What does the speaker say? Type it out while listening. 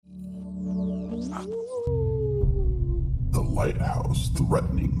The lighthouse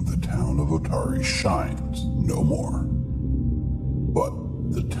threatening the town of Otari shines no more. But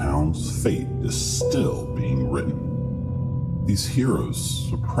the town's fate is still being written. These heroes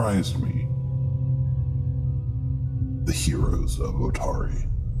surprised me. The heroes of Otari.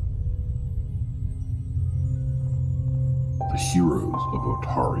 The heroes of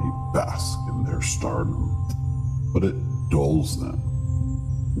Otari bask in their stardom, but it dulls them,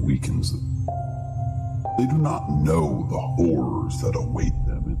 weakens them. They do not know the horrors that await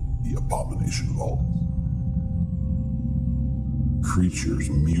them in the Abomination Vaults. Creatures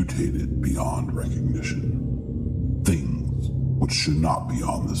mutated beyond recognition. Things which should not be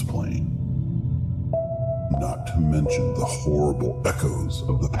on this plane. Not to mention the horrible echoes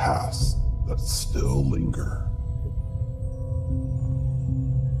of the past that still linger.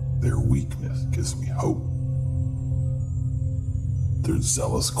 Their weakness gives me hope. Their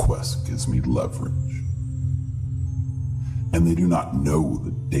zealous quest gives me leverage. And they do not know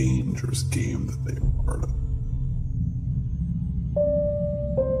the dangerous game that they are part of.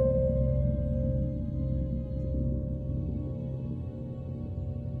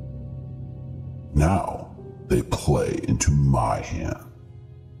 Now they play into my hand.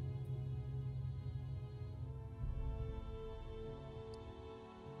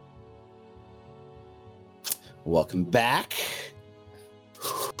 Welcome back.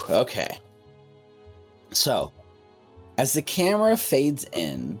 Okay. So, as the camera fades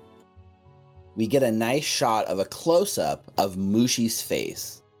in, we get a nice shot of a close-up of Mushi's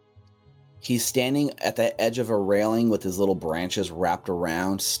face. He's standing at the edge of a railing with his little branches wrapped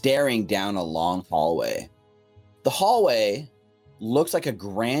around, staring down a long hallway. The hallway looks like a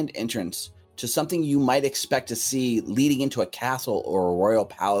grand entrance to something you might expect to see leading into a castle or a royal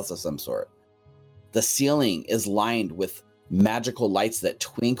palace of some sort. The ceiling is lined with magical lights that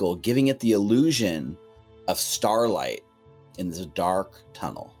twinkle, giving it the illusion of starlight in this dark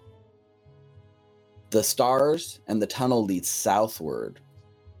tunnel. The stars and the tunnel lead southward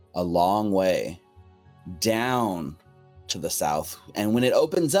a long way down to the south. And when it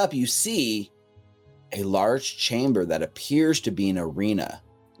opens up, you see a large chamber that appears to be an arena.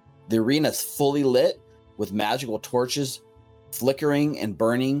 The arena is fully lit with magical torches flickering and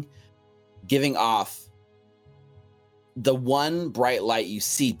burning, giving off the one bright light you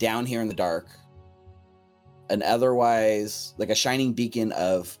see down here in the dark. An otherwise, like a shining beacon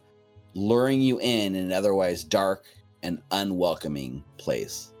of luring you in an otherwise dark and unwelcoming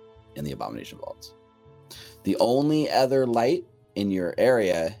place in the Abomination Vaults. The only other light in your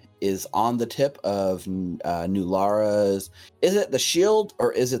area is on the tip of Nulara's. Is it the shield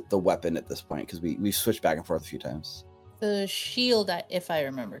or is it the weapon at this point? Because we've switched back and forth a few times. The shield, if I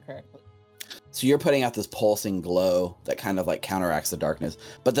remember correctly. So you're putting out this pulsing glow that kind of like counteracts the darkness.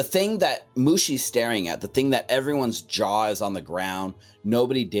 But the thing that Mushi's staring at, the thing that everyone's jaw is on the ground,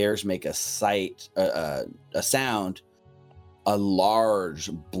 nobody dares make a sound, a large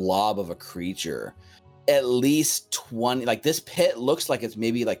blob of a creature, at least 20, like this pit looks like it's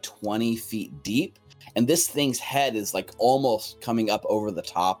maybe like 20 feet deep. And this thing's head is like almost coming up over the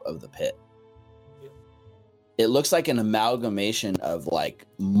top of the pit. It looks like an amalgamation of like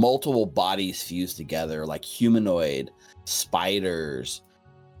multiple bodies fused together, like humanoid, spiders.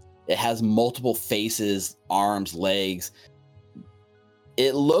 It has multiple faces, arms, legs.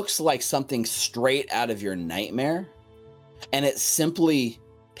 It looks like something straight out of your nightmare, and it simply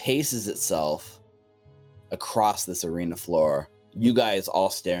paces itself across this arena floor. You guys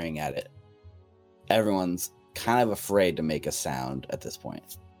all staring at it. Everyone's kind of afraid to make a sound at this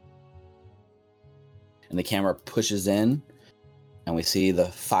point. And the camera pushes in, and we see the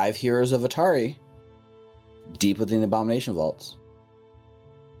 5 heroes of Otari deep within the Abomination Vaults.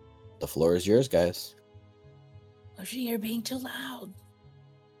 The floor is yours, guys. Mushi, you're being too loud.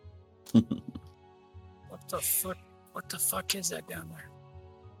 What the fuck? What the fuck is that down there?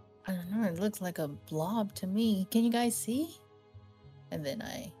 I don't know. It looks like a blob to me. Can you guys see? And then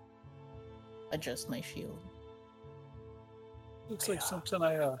I adjust my shield. Looks like something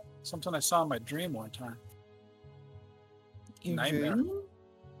I saw in my dream one time. Your Nightmare. dream?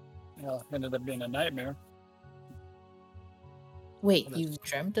 Yeah, ended up being a nightmare. Wait, you've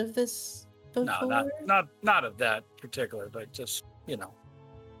dreamt of this before? No, not of that particular, but just,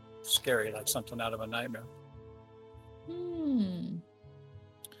 scary, like something out of a nightmare.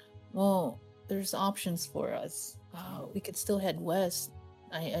 Well, there's options for us. We could still head west.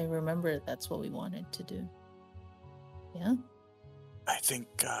 I remember that's what we wanted to do. Yeah? I think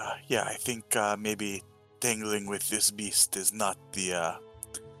maybe tangling with this beast is not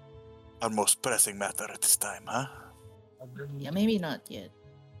our most pressing matter at this time, huh? Yeah, maybe not yet.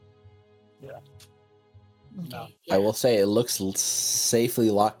 Okay. I Yeah. will say it looks safely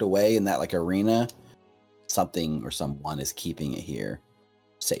locked away in that like arena. Something or someone is keeping it here,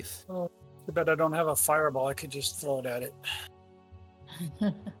 safe. Well, too bad I don't have a fireball. I could just throw it at it.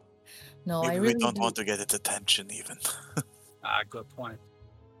 No, I Maybe we really don't do. want to get its attention even. Good point.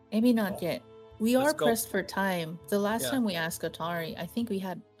 Maybe not Well, yet. We let's are go. pressed for time. The last Yeah. time we asked Atari, I think we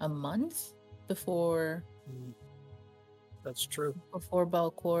had a month before That's true.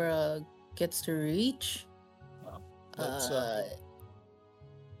 Balcora gets to reach Well, let's,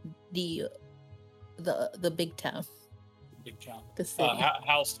 the big town, big town. the city.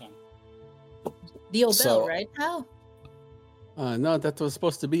 Housetown. The Obel, So- right? How? No, that was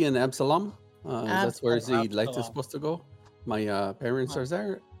supposed to be in Absalom. That's where the light is Absalom. supposed to go. My parents are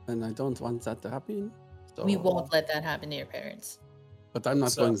there, and I don't want that to happen. So, We won't let that happen to your parents. But I'm not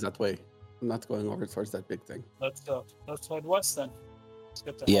Let's, going that way. I'm not going over towards that big thing. Let's head west then. Let's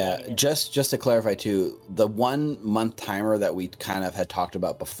get the hell out Yeah, of here. just to clarify too, the 1 month timer that we kind of had talked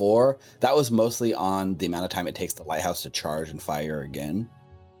about before, that was mostly on the amount of time it takes the lighthouse to charge and fire again.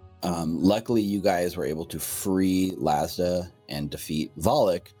 Luckily, you guys were able to free Lazda and defeat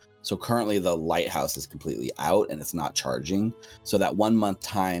Volek. So currently the lighthouse is completely out and it's not charging. So that 1 month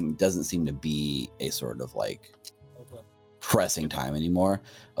time doesn't seem to be a sort of like Okay. pressing time anymore.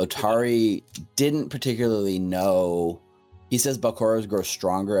 Otari didn't particularly know. He says Bakura grows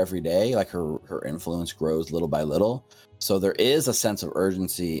stronger every day, like her influence grows little by little. So there is a sense of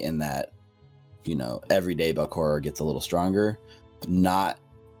urgency in that, every day Bakura gets a little stronger. Not,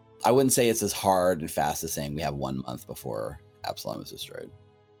 I wouldn't say it's as hard and fast as saying we have 1 month before Absalom is destroyed.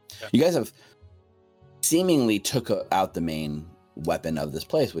 Yeah. You guys have seemingly took out the main weapon of this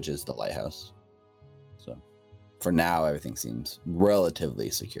place, which is the lighthouse. So for now, everything seems relatively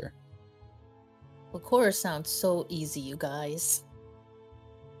secure. Balcora sounds so easy, you guys.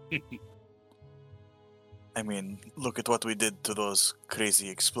 I mean, look at what we did to those crazy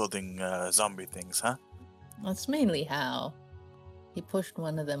exploding zombie things, huh? That's mainly how. He pushed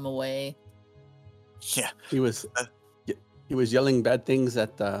one of them away. Yeah. He was yelling bad things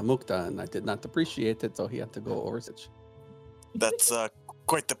at Mukta, and I did not appreciate it, so he had to go over it. That's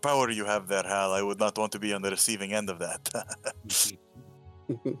quite the power you have there, Hal. I would not want to be on the receiving end of that.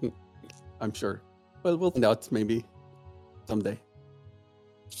 I'm sure. Well, we'll find out maybe someday.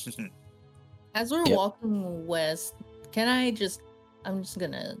 As we're Yep. walking west, I'm just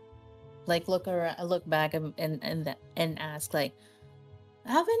gonna look around, look back and ask,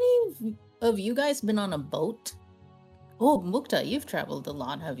 have any of you guys been on a boat? Oh, Mukta, you've traveled a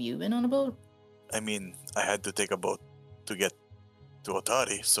lot. Have you been on a boat? I mean, I had to take a boat to get to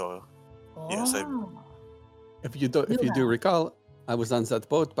Otari, so Yes, I- Oh. If you do have. recall, I was on that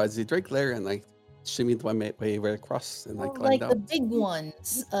boat by the Drake Lair, and I shimmied my way right across, and I Oh, climbed like the out. big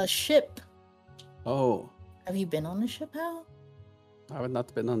ones, a ship. Oh, Have you been on a ship, Hal? I have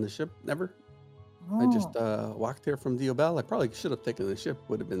not been on the ship, never. Oh. I just walked here from Diobel. I probably should have taken the ship;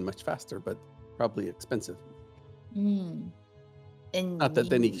 would have been much faster, but probably expensive. Hmm. And Not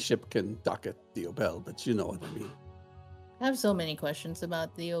that any you- ship can dock at Diobel, but you know what I mean. I have so many questions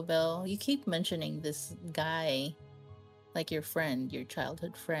about the Obel. You keep mentioning this guy, like your friend, your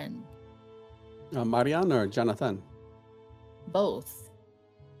childhood friend. Marianne or Jonathan? Both.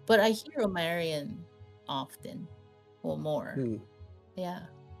 But I hear Omarion often. Or more. Hmm. Yeah.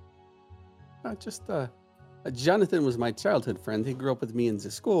 Just Jonathan was my childhood friend. He grew up with me in the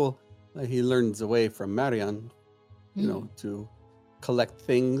school. He learned the way from Marianne, to collect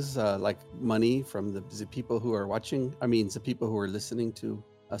things like money from the people who are watching. I mean, the people who are listening to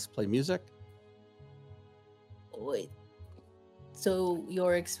us play music. Wait. So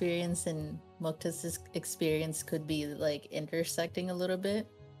your experience and Mukta's experience could be intersecting a little bit?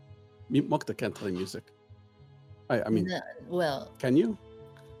 Mukta can't play music. I mean, No, well, can you?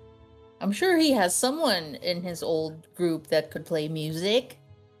 I'm sure he has someone in his old group that could play music.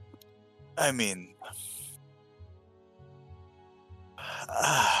 I mean,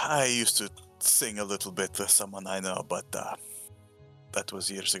 I used to sing a little bit with someone I know, but that was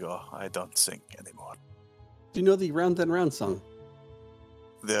years ago. I don't sing anymore. Do you know the Round and Round song?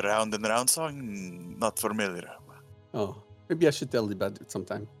 The Round and Round song, not familiar. Oh, maybe I should tell you about it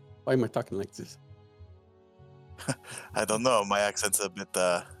sometime. Why am I talking like this? I don't know. My accent's a bit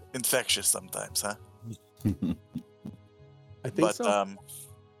infectious sometimes, huh? I think But so.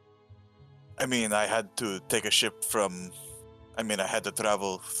 I mean, I had to take a ship from. I mean, I had to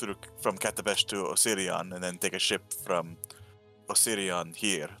travel from Katabesh to Osirion, and then take a ship from Osirion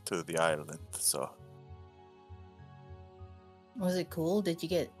here to the island. So Was it cool?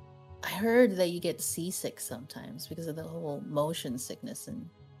 I heard that you get seasick sometimes because of the whole motion sickness and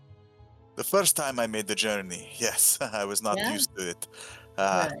The first time I made the journey, yes, I was not Yeah? used to it.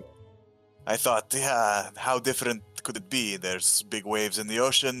 Right. I thought, yeah, how different could it be? There's big waves in the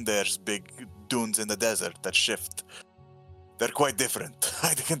ocean, there's big dunes in the desert that shift. They're quite different.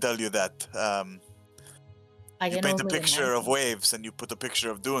 I can tell you that. I You can paint a only picture of imagine. waves and you put a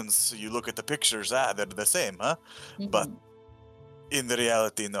picture of dunes. You look at the pictures, they're the same, huh? But Mhm. in the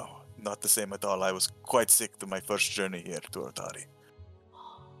reality, no, not the same at all. I was quite sick to my first journey here to Otari.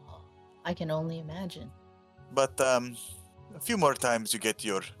 I can only imagine. But a few more times you get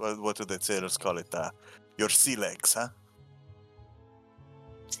your, what do the sailors call it? Your sea legs, huh?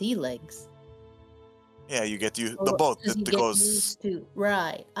 Sea legs. Yeah, you get the Oh, boat because you that get goes. used to.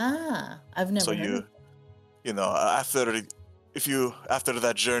 Right. I've never So heard of after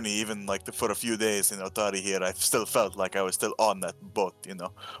that journey, even like for a few days in Otari here, I still felt like I was still on that boat,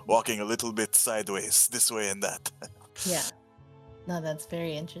 walking a little bit sideways, this way and that. Yeah. No, that's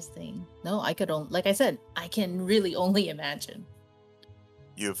very interesting. No, I could only, like I said, I can really only imagine.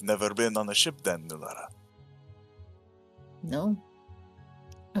 You've never been on a ship then, Nulara? No.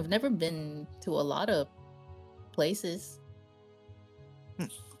 I've never been to a lot of places.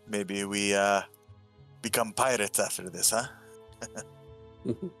 Maybe we become pirates after this, huh?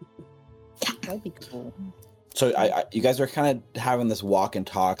 That'd be cool. So you guys are kind of having this walk and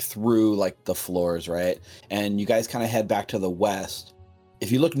talk through like the floors, right? And you guys kind of head back to the west. If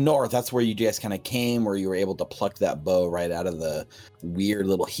you look north, that's where you guys kind of came, where you were able to pluck that bow right out of the weird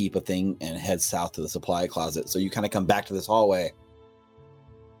little heap of thing and head south to the supply closet. So you kind of come back to this hallway.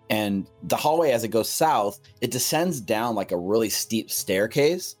 And the hallway, as it goes south, it descends down like a really steep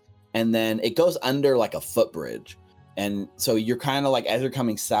staircase. And then it goes under like a footbridge. And so you're kind of like, as you're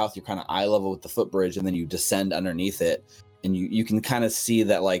coming south, you're kind of eye level with the footbridge, and then you descend underneath it. And you can kind of see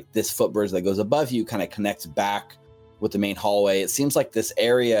that like this footbridge that goes above you kind of connects back with the main hallway. It seems like this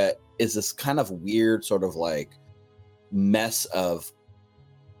area is this kind of weird sort of like mess of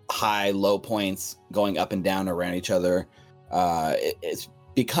high, low points going up and down around each other. It's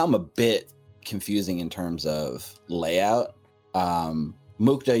become a bit confusing in terms of layout.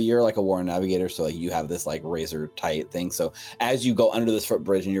 Mukta, you're like a war navigator, so like you have this like razor tight thing. So as you go under this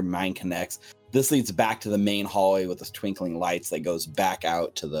footbridge and your mind connects, this leads back to the main hallway with this twinkling lights that goes back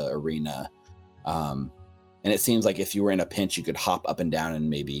out to the arena. And it seems like if you were in a pinch, you could hop up and down and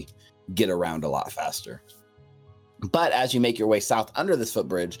maybe get around a lot faster. But as you make your way south under this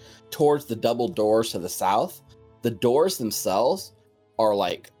footbridge towards the double doors to the south, the doors themselves are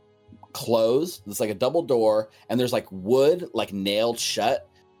like closed. It's like a double door, and there's like wood like nailed shut,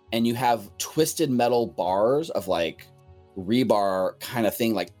 and you have twisted metal bars of like rebar kind of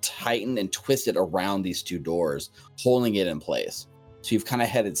thing like tightened and twisted around these two doors, holding it in place. So you've kind of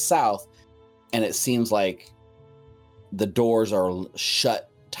headed south, and it seems like the doors are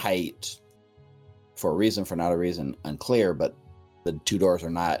shut tight for a reason, for not a reason, unclear, but the two doors are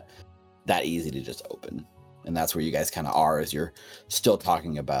not that easy to just open. And that's where you guys kind of are, as you're still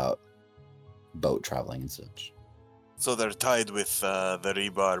talking about boat traveling and such. So they're tied with the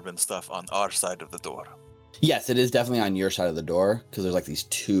rebarb and stuff on our side of the door. Yes, it is definitely on your side of the door, because there's like these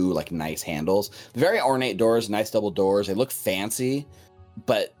two like nice handles. Very ornate doors, nice double doors. They look fancy,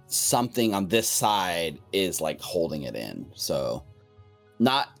 but something on this side is like holding it in. So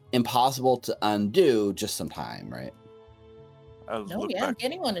not impossible to undo, just some time, right? I'll No, look yeah, back.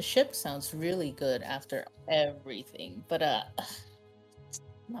 getting on a ship sounds really good after everything, but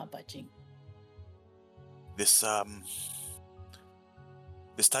not budging. This type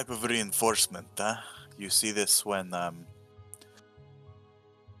of reinforcement, huh? You see this when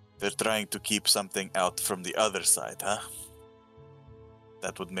they're trying to keep something out from the other side, huh?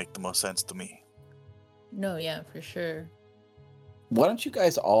 That would make the most sense to me. No, yeah, for sure. Why don't you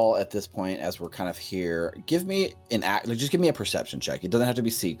guys all at this point, as we're kind of here, give me just give me a perception check. It doesn't have to be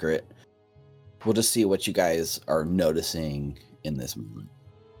secret. We'll just see what you guys are noticing in this moment.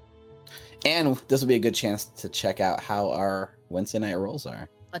 And this will be a good chance to check out how our Wednesday night rolls are.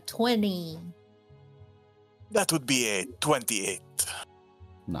 A 20. That would be a 28.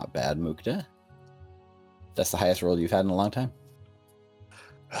 Not bad, Mukta. That's the highest roll you've had in a long time.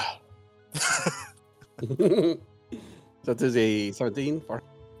 So it is a 13 for.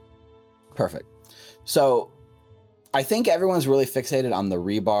 Perfect. So I think everyone's really fixated on the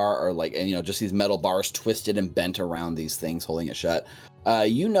rebar, or like, and just these metal bars twisted and bent around these things holding it shut.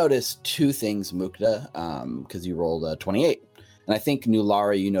 You notice two things, Mukta, because you rolled a 28. And I think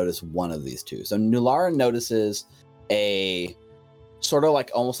Nulara, you notice one of these two. So Nulara notices a sort of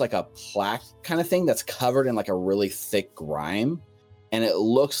like almost like a plaque kind of thing that's covered in like a really thick grime. And it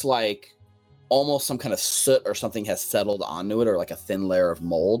looks like almost some kind of soot or something has settled onto it, or like a thin layer of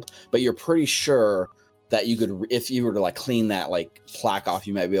mold. But you're pretty sure that you could, if you were to like clean that like plaque off,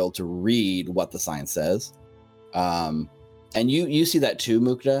 you might be able to read what the sign says. And you see that too,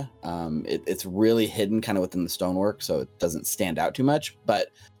 Mukta. It's really hidden kind of within the stonework, so it doesn't stand out too much. But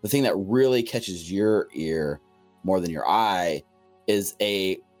the thing that really catches your ear more than your eye is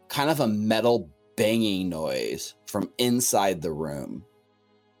a kind of a metal banging noise from inside the room.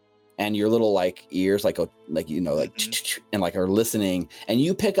 And your little like ears like and like are listening, and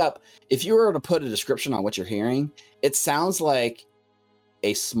you pick up, if you were to put a description on what you're hearing, it sounds like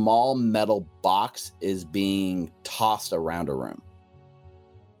a small metal box is being tossed around a room,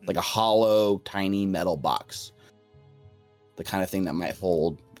 like a hollow tiny metal box, the kind of thing that might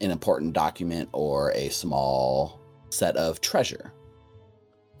hold an important document or a small set of treasure.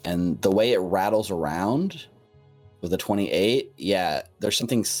 And the way it rattles around with a 28, yeah, there's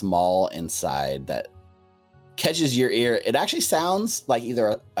something small inside that catches your ear. It actually sounds like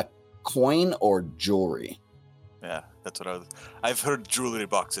either a coin or jewelry. Yeah, that's what I've heard jewelry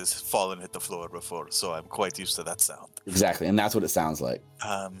boxes fall and hit the floor before, so I'm quite used to that sound. Exactly, and that's what it sounds like.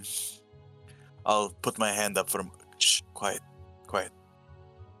 I'll put my hand up for shh, quiet.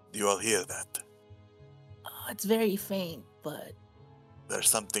 Do you all hear that? Oh, it's very faint, but There's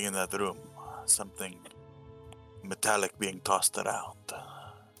something in that room. Something metallic being tossed around.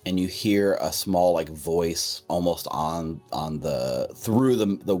 And you hear a small like voice almost on the through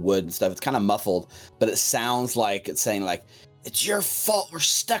the wood and stuff. It's kind of muffled, but it sounds like it's saying like, "It's your fault we're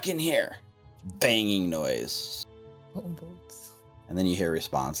stuck in here." Banging noise. bolts. And then you hear a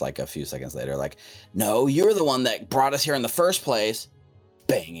response like a few seconds later, like, "No, you're the one that brought us here in the first place."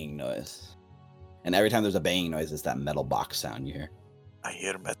 Banging noise. And every time there's a banging noise, it's that metal box sound you hear. I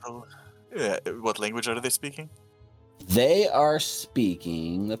hear metal. Yeah, what language are they speaking? They are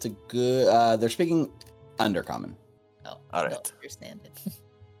speaking. That's a good. They're speaking Undercommon. Oh, All I right. don't understand it.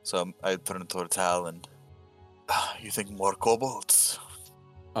 So I turn towards Hal and... you think more kobolds?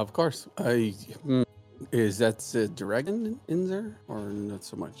 Of course. Is that a dragon in there, or not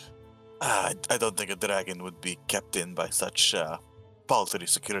so much? I don't think a dragon would be kept in by such paltry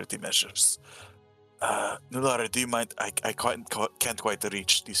security measures. Nulara, do you mind? I can't quite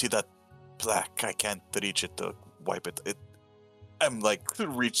reach. Do you see that plaque? I can't reach it to wipe it. I'm like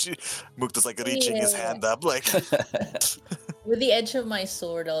reaching. Mukta's like reaching his Yeah. hand up, like. With the edge of my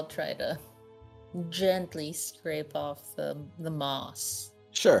sword, I'll try to gently scrape off the moss.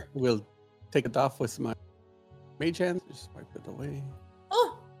 Sure. We'll take it off with my mage hand. Just wipe it away.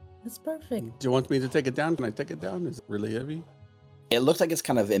 Oh, that's perfect. Do you want me to take it down? Can I take it down? Is it really heavy? It looks like it's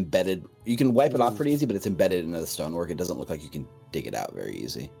kind of embedded. You can wipe it off pretty easy, but it's embedded into the stonework. It doesn't look like you can dig it out very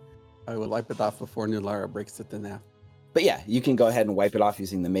easy. I will wipe it off before Nulara breaks it in half. But yeah, you can go ahead and wipe it off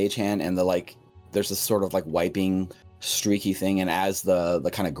using the mage hand, and there's this sort of like wiping streaky thing, and as the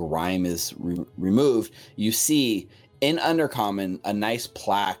kind of grime is removed, you see in Undercommon a nice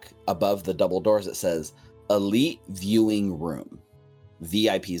plaque above the double doors that says Elite Viewing Room,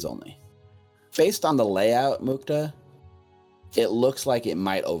 VIPs only. Based on the layout, Mukta, it looks like it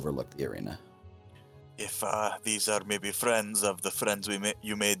might overlook the arena. If these are maybe friends of the friends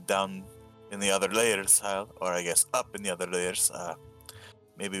you made down in the other layers, Hal, or I guess up in the other layers,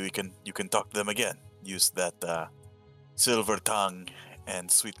 maybe you can talk to them again. Use that silver tongue and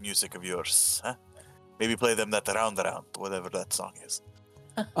sweet music of yours, huh? Maybe play them that round, whatever that song is.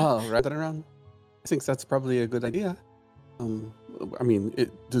 Oh, right around. I think that's probably a good idea. I mean,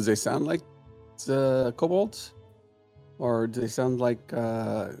 do they sound like kobolds, or do they sound like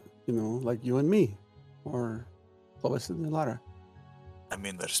like you and me, or Clovis and Nulara? I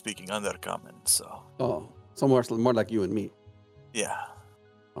mean, they're speaking Undercommon, so Oh, somewhere more like you and me. yeah.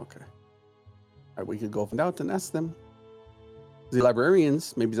 Okay. All right, we could go find out and ask them. The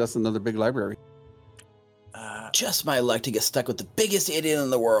librarians, maybe that's another big library. Just my luck to get stuck with the biggest idiot in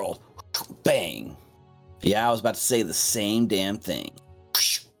the world. Bang. Yeah, I was about to say the same damn thing.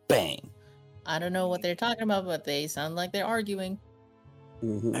 Bang. I don't know what they're talking about, but they sound like they're arguing.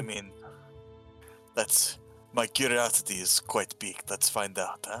 Mhm. I mean, that's my curiosity is quite piqued. Let's find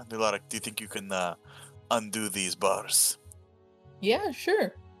out, huh? Nulara, do you think you can undo these bars? Yeah,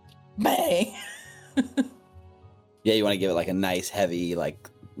 sure. Bang. Yeah, you want to give it like a nice heavy like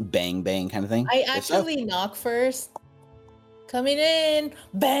bang bang kind of thing? I If so- actually knock first. Coming in.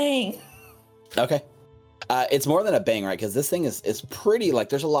 Bang. Okay. It's more than a bang, right? Because this thing is pretty like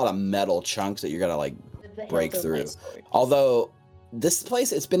there's a lot of metal chunks that you're gonna like break through. Although this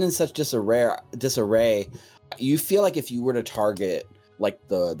place, it's been in such disarray, you feel like if you were to target like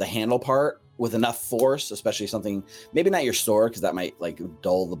the handle part, with enough force, especially something, maybe not your sword, because that might like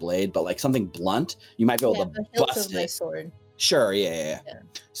dull the blade, but like something blunt, you might be able to the hilt bust of my it. sword. Sure, yeah.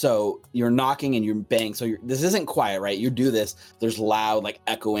 So you're knocking and you're banging. So this isn't quiet, right? You do this. There's loud, like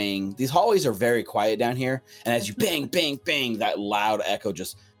echoing. These hallways are very quiet down here, and as you bang, bang, bang, that loud echo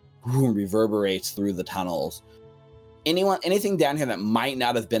just reverberates through the tunnels. Anything down here that might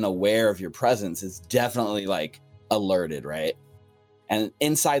not have been aware of your presence is definitely like alerted, right? And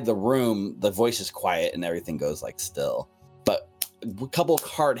inside the room, the voice is quiet and everything goes like still. But a couple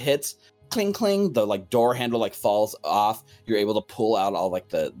hard hits. Cling cling, the like door handle like falls off. You're able to pull out all like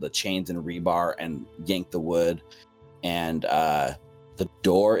the chains and rebar and yank the wood, and the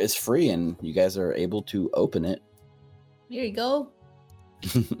door is free and you guys are able to open it. Here you go.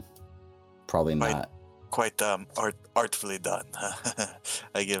 Probably Right. not. Quite artfully done.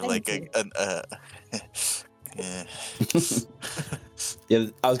 I give Thank like you. yeah. Yeah,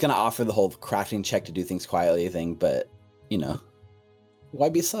 I was gonna offer the whole crafting check to do things quietly thing, but you know, why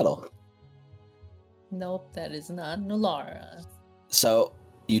be subtle? Nope, that is not Nulara. So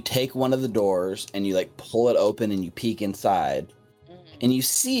you take one of the doors and you like pull it open and you peek inside, and you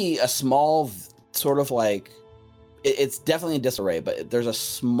see a small sort of like it's definitely in disarray, but there's a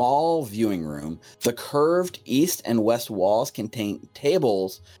small viewing room. The curved east and west walls contain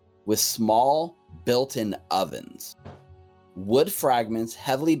tables with small built-in ovens, wood fragments,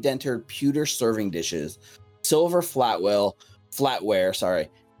 heavily dented pewter serving dishes, silver flatware,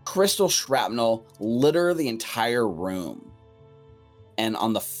 crystal shrapnel litter the entire room. And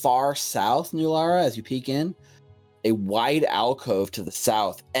on the far south, Nulara, as you peek in, a wide alcove to the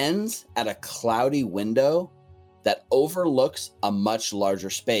south ends at a cloudy window that overlooks a much larger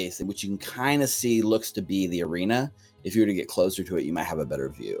space, in which you can kind of see looks to be the arena. If you were to get closer to it, you might have a better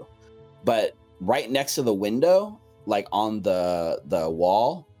view. But right next to the window, like on the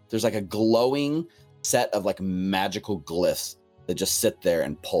wall, there's like a glowing set of like magical glyphs that just sit there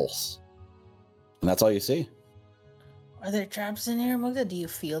and pulse. And that's all you see. Are there traps in here, Mugda? Do you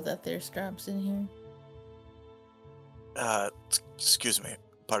feel that there's traps in here? Excuse me.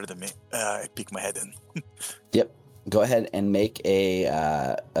 Pardon me. I peek my head in. Yep. Go ahead and make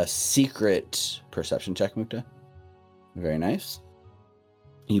a secret perception check, Mukta. Very nice.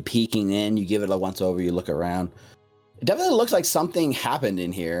 You peeking in, you give it a once over, you look around. It definitely looks like something happened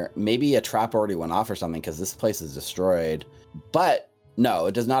in here. Maybe a trap already went off or something, because this place is destroyed. But no,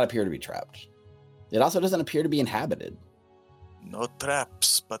 it does not appear to be trapped. It also doesn't appear to be inhabited. No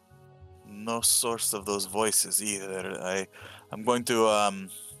traps, but no source of those voices either. I'm going to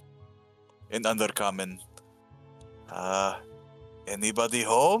in Undercommon. Anybody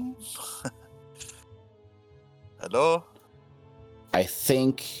home? Hello? I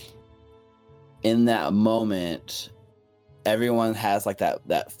think in that moment, everyone has like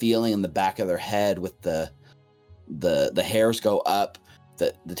that feeling in the back of their head with the hairs go up,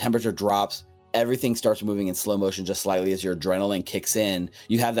 the temperature drops, everything starts moving in slow motion just slightly as your adrenaline kicks in.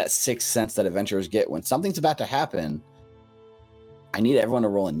 You have that sixth sense that adventurers get when something's about to happen. I need everyone to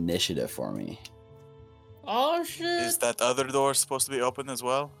roll initiative for me. Oh shit! Is that other door supposed to be open as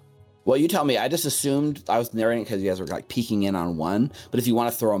well? Well, you tell me. I just assumed I was narrating because you guys were like peeking in on one. But if you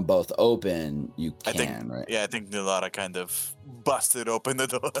want to throw them both open, you can, I think, right? Yeah, I think Nulara kind of busted open the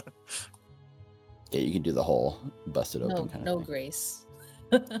door. Yeah, you can do the whole busted open No, kind no of thing. grace.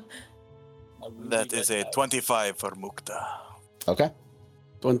 That is a 25 for Mukta. Okay.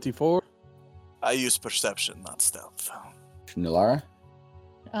 24. I use perception, not stealth. Nulara?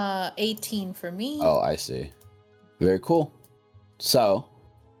 18 for me. Oh, I see. Very cool. So,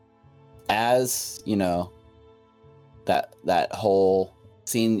 as you know, that whole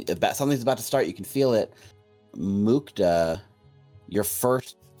scene, something's about to start. You can feel it. Mukta, you're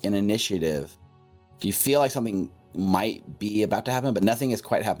first in initiative. You feel like something might be about to happen, but nothing has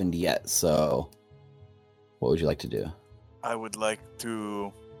quite happened yet. So, what would you like to do? I would like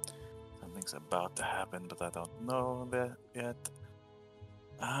to. Something's about to happen, but I don't know that yet.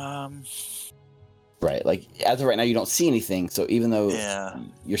 Right, like as of right now, you don't see anything. So even though Yeah.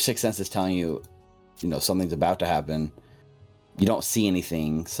 your sixth sense is telling you, something's about to happen, you don't see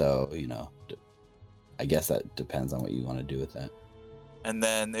anything. So I guess that depends on what you want to do with that. And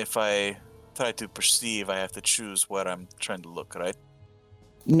then if I try to perceive, I have to choose where I'm trying to look, right?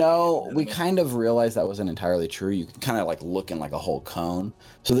 No, we kind of realized that wasn't entirely true. You can kind of like look in like a whole cone.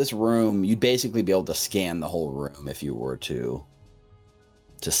 So this room, you'd basically be able to scan the whole room if you were to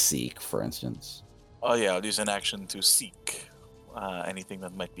seek, for instance. Oh yeah, I'll use an action to seek anything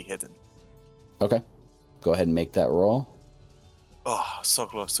that might be hidden. Okay. Go ahead and make that roll. Oh, so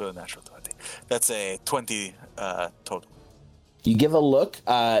close to a natural 20. That's a 20 total. You give a look.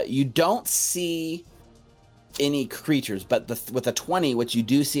 You don't see any creatures, but with a 20, what you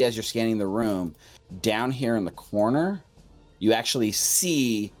do see as you're scanning the room, down here in the corner, you actually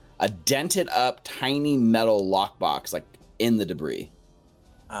see a dented up tiny metal lockbox like in the debris.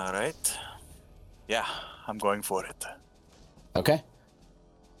 All right. Yeah, I'm going for it. Okay.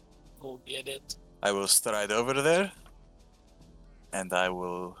 Go get it. I will stride over there, and I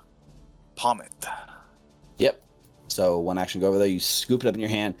will palm it. Yep. So one action, go over there. You scoop it up in your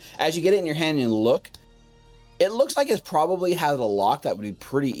hand. As you get it in your hand and look, it looks like it probably has a lock that would be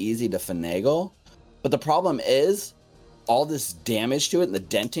pretty easy to finagle. But the problem is all this damage to it, and the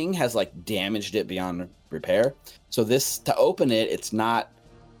denting has like damaged it beyond repair. So this, to open it, it's not,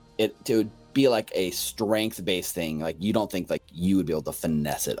 it would be like a strength-based thing. Like you don't think like you would be able to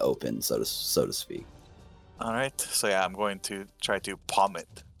finesse it open, so to speak. All right. So yeah, I'm going to try to palm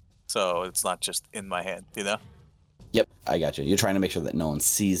it, so it's not just in my hand. You know. Yep, I got you. You're trying to make sure that no one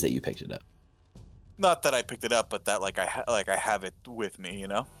sees that you picked it up. Not that I picked it up, but that like I have it with me. You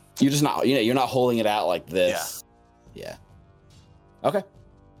know. You're just not, you're not holding it out like this. Yeah. Okay.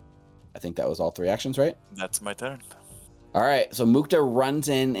 I think that was all 3 actions, right? That's my turn. All right. So Mukta runs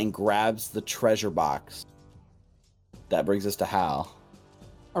in and grabs the treasure box. That brings us to Hal.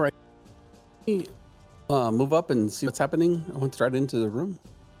 Move up and see what's happening. I went right into the room.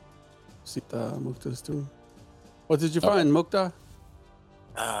 See what Mukta's doing. What did you find, Mukta?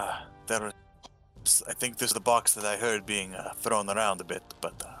 There was, I think there's the box that I heard being thrown around a bit,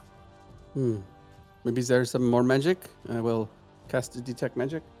 but Maybe there's some more magic. I will cast a detect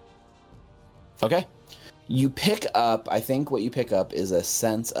magic. Okay. You pick up, I think what you pick up is a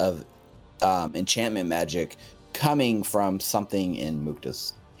sense of enchantment magic coming from something in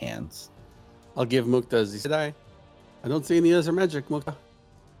Mukta's hands. I'll give Mukta the side eye. I don't see any other magic, Mukta.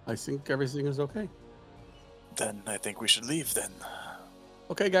 I think everything is okay. then I think we should leave then.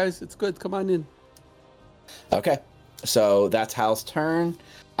 Okay, guys, it's good. Come on in. Okay. So that's Hal's turn.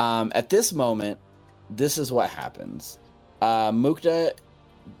 At this moment, this is what happens. Mukta,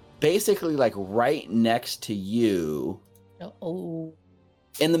 basically like right next to you, Oh.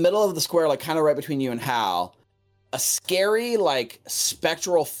 in the middle of the square, like kind of right between you and Hal, a scary, like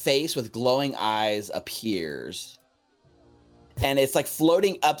spectral face with glowing eyes appears. And it's like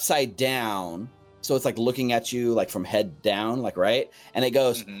floating upside down. So it's like looking at you like from head down, like right? And it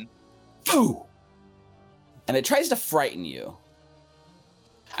goes, "Foo!" And it tries to frighten you.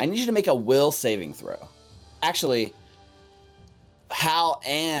 I need you to make a will saving throw. Actually, Hal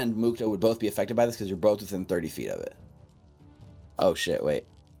and Mukta would both be affected by this because you're both within 30 feet of it. Oh shit, wait.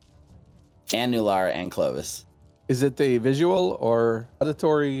 And Nulara and Clovis. Is it a visual or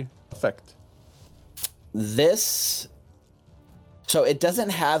auditory effect? This, so it doesn't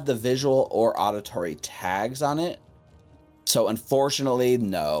have the visual or auditory tags on it. So unfortunately,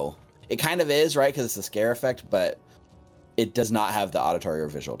 no. It kind of is, right? Because it's a scare effect, but it does not have the auditory or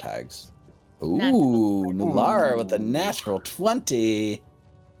visual tags. Ooh, Nulara with a natural 20.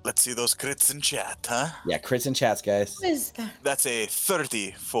 Let's see those crits in chat, huh? Yeah, crits and chats, guys. What is that? That's a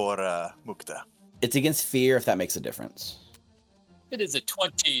 30 for Mukta. It's against fear if that makes a difference. It is a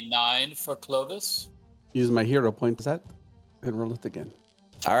 29 for Clovis. Use my hero point. Is that? And roll it again.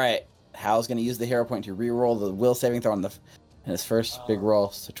 All right. Hal's going to use the hero point to re-roll the will saving throw in his first big roll,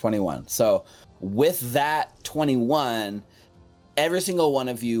 so 21. So with that 21, every single one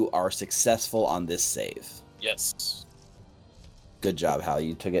of you are successful on this save. Yes. Good job, Hal.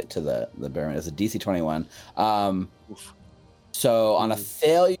 You took it to the Baron. It's a DC 21. So on a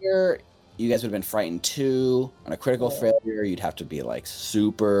failure, you guys would have been frightened 2. On a critical failure, you'd have to be like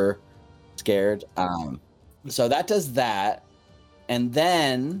super scared. So that does that. And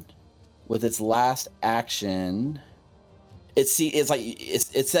then with its last action, it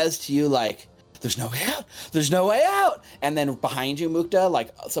says to you like, "There's no way out. There's no way out." And then behind you, Mukta,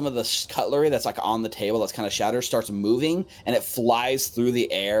 like some of the cutlery that's like on the table that's kind of shattered starts moving, and it flies through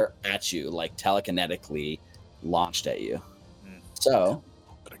the air at you, like telekinetically launched at you. So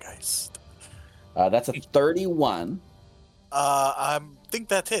that's a 31. I think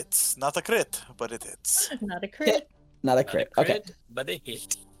that hits. Not a crit, but it hits. Not a crit. Not a crit. Not a Okay. crit, but a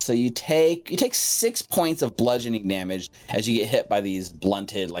hit. So you take 6 points of bludgeoning damage as you get hit by these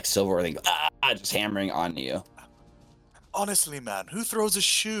blunted like silver things, just hammering on you. Honestly, man, who throws a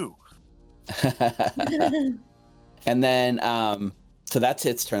shoe? And then, so that's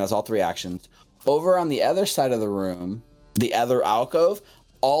its turn. That's all 3 actions. Over on the other side of the room, the other alcove,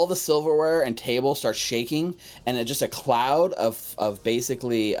 all the silverware and tables start shaking, and it's just a cloud of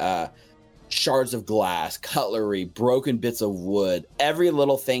basically shards of glass, cutlery, broken bits of wood. Every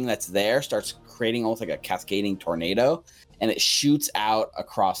little thing that's there starts creating almost like a cascading tornado, and it shoots out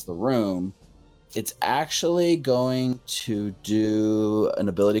across the room. It's actually going to do an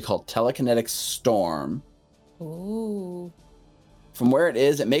ability called Telekinetic Storm. Ooh. From where it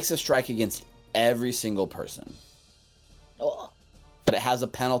is, it makes a strike against every single person. Oh. But it has a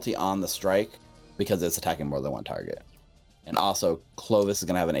penalty on the strike because it's attacking more than one target. And also, Clovis is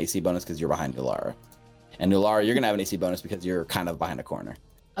going to have an AC bonus because you're behind Nulara. And Nulara, you're going to have an AC bonus because you're kind of behind a corner.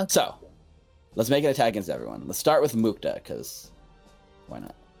 Okay. So, let's make an attack against everyone. Let's start with Mukta, because why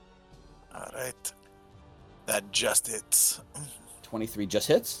not? All right. That just hits. 23 just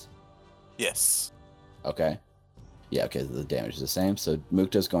hits? Yes. Okay. Yeah, okay, the damage is the same. So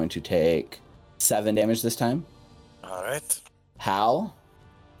Mukta's going to take 7 damage this time. All right. Hal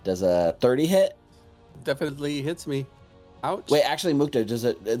does a 30 hit. Definitely hits me. Ouch. Wait, actually, Mukta, does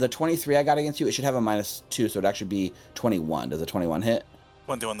it, the 23 I got against you, it should have a -2, so it'd actually be 21. Does a 21 hit?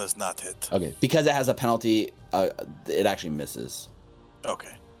 21 does not hit. Okay, because it has a penalty, it actually misses.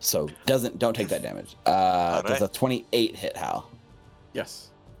 Okay. So don't take that damage. Does right. a 28 hit, Hal?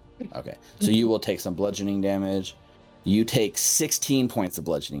 Yes. Okay, so you will take some bludgeoning damage. You take 16 points of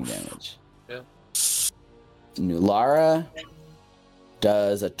bludgeoning damage. Yeah. Nulara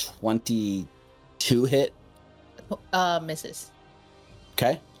does a 22 hit. Misses.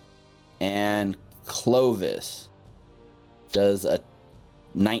 Okay. And Clovis does a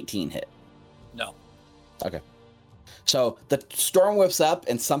 19 hit. No. Okay. So the storm whips up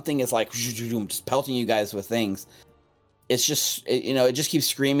and something is like just pelting you guys with things. It's just, it just keeps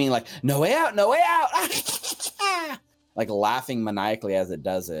screaming like, no way out, no way out. Like laughing maniacally as it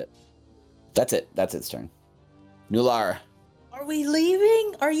does it. That's it. That's its turn. Nulara. Are we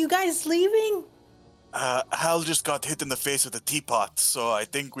leaving? Are you guys leaving? Hal just got hit in the face with a teapot, so I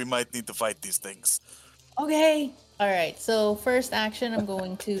think we might need to fight these things. Okay. All right. So first action, I'm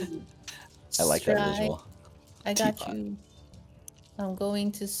going to. I like that stride. visual. I got Teapot. you. I'm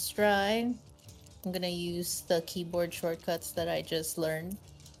going to stride. I'm gonna use the keyboard shortcuts that I just learned.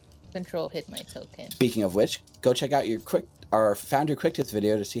 Control hit my token. Speaking of which, go check out our Foundry Quick Tips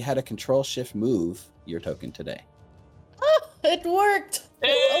video to see how to control shift move your token today. Ah, it worked.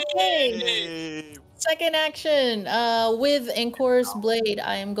 Okay. Hey! Second action. With Encore's blade,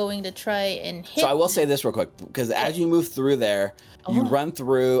 I am going to try and hit. So I will say this real quick, because as you move through there, you Oh. run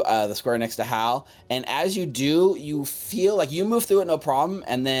through the square next to Hal, and as you do, you feel like you move through it no problem,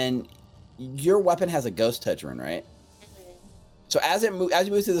 and then your weapon has a ghost touch rune, right? So as you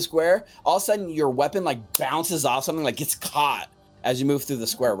move through the square, all of a sudden your weapon like bounces off something, like gets caught as you move through the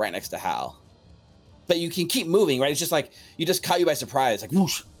square right next to Hal. But you can keep moving, right? It's just like you just caught you by surprise, like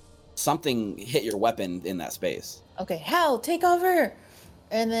whoosh, something hit your weapon in that space. Okay, Hal, take over.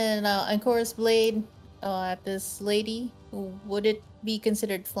 And then Encore's blade at this lady. Would it be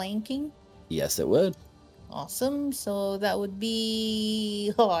considered flanking? Yes, it would. Awesome. So that would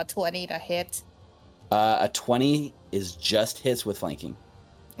be 20 to hit. A 20 is just hits with flanking.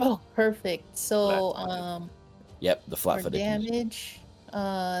 Oh, perfect. So Flat-footed. Yep, the for flat-footed. damage,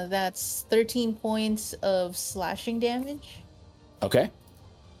 that's 13 points of slashing damage. Okay.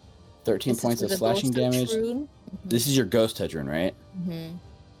 13 This is points of with a slashing ghost touch damage. rune. This is your ghost touch rune, right? Mhm.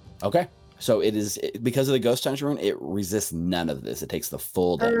 Okay. So it is because of the ghost touch rune, it resists none of this. It takes the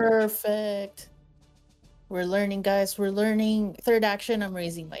full damage. Perfect. We're learning, guys. We're learning. Third action, I'm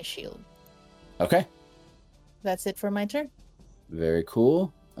raising my shield. Okay. That's it for my turn. Very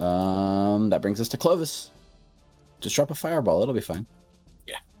cool. That brings us to Clovis. Just drop a fireball. It'll be fine.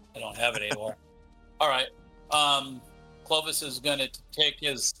 I don't have it anymore. All right. Clovis is going to take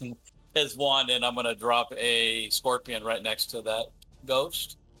his wand, and I'm going to drop a scorpion right next to that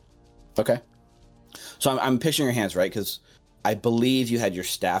ghost. Okay. So I'm picturing your hands, right? Because I believe you had your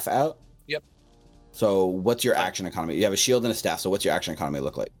staff out. Yep. So what's your action economy? You have a shield and a staff. So what's your action economy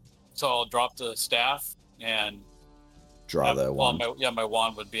look like? So I'll drop the staff and Draw the wand. my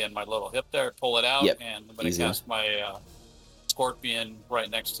wand would be in my little hip there. Pull it out, Yep. and I'm going Easy to cast my scorpion right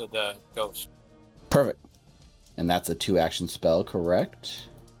next to the ghost. Perfect. And that's a 2-action spell, correct?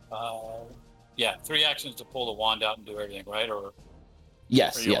 Yeah, 3 actions to pull the wand out and do everything, right? Or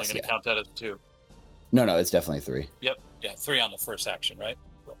Yes. are you only Yes. going Yeah. to count that as 2? No, it's definitely 3. Yep. Yeah, 3 on the first action, right?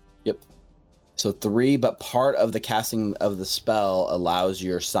 So 3, but part of the casting of the spell allows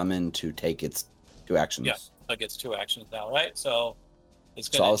your summon to take its 2 actions. Yeah. That gets 2 actions now, right? So it's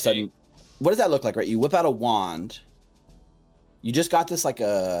going So to all of a sudden, what does that look like, right? You whip out a wand. You just got this like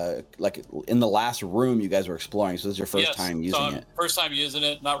in the last room you guys were exploring. So this is your first time using it. First time using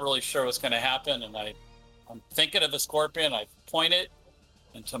it, not really sure what's going to happen. And I'm thinking of a scorpion. I point it,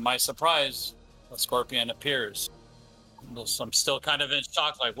 and to my surprise, a scorpion appears. I'm still kind of in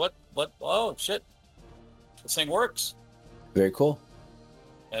shock, like, what? Oh, shit. This thing works. Very cool.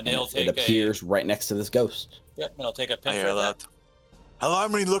 And And he'll it take appears right next to this ghost. Yep, and he'll take a I picture hear of that. that.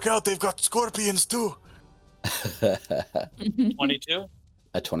 Alarming, look out, they've got scorpions too. 22,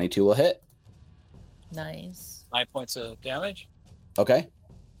 A 22 will hit. Nice. 9 points of damage. Okay.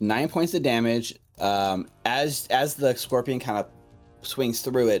 9 points of damage. As the scorpion kind of swings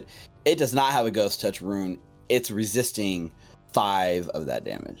through it, it does not have a ghost touch rune. It's resisting 5 of that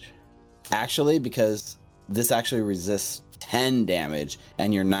damage. Actually, because this actually resists 10 damage,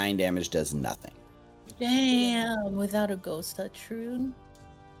 and your 9 damage does nothing. Damn, without a ghost touch rune.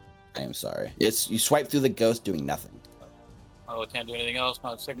 I am sorry. It's you swipe through the ghost doing nothing. Oh, I can't do anything else.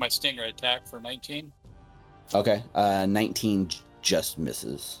 I'll take my stinger attack for 19. Okay. 19 just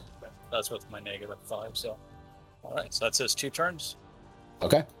misses. That's with my -5. So, all right. So that says 2 turns.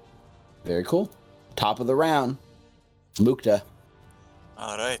 Okay. Very cool. Top of the round. Mukta.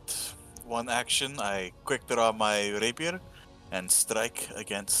 All right. One action, I quick draw my rapier and strike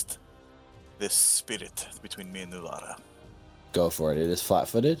against this spirit between me and Nulara. Go for it. It is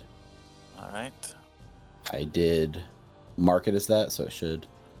flat-footed. All right. I did mark it as that, so it should.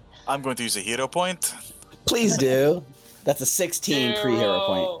 I'm going to use a hero point. Please do. That's a 16 pre-hero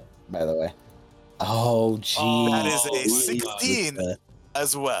point, Hero! by the way. Oh, geez. That is a Oh, 16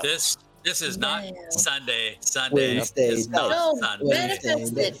 as well. This is not Damn. Sunday. Sunday Wednesday is not No, Sunday.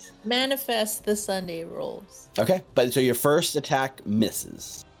 manifest it. Manifest the Sunday rolls. Okay, but so your first attack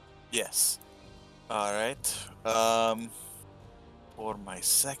misses. Yes. All right. For my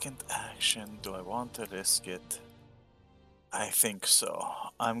second action, do I want to risk it? I think so.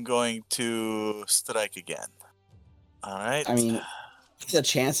 I'm going to strike again. All right. I mean, the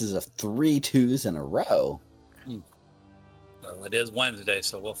chances of 3 2s in a row. Well, it is Wednesday,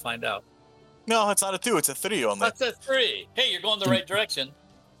 so we'll find out. no, it's not a 2, it's a 3 only. That's a 3. Hey, you're going the right direction.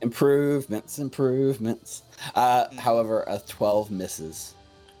 Improvements. However, a 12 misses.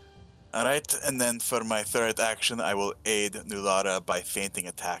 All right. And then for my third action, I will aid Nulara by feinting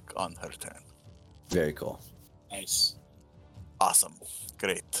attack on her turn. Very cool. Nice. Awesome.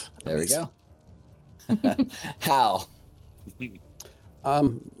 Great. There we Amazing. go. Hal.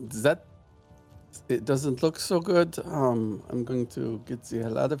 Does that? It doesn't look so good. I'm going to get the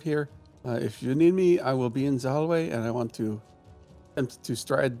hell out of here. If you need me, I will be in the hallway, and I want to attempt to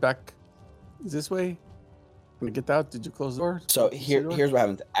stride back this way. Can I get out? Did you close the door? So Did you see the door? here's what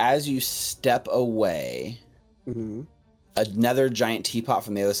happens. As you step away, Mhm. another giant teapot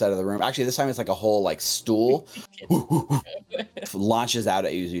from the other side of the room. Actually, this time it's like a whole like stool launches out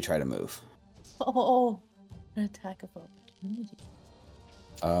at you as you try to move. Oh, an attack of opportunity.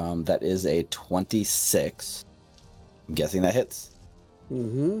 That is a 26. I'm guessing that hits.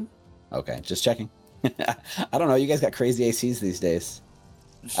 Mhm. Okay, just checking. I don't know. You guys got crazy ACs these days.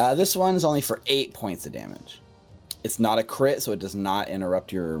 This one is only for 8 points of damage. It's not a crit, so it does not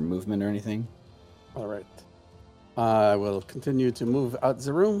interrupt your movement or anything. All right. I will continue to move out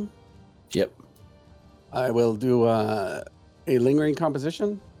the room. Yep. I will do a lingering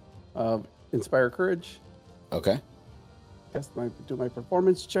composition of Inspire Courage. Okay. Do my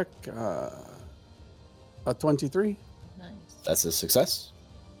performance check. A 23, Nice. That's a success.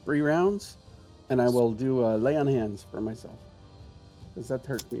 3 rounds, and I will do a lay on hands for myself because that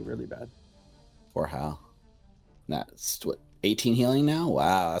hurt me really bad. Or how? That's what, 18 healing now?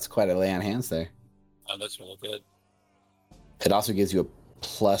 Wow, that's quite a lay on hands there. Oh, that's really good. It also gives you a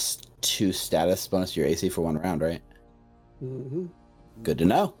 +2 status bonus to your AC for 1 round, right? Mm-hmm. Good to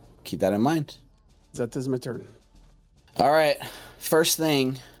know. Keep that in mind. That is my turn. All right. First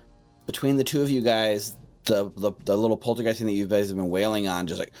thing, between the two of you guys, the little poltergeist thing that you guys have been wailing on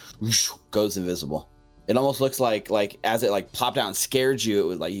just like whoosh, goes invisible. It almost looks like as it like popped out and scared you, it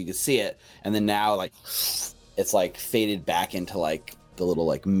was like you could see it, and then now like it's like faded back into like the little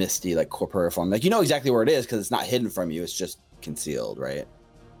like misty like corporeal form. Like you know exactly where it is because it's not hidden from you. It's just concealed, right?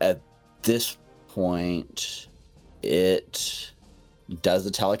 At this point, it does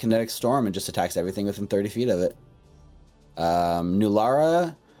the telekinetic storm and just attacks everything within 30 feet of it.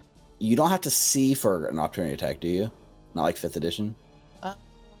 Nulara, you don't have to see for an opportunity attack, do you? Not like 5th edition.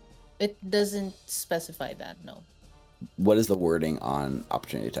 It doesn't specify that, no. What is the wording on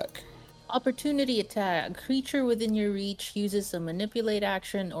opportunity attack? Opportunity attack. A creature within your reach uses a manipulate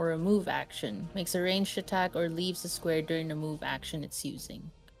action or a move action, makes a ranged attack, or leaves a square during the move action it's using.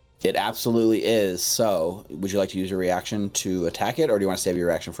 It absolutely is. So, would you like to use your reaction to attack it, or do you want to save your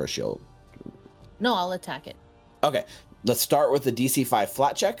reaction for a shield? No, I'll attack it. Okay, let's start with the DC 5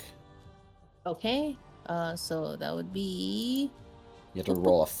 flat check. Okay. So that would be You have to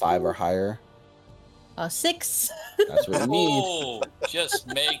roll a 5 or higher. 6. That's what you need. Oh, just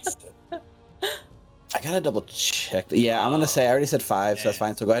makes it. I gotta double check. Yeah, I'm gonna say I already said 5, so that's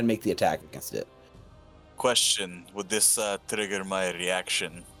fine. So go ahead and make the attack against it. Question: would this trigger my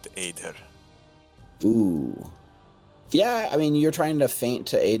reaction to aid her? Ooh. Yeah, I mean, you're trying to feint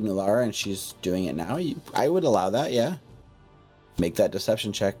to aid Nulara, and she's doing it now. I would allow that, yeah. Make that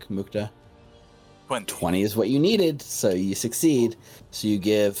deception check, Mukta. 20 is what you needed, so you succeed. So you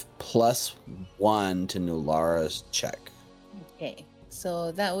give +1 to Nulara's check. Okay,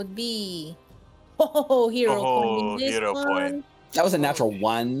 so that would be hero point. This Hero one. point. That was a natural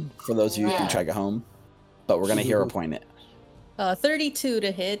 1 for those of you who can Yeah. check at home, but we're gonna hero point it. 32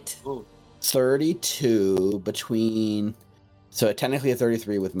 to hit. Ooh. 32 between. So technically a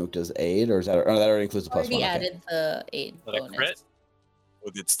 33 with Mukta's aid, or is that? Oh, that already includes the +1. Already Okay. added the 8 Is that a bonus. crit?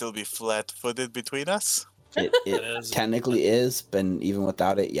 Would it still be flat-footed between us? It It is. technically is, but even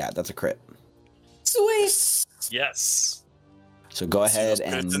without it, yeah, that's a crit. Sweet. Yes. So go ahead See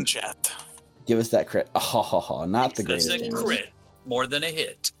those crits in and chat. give us that crit. Oh, not the That's greatest. a damage. crit. More than a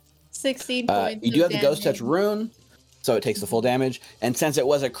hit. 16 points. You do of have the Ghost Touch damage. rune, so it takes the full damage. And since it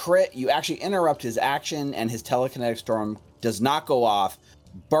was a crit, you actually interrupt his action, and his telekinetic storm does not go off,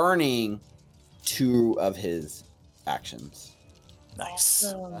 burning 2 of his actions. Nice.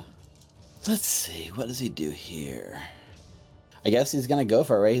 Awesome. Let's see, what does he do here? I guess he's gonna go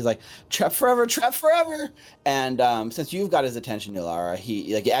for it, right? He's like, trap forever. And since you've got his attention, Nulara,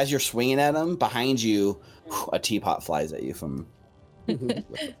 he like as you're swinging at him, behind you, a teapot flies at you from.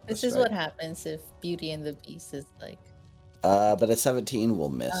 This is what happens if Beauty and the Beast is like But a 17 will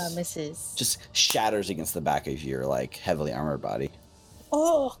miss. misses. Just shatters against the back of your like heavily armored body.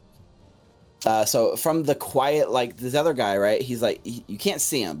 Oh, So from the quiet, like this other guy, right? He's like, you can't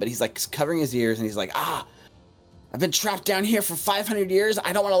see him, but he's like covering his ears, and he's like, I've been trapped down here for 500 years.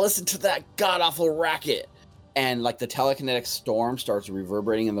 I don't want to listen to that god awful racket. And like the telekinetic storm starts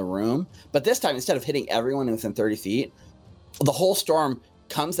reverberating in the room, but this time instead of hitting everyone within 30 feet, the whole storm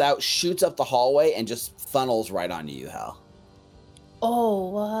comes out, shoots up the hallway, and just funnels right onto you, Hal. oh,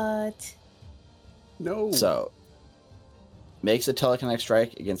 what? No. So makes a telekinetic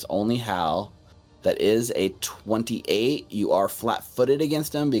strike against only Hal. That is a 28. You are flat-footed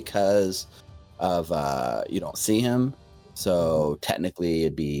against him because of you don't see him. So technically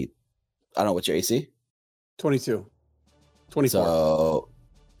it'd be, I don't know, what's your AC? 22. 24.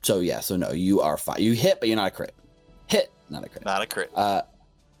 So yeah, so no, you are fine. You hit, but you're not a crit. Hit, not a crit. Not a crit. Not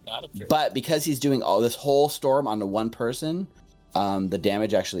a crit. But because he's doing all this whole storm onto one person, the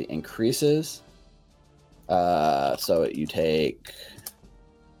damage actually increases. So you take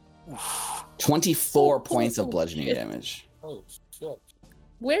 24 points of bludgeoning shit. damage. Oh, shit.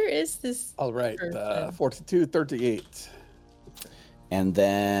 Where is this? All right. Perfect. 42, 38. And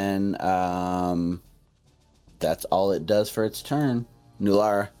then that's all it does for its turn.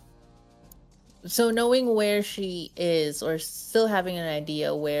 Nulara. So knowing where she is, or still having an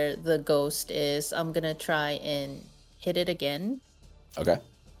idea where the ghost is, I'm gonna try and hit it again. Okay.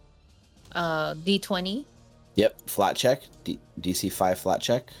 D20. Yep. Flat check. DC 5 flat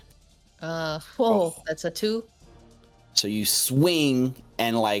check. That's a 2. So you swing,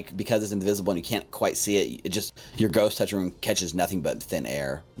 and like because it's invisible and you can't quite see it, it just your ghost touch room catches nothing but thin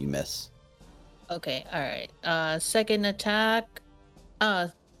air. You miss. Okay, all right. Second attack.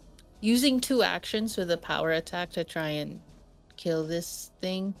 Using 2 actions with a power attack to try and kill this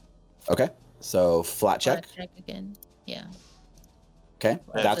thing. Okay. So flat check. Check again. Yeah. Okay.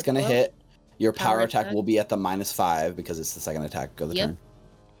 That's That's a gonna 12. hit. Your power Power attack attack. will be at the -5 because it's the second attack of the Yep. turn.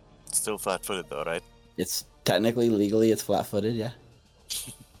 Still flat-footed though, right? It's technically legally it's flat-footed. Yeah.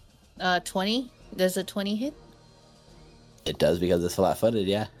 20. Does a 20 hit? It does because it's flat-footed.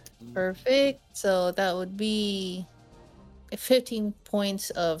 Yeah. Perfect. So that would be 15 points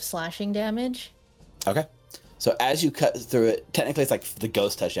of slashing damage. Okay. So as you cut through it, technically it's like the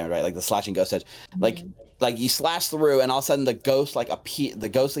ghost touch damage, right? Like the slashing ghost touch. Like you slash through, and all of a sudden the ghost the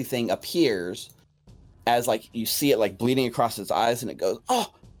ghostly thing appears, as like you see it like bleeding across its eyes, and it goes,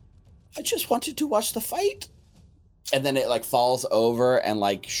 "Oh, I just wanted to watch the fight," and then it like falls over and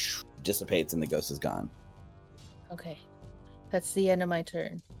like dissipates, and the ghost is gone. Okay. That's the end of my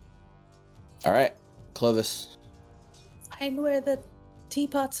turn. All right, Clovis. Find where the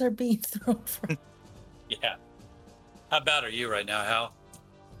teapots are being thrown from. Yeah. How bad are you right now, Hal?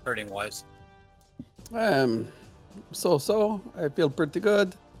 Hurting wise. So. I feel pretty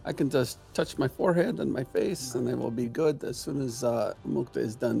good. I can just touch my forehead and my face, and I will be good as soon as Mukta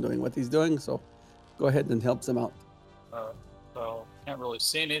is done doing what he's doing. So go ahead and help them out. So can't really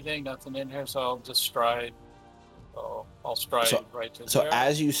see anything, nothing in here, so I'll just stride. So I'll stride right to So there.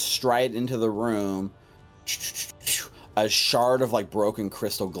 as you stride into the room, a shard of like broken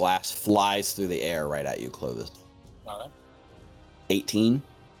crystal glass flies through the air right at you, Clovis. All right. 18.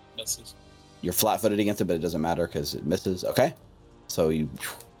 Misses. You're flat-footed against it, but it doesn't matter because it misses. Okay, so you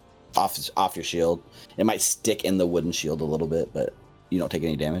off your shield. It might stick in the wooden shield a little bit, but you don't take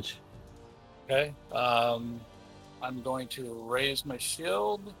any damage. Okay. I'm going to raise my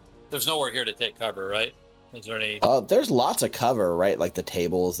shield. There's nowhere here to take cover, right? Is there any? There's lots of cover, right? Like the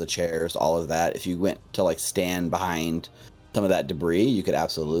tables, the chairs, all of that. If you went to like stand behind some of that debris, you could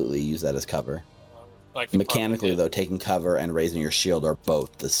absolutely use that as cover. Like you Mechanically, probably though, taking cover and raising your shield are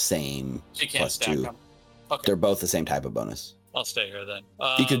both the same. did. You can't plus stack 2. them. Okay. They're both the same type of bonus. I'll stay here then.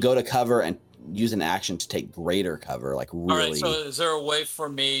 You could go to cover and use an action to take greater cover, like really. All right. So, is there a way for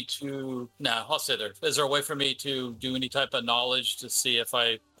me to? No, I'll stay there. Is there a way for me to do any type of knowledge to see if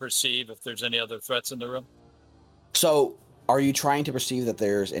I perceive if there's any other threats in the room? So, are you trying to perceive that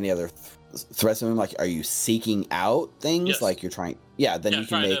there's any other threats in them? Like, are you seeking out things? Yes. Like you're trying? Yeah. Then Yeah, you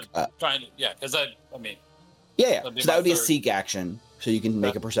can make. Yeah, because I mean, Yeah. that'd be So that my would be a third. seek action. So you can make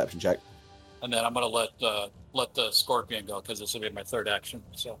Okay. a perception check. and then I'm gonna let the scorpion go because this will be my third action.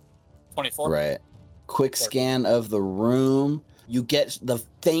 So, 24. Right. Quick scan of the room. You get the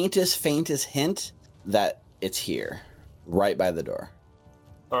faintest hint that it's here, right by the door.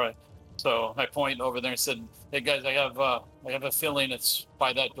 All right. So I point over there and said, "Hey guys, I have a feeling it's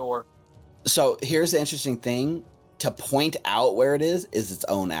by that door." So here's the interesting thing: to point out where it is its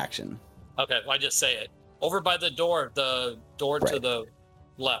own action. Okay, well, I just say it. Over by the door to Right. the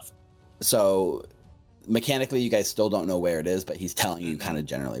left. So mechanically, you guys still don't know where it is, but he's telling you kind of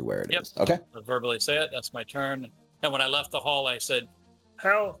generally where it is. Yep. Okay. I verbally say it. That's my turn. And when I left the hall, I said,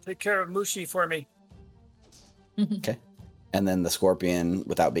 "Hal, take care of Mushi for me." And then the scorpion,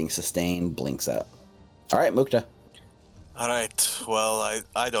 without being sustained, blinks out. All right, Mukta. All right. Well,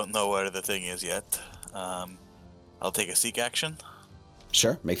 I don't know where the thing is yet. I'll take a seek action.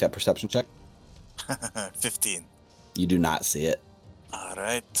 Sure. Make that perception check. 15. You do not see it. All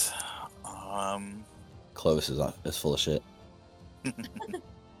right. Clovis is full of shit.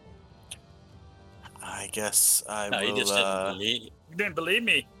 I guess I No, you will just didn't believe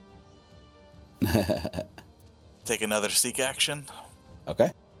me. take another seek action.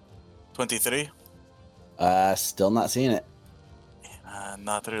 Okay. 23. Still not seeing it.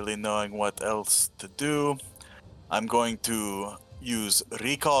 Not really knowing what else to do. I'm going to use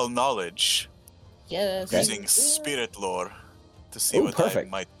recall knowledge Yes. Okay. using spirit lore to see Ooh, what perfect. I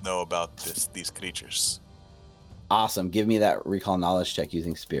might know about these creatures. Awesome. Give me that recall knowledge check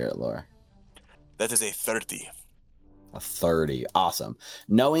using spirit lore. That is a 30. A 30. Awesome.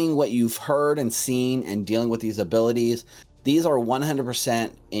 Knowing what you've heard and seen and dealing with these abilities, these are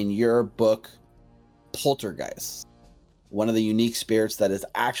 100% in your book poltergeists. One of the unique spirits that is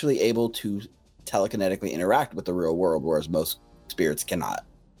actually able to telekinetically interact with the real world, whereas most spirits cannot,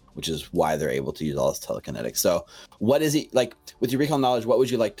 which is why they're able to use all this telekinetics. So what is it like with your recall knowledge? What would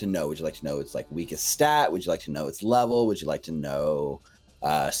you like to know? Would you like to know its like weakest stat? Would you like to know its level? Would you like to know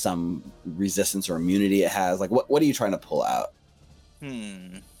some resistance or immunity it has? Like what are you trying to pull out?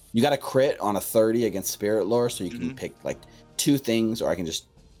 You got a crit on a 30 against spirit lore, so you can pick like 2 things, or I can just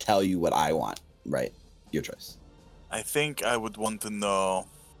tell you what I want, right? Your choice. I think I would want to know.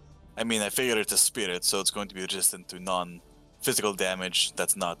 I mean, I figure it's a spirit, so it's going to be resistant to non-physical damage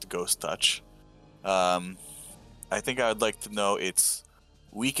that's not ghost touch. I think I would like to know its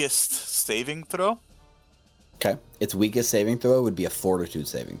weakest saving throw. Okay. Its weakest saving throw would be a fortitude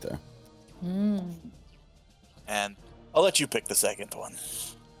saving throw. And I'll let you pick the second one.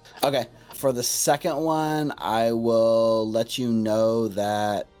 Okay. For the second one, I will let you know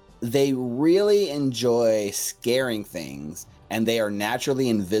that they really enjoy scaring things, and they are naturally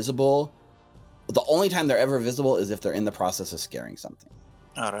invisible. The only time they're ever visible is if they're in the process of scaring something.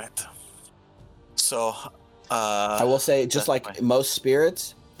 All right. So, I will say, just that's like fine. most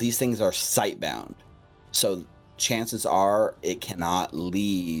spirits, these things are sight bound. So chances are it cannot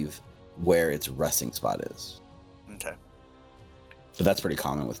leave where its resting spot is. Okay. But that's pretty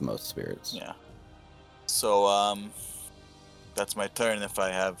common with most spirits. Yeah. So, that's my turn. If I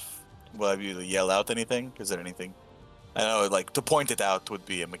have, will I be able to yell out anything? Is there anything? I know, like to point it out would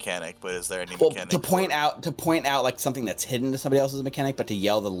be a mechanic, but is there any Well, mechanic? to point out like something that's hidden to somebody else's mechanic, but to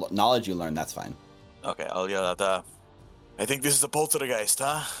yell the knowledge you learn, that's fine. Okay, I'll yell out. I think this is a poltergeist,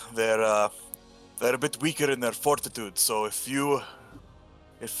 huh? They're a bit weaker in their fortitude. So if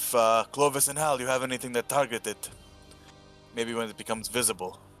Clovis and Hal, you have anything that target it, maybe when it becomes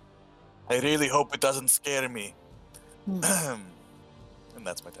visible, I really hope it doesn't scare me. And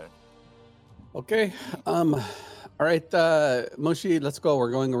that's my turn. Okay. All right, Moshi, let's go.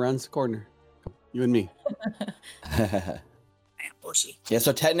 We're going around the corner. You and me. Bushy. Yeah,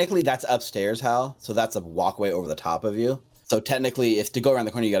 so technically that's upstairs, Hal. So that's a walkway over the top of you. So technically, if to go around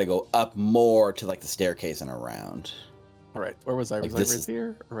the corner, you got to go up more to like the staircase and around. All right. Where was I? Like Was this I right is-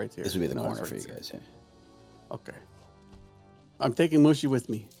 here or right here? This would be the No, I was corner for right you here. guys. Yeah. Okay. I'm taking Mushi with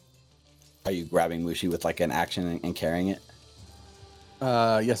me. Are you grabbing Mushi with like an action and carrying it?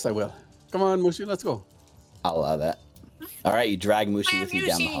 Yes, I will. Come on, Mushi, let's go. I'll allow that. All right, you drag Mushi with you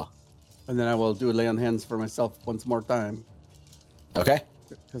down the hall. And then I will do a lay on hands for myself once more time Okay.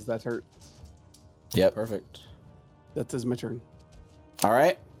 because that hurt. Yeah, perfect. That is my turn. All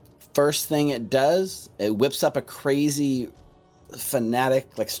right. First thing it does, it whips up a crazy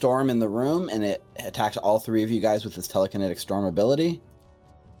fanatic like storm in the room, and it attacks all three of you guys with its telekinetic storm ability.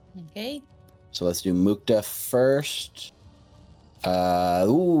 Okay. So let's do Mukta first.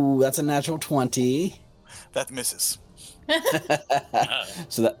 Ooh, that's a natural 20. That misses.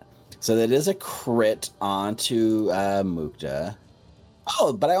 So that is a crit onto Mukta.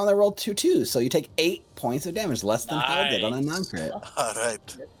 Oh, but I only rolled 2 2s, so you take 8 points of damage, less than Hal did on a non-crit. All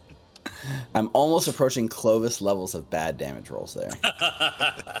right. I'm almost approaching Clovis levels of bad damage rolls there.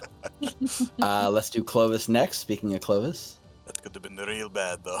 Let's do Clovis next. Speaking of Clovis, That could have been real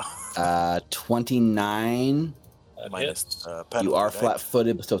bad though. 29. Minus You penalty, are right?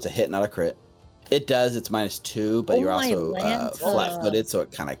 flat-footed, so it's a hit, not a crit. It does. It's -2, but Oh you're my also Lanta. flat-footed, so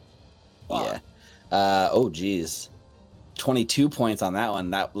it kind of yeah. Oh geez, 22 points on that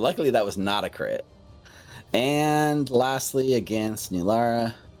one. That luckily that was not a crit. And lastly, against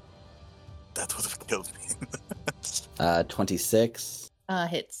Nulara, That would have killed me. 26,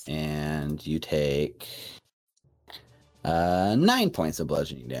 Hits. and you take 9 points of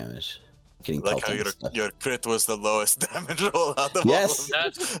bludgeoning damage. Getting Like how pelted and stuff. your crit was the lowest damage roll out of Yes. all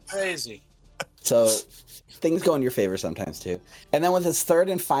of them. That's crazy. So things go in your favor sometimes too. And then with its third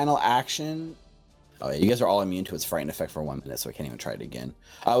and final action, oh yeah, you guys are all immune to its frightened effect for 1 minute, so I can't even try it again.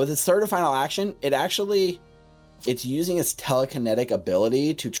 With its third and final action, it's using its telekinetic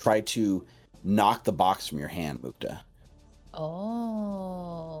ability to try to knock the box from your hand, Mukta.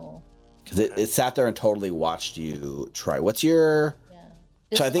 Oh. Because it sat there and totally watched you try. What's your?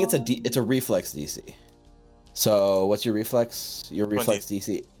 Yeah. So I think This it's a reflex DC. So what's your reflex? Your reflex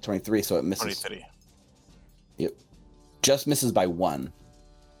DC 23, so it misses. 23. Yep. Just misses by 1.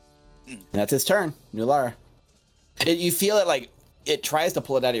 And that's its turn, Nulara. You feel it like it tries to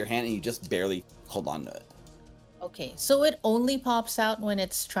pull it out of your hand and you just barely hold on to it. Okay, so it only pops out when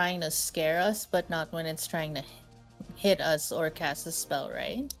it's trying to scare us, but not when it's trying to hit us or cast a spell,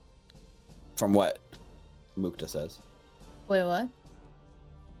 right? From what Mukta says. Wait, what?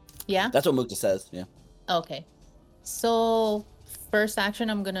 Yeah? That's what Mukta says, yeah. Okay. So, first action,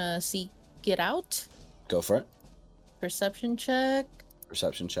 I'm gonna seek it out. Go for it. Perception check.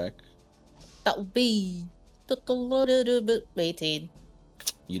 Perception check. That would be 18.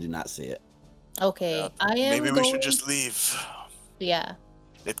 You do not see it. Okay, I am Maybe we going... should just leave. Yeah.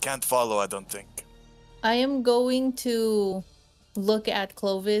 It can't follow, I don't think. I am going to look at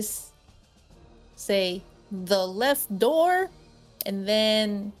Clovis, say, the left door, and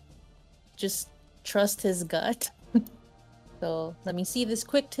then just trust his gut. So let me see this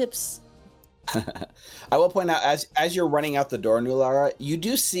quick tips. I will point out, as you're running out the door, Nulara, you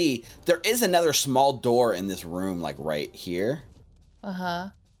do see there is another small door in this room, like right here. Uh-huh.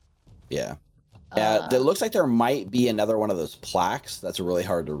 Yeah. It looks like there might be another one of those plaques that's really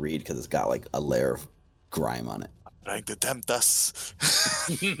hard to read because it's got like a layer of grime on it. Trying to tempt us.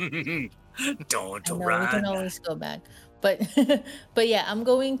 Don't I know, we run. can always go back. But but yeah, I'm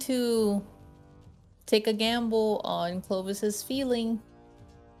going to take a gamble on Clovis's feeling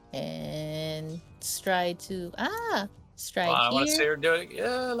and try to strike I want to see here. her do it.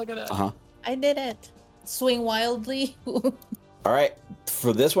 Yeah, look at that. Uh-huh. I did it. Swing wildly. All right.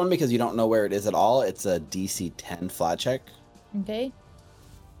 For this one, because you don't know where it is at all, it's a DC 10 flat check. Okay.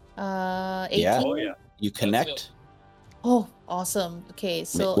 18. Yeah. Oh yeah. You connect. Oh, awesome. Okay,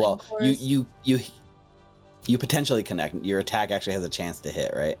 so well, of course, you potentially connect. Your attack actually has a chance to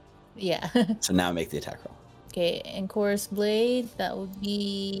hit, right? yeah. So now make the attack roll. Okay, and Chorus Blade, that would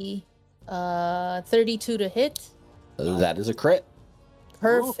be 32 to hit. So that is a crit.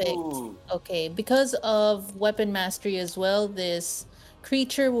 Perfect. Ooh. Okay, because of weapon mastery as well, this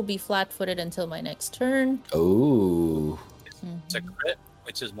creature will be flat-footed until my next turn. Oh. It's a crit,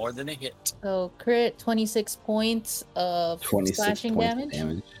 which is more than a hit. So crit, 26 points of 26 slashing points damage. of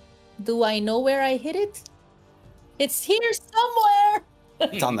damage. Do I know where I hit it? It's here somewhere.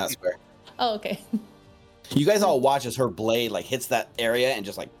 It's on that square. Oh, okay. You guys all watch as her blade like hits that area and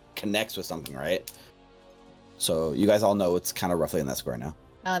just like connects with something, right? So you guys all know it's kind of roughly in that square now.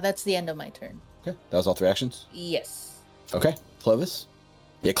 That's the end of my turn. Okay, that was all 3 actions. Yes. Okay, Clovis.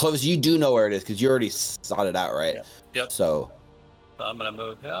 Yeah, Clovis, you do know where it is because you already sought it out, right? Yep. So I'm gonna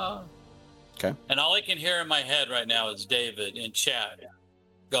move. Yeah. Okay. And all I can hear in my head right now is David in chat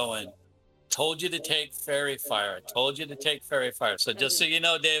going, "Told you to take fairy fire. Told you to take fairy fire." So just so you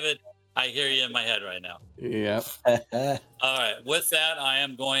know, David, I hear you in my head right now. Yep. All right. With that, I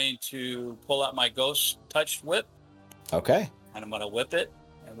am going to pull out my ghost touch whip, okay, and I'm gonna whip it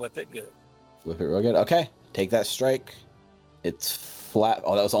and whip it good. whip it real good. Okay, take that strike. It's flat.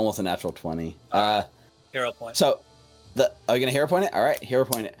 Oh, that was almost a natural 20. Hero point. So, are you gonna hero point it? All right, hero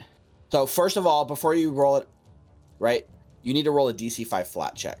point it. So first of all, before you roll it, right, you need to roll a DC 5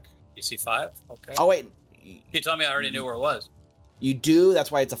 flat check. DC 5. Okay. Oh wait, You told me I already knew where it was. you do.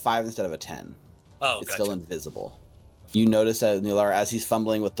 That's why it's a 5 instead of a 10. Oh, It's gotcha. still invisible. You notice that Nulara, as he's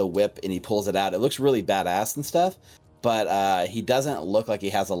fumbling with the whip and he pulls it out, it looks really badass and stuff, but he doesn't look like he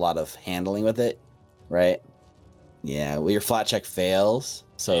has a lot of handling with it, right? Yeah, well, your flat check fails,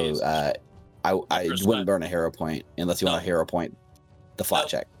 so Jesus. I First wouldn't one. burn a hero point unless you want No. to hero point the flat Nope.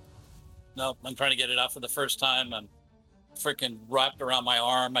 check. No, I'm trying to get it out for the first time. I'm freaking wrapped around my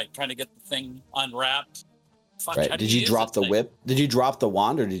arm. I'm trying to get the thing unwrapped. Fuck, how Right? do Did you use drop this the thing? whip? Did you drop the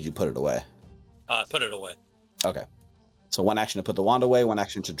wand or did you put it away? Put it away. Okay. So one action to put the wand away, one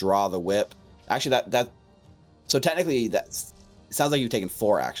action to draw the whip. Actually, so technically that's it sounds like you've taken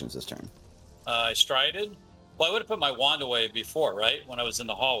 4 actions this turn. I strided. Well, I would have put my wand away before, right? When I was in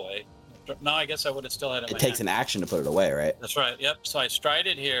the hallway. No, I guess I would have still had it in It my takes hand. an action to put it away, right? That's right. Yep. So I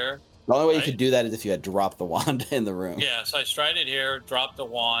strided here. The only way you Right. could do that is if you had dropped the wand in the room. Yeah. So I strided here, dropped the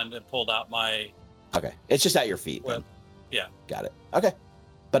wand, and pulled out my Okay. It's just at your feet. then. whip. Yeah. Got it. Okay.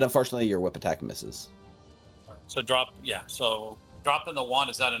 But unfortunately, your whip attack misses. So drop. Yeah. So dropping the wand,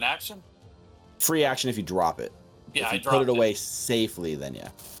 is that an action? Free action if you drop it. Yeah, if I you dropped put it away safely, then yeah.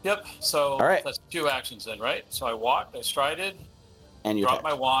 Yep. So All right. that's 2 actions then, right? So I walked, I strided, And you dropped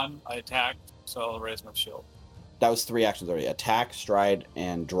attack. my wand, I attacked, so I'll raise my shield. That was 3 actions already. Attack, stride,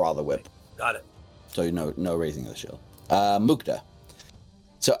 and draw the whip. Got it. So no raising of the shield. Mukta.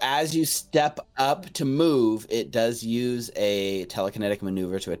 So as you step up to move, it does use a telekinetic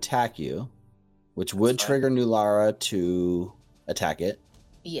maneuver to attack you, which would fine. trigger Nulara to attack it.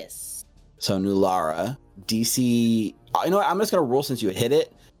 Yes. So Nulara, DC. You know what? I'm just gonna roll since you hit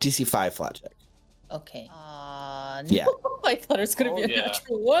it. DC 5 flat check. Okay. Yeah. No, I thought it was gonna be Oh, a yeah.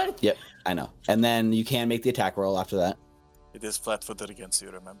 natural 1. I know. And then you can make the attack roll after that. It is flat-footed against you,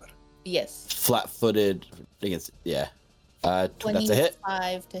 remember? Yes. Flat-footed against that's a hit.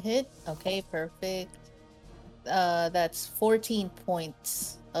 25 to hit. Okay, perfect. That's 14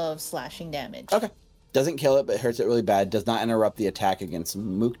 points of slashing damage. Okay. Doesn't kill it, but hurts it really bad. Does not interrupt the attack against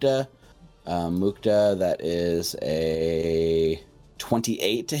Mukta. Mukta, that is a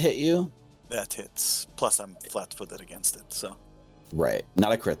 28 to hit you. That hits. Plus, I'm flat-footed against it, so. Right.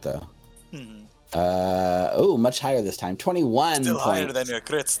 Not a crit though. Hmm. Much higher this time. 21 Still higher points. than your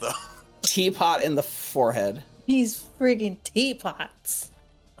crits, though. Teapot in the forehead. These friggin' teapots.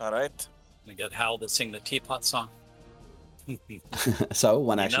 All right. We got Hal to sing the teapot song. So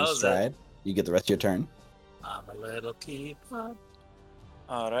one He action knows stride. You get the rest of your turn. I'm a little teapot.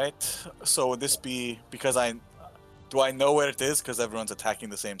 All right. So would this be because do I know where it is because everyone's attacking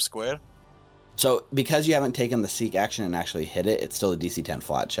the same square? So because you haven't taken the seek action and actually hit it, it's still a DC 10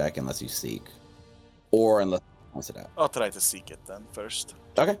 flat check unless you seek. Or unless you points it out. I'll try to seek it then first.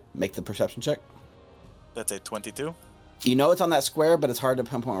 Okay. Make the perception check. That's a 22. You know it's on that square, but it's hard to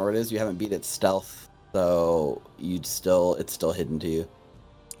pinpoint where it is. You haven't beat its stealth, so it's still hidden to you.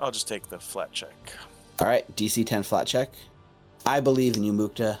 I'll just take the flat check. All right, DC 10 flat check. I believe in you,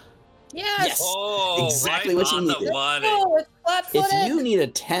 Mukta. Yes. Yes. Oh, Exactly right what you on the needed. money. Oh, it's flat-footed. If you need a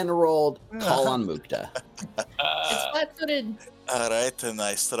 10 rolled, call on Mukta. It's flat-footed. All right, and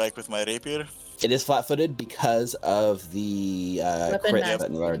I strike with my rapier. It is flat-footed because of the Weapon crit master.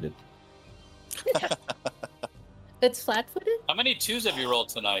 that Nulara did. It's flat-footed. How many 2s have you rolled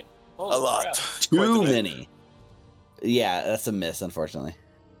tonight? Holy A lot. crap. Quite a Too bit. many. Yeah, that's a miss, unfortunately.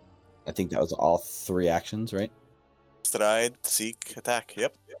 I think that was all 3 actions, right? Stride, seek, attack.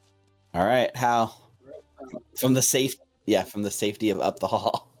 Yep. All right, Hal. From the safety of up the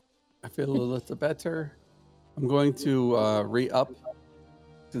hall. I feel a little better. I'm going to re-up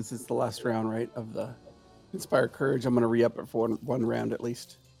since it's the last round, right, of the Inspire Courage. I'm going to re-up it for one round at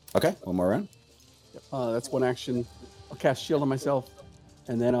least. Okay, one more round. That's one action. I'll cast Shield on myself,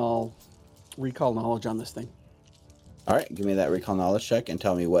 and then I'll recall knowledge on this thing. All right, give me that recall knowledge check and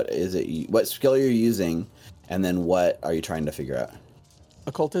tell me what skill you're using, and then what are you trying to figure out?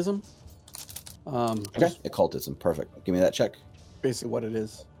 Occultism. Okay, occultism, perfect. Give me that check. basically what it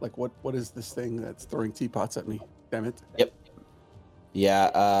is. Like, what is this thing that's throwing teapots at me? Damn it. Yep.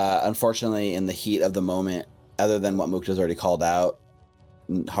 Yeah, unfortunately, in the heat of the moment, other than what Mukta's already called out,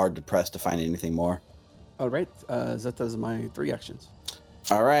 hard to press to find anything more. All right, that does my 3 actions.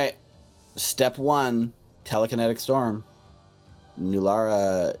 All right. Step 1, telekinetic storm.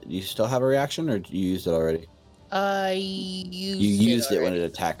 Nulara, do you still have a reaction, or you used it already? I You used it when it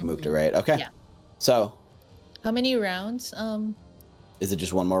attacked Mukta, right? Okay. Yeah. So, How many rounds? is it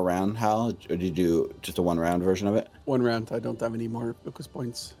just one more round, Hal, or did you do just a 1-round version of it? 1 round. I don't have any more focus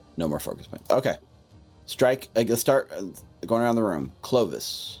points. No more focus points. Okay. Strike. Let's start going around the room.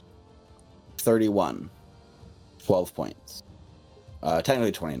 Clovis, 31, 12 points.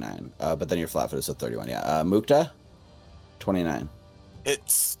 Technically 29, but then you're flat-footed, so 31. Yeah. Mukta, 29,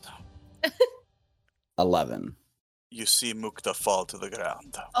 It's 11. you see Mukta fall to the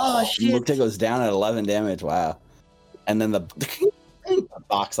ground. Oh shit! Mukta goes down at 11 damage. Wow. And then the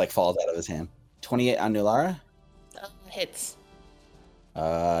box like falls out of his hand. 28 on Nulara. Hits.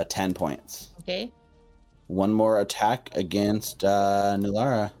 10 points. Okay. One more attack against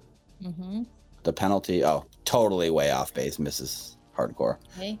Nulara. Mm-hmm. The penalty. Oh, totally way off base. Misses hardcore.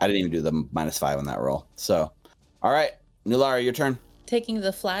 Okay. I didn't even do the -5 on that roll. So, all right, Nulara, your turn. Taking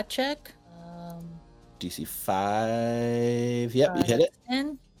the flat check. DC 5. Yep, you hit it.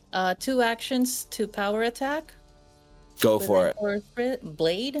 10. 2 actions to power attack. Go with for an Orthrid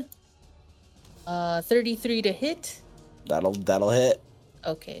blade. 33 to hit. That'll hit.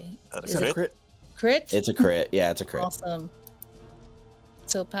 Okay. That's Is Is it it crit? crit? It's a crit. Yeah, it's a crit. Awesome.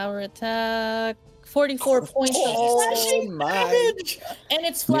 So power attack. 44 points of Oh slashing my! damage. And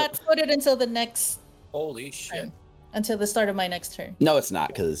it's flat-footed until the next Holy shit! turn. Until the start of my next turn. No, it's not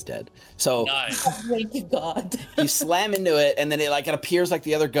because it's dead. So Nice. Thank you, God. you slam into it, and then it appears like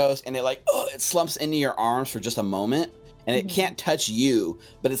the other ghost, and it slumps into your arms for just a moment, and it Mhm. can't touch you,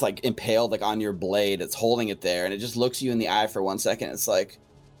 but it's like impaled like on your blade. It's holding it there, and it just looks you in the eye for 1 second. It's like,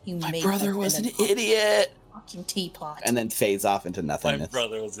 You my made brother us was in an a idiot, fucking teapot. and then fades off into My nothingness.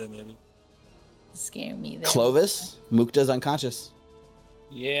 brother was in it. Scare me there. Clovis, Mukta's unconscious.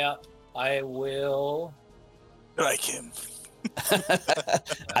 Yeah, I will. Like him.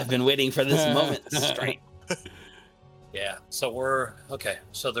 I've been waiting for this moment. Straight. Yeah, so we're okay.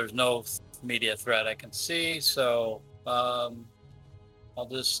 So there's no immediate threat I can see. So I'll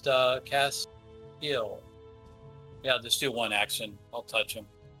just cast heal. Yeah, just do 1 action. I'll touch him.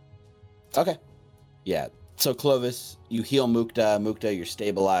 Okay. Yeah. So Clovis, you heal Mukta. Mukta, you're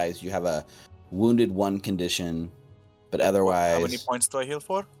stabilized. You have a wounded 1 condition, but otherwise. How many points do I heal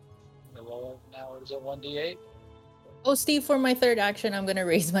for? Well, now is it 1d8? Oh, Steve, for my 3rd action, I'm gonna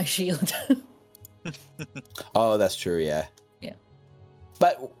raise my shield. Oh, that's true. Yeah. Yeah.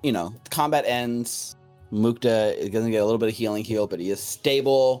 But combat ends. Mukta is gonna get a little bit of healing heal, but he is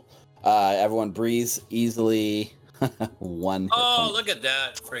stable. Everyone breathes easily. 1 hit Oh, point. look at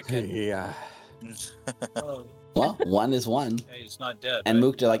that! Freaking. Yeah. Oh, Well, 1 is 1. hey, he's not dead. And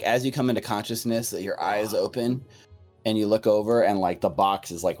right? Mukta, as you come into consciousness, your eyes open, and you look over, and the box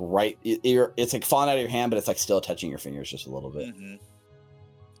is right. It's falling out of your hand, but it's still touching your fingers just a little bit. Mhm.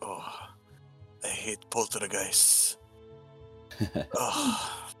 Oh, I hate poltergeists.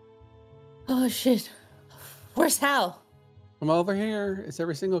 Oh, Oh shit. Where's Hal? Come over here. Is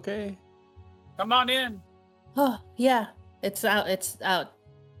everything okay? Come on in. Oh yeah. It's out. It's out.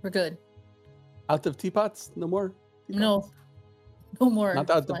 We're good. Out of teapots? No more? No. No more. Not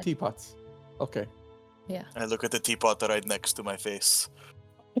out of fly- teapots. Okay. Yeah. I look at the teapot right next to my face.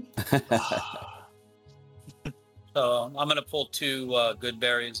 So I'm gonna pull 2 good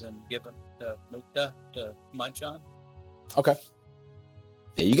berries and give them to Mukta to munch on. Okay.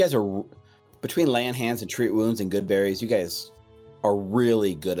 Yeah, you guys are between laying hands and treat wounds and good berries. You guys are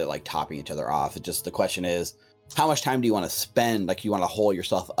really good at topping each other off. It just the question is, how much time do you want to spend? You want to hole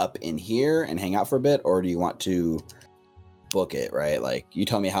yourself up in here and hang out for a bit, or do you want to book it? Right? You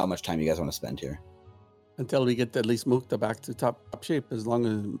tell me how much time you guys want to spend here. Until we get at least Mukta back to top shape, as long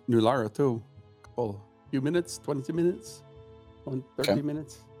as Nulara too. Few minutes, 22 minutes, 30 Okay.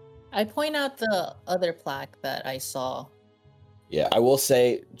 minutes. I point out the other plaque that I saw. Yeah, I will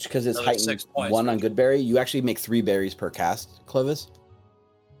say because it's Another heightened 6 points 1 for on you. good berry, you actually make 3 berries per cast, Clovis.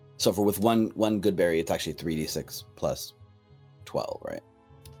 So with one good berry, it's actually 3d6 plus 12, right?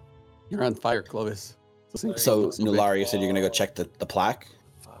 You're on fire, Clovis. So Nulara, you said you're gonna go check the plaque.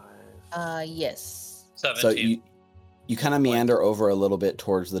 5. Yes. 17. So you kind of meander over a little bit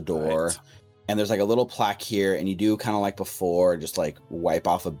towards the door, Right. and there's a little plaque here, and you do kind of like before, just wipe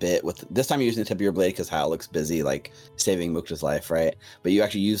off a bit with this time you're using the tip of your blade because Hal looks busy saving Mukta's life, right? But you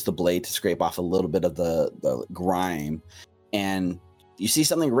actually use the blade to scrape off a little bit of the grime, and you see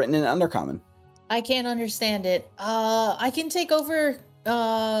something written in Undercommon. I can't understand it. I can take over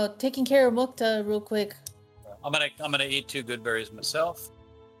taking care of Mukta real quick. I'm gonna eat 2 good berries myself.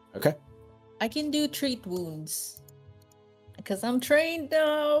 Okay. I can do treat wounds because I'm trained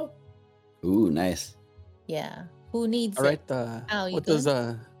now. Ooh, nice. Yeah. Who needs All right. it? Al, you What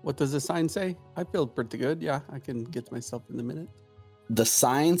does the sign say? I feel pretty good. Yeah, I can get myself in a minute. The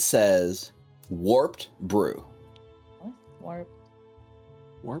sign says warped brew.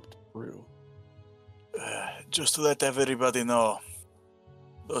 Warped brew. Just to let everybody know,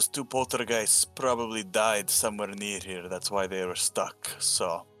 those 2 poltergeists probably died somewhere near here. That's why they were stuck.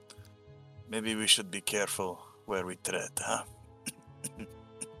 So maybe we should be careful where we tread, huh?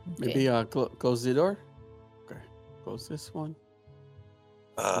 Maybe close the door. Okay, close this one.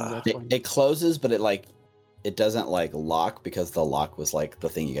 That one. It closes, but it doesn't lock because the lock was the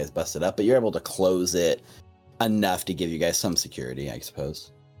thing you guys busted up. But you're able to close it enough to give you guys some security, I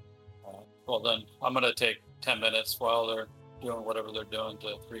suppose. Well, then I'm gonna take 10 minutes while they're doing whatever they're doing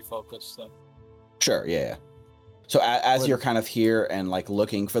to refocus them. Sure, yeah. So as you're kind of here and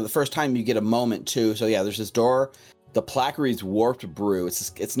looking for the first time, you get a moment too. So yeah, there's this door. The plaque reads Warped Brew.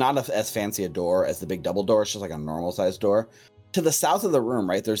 It's not as fancy a door as the big double door. It's just a normal sized door. To the south of the room,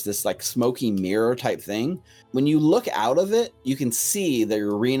 right, there's this smoky mirror type thing. When you look out of it, you can see the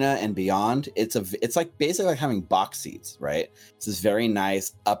arena and beyond. It's basically like having box seats, right? It's this very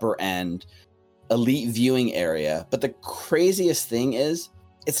nice upper end elite viewing area. But the craziest thing is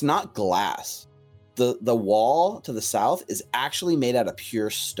it's not glass. The wall to the south is actually made out of pure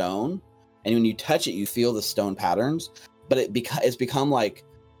stone. And when you touch it, you feel the stone patterns, but it's become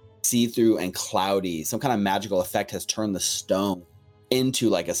see-through and cloudy. Some kind of magical effect has turned the stone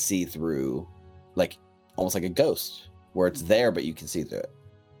into a see-through, almost like a ghost, where it's there, but you can see through it.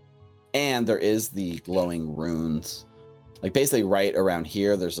 And there is the glowing runes. Basically right around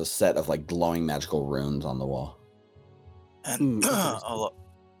here, there's a set of glowing magical runes on the wall. And I'll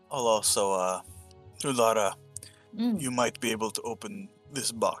also, Nulara, you might be able to open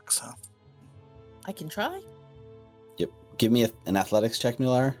this box, huh? I can try. Yep. Give me an athletics check,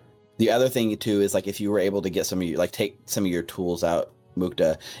 Nulara. The other thing too is if you were able to get some of your take some of your tools out,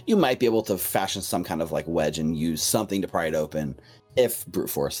 Mukta, you might be able to fashion some kind of wedge and use something to pry it open if brute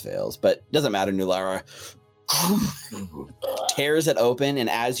force fails. But doesn't matter, Nulara tears it open, and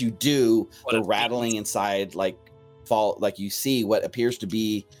as you do, the rattling inside fall you see what appears to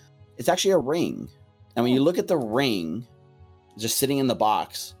be, it's actually a ring. And when you look at the ring just sitting in the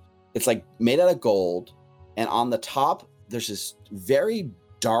box, it's made out of gold, and on the top there's this very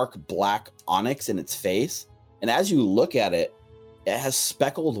dark black onyx in its face. And as you look at it, it has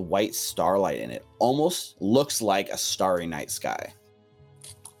speckled white starlight in it. Almost looks like a starry night sky.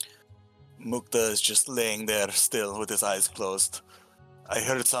 Mukta is just laying there still with his eyes closed. I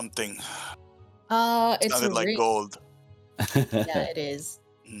heard something. It's sounded a like ring. gold. Yeah, it is.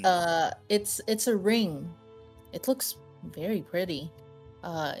 It's a ring. It looks very pretty.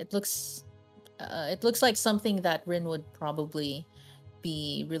 It looks like something that Rin would probably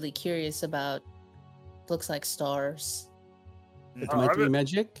be really curious about. Looks like stars. It might be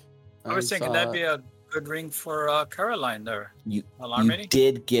magic. I was thinking that'd be a good ring for Caroline there. You Alarmity?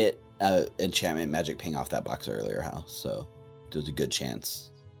 did get enchantment magic ping off that box earlier, Hal, so there's a good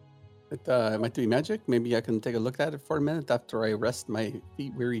chance. It might be magic. Maybe I can take a look at it for a minute after I rest my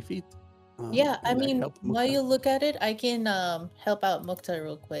weary feet. Yeah, I and mean, help while Mukta. you look at it, I can help out Mukta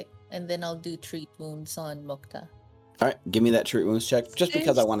real quick, and then I'll do treat wounds on Mukta. All right, give me that treat wounds check, just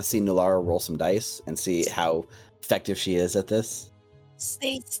because I want to see Nulara roll some dice and see how effective she is at this.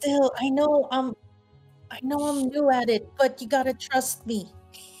 Stay still. I know I'm new at it, but you gotta trust me.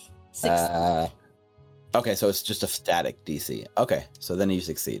 6. Okay, so it's just a static DC. Okay, so then you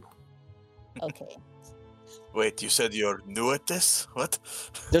succeed. Okay. Wait, you said you're new at this? What?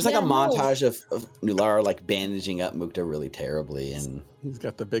 There's Yeah, a no. montage of Nulara bandaging up Mukta really terribly, and He's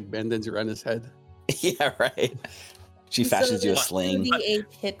got the big bandage around his head. yeah, right. She fashions you a sling.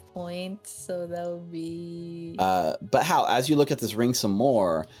 2d8 hit points, so that would be. But Hal, as you look at this ring some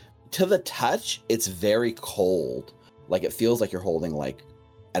more, to the touch, it's very cold. It feels like you're holding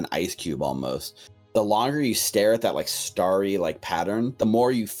an ice cube almost. The longer you stare at that starry pattern, the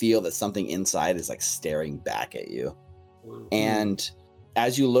more you feel that something inside is staring back at you. And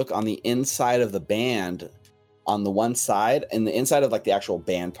as you look on the inside of the band, on the one side, and the inside of the actual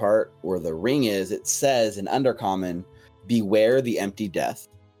band part where the ring is, it says in Undercommon, "Beware the empty death."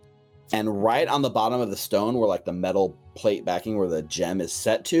 And right on the bottom of the stone where the metal plate backing where the gem is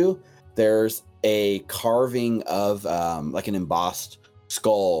set to, there's a carving of an embossed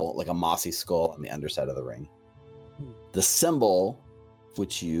skull, a mossy skull on the underside of the ring. the symbol,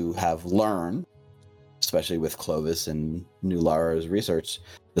 which you have learned, especially with Clovis and Nulara's research,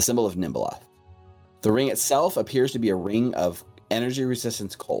 the symbol of Nimbaloth. The ring itself appears to be a ring of energy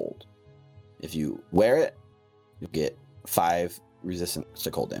resistance cold. If you wear it, you'll get 5 resistance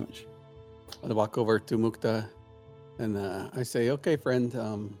to cold damage. I walk over to Mukta and I say, okay, friend,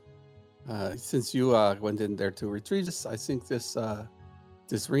 since you went in there to retrieve this, I think this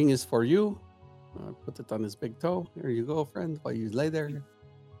ring is for you. Put it on his big toe. Here you go, friend, while you lay there.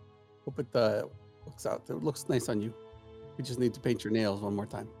 Hope it looks out. It looks nice on you. You just need to paint your nails one more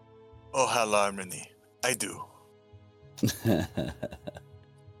time. Oh, Halarmony. I do.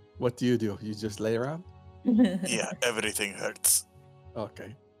 What do? You just lay around? Yeah, everything hurts.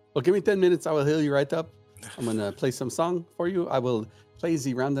 Okay. Well, give me 10 minutes. I will heal you right up. I'm going to play some song for you. I will play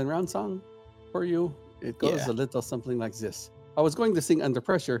the round and round song for you. It goes a little something like this. I was going to sing Under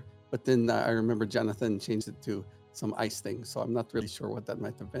Pressure, but then I remember Jonathan changed it to some ice thing. So I'm not really sure what that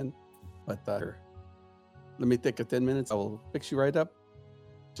might have been. But let me take 10 minutes. I will fix you right up.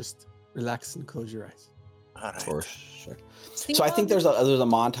 Just relax and close your eyes. All right. For sure. So I think there's a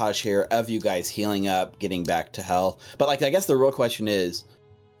montage here of you guys healing up, getting back to hell. But like, I guess the real question is,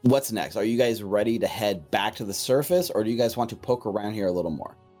 what's next? Are you guys ready to head back to the surface, or do you guys want to poke around here a little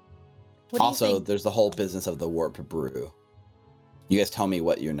more? Also, there's the whole business of the warp brew. You guys tell me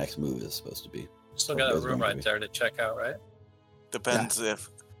what your next move is supposed to be. Still got a room right there to check out, right? Depends if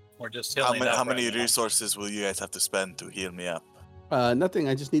We're just how healing many, up how many right now. resources will you guys have to spend to heal me up? Nothing.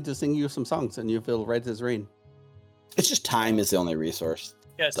 I just need to sing you some songs and you feel right as rain. It's just time is the only resource.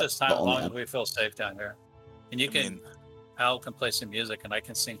 Yeah, it's just the time as only long as one. we feel safe down here. And you I can, mean, Al can play some music, and I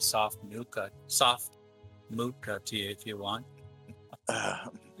can sing soft muka to you if you want.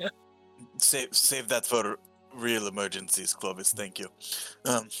 Yeah. Save that for real emergencies, Clovis. Thank you.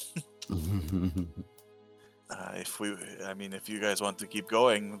 If you guys want to keep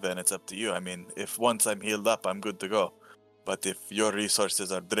going, then it's up to you. I mean, if once I'm healed up, I'm good to go. But if your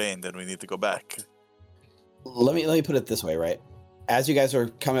resources are drained, then we need to go back. Let me put it this way, right? As you guys are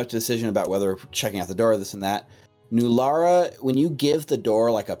coming up to a decision about whether checking out the door, this and that, Nulara, when you give the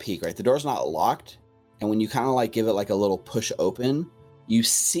door like a peek, right? The door's not locked, and when you kind of like give it like a little push open, you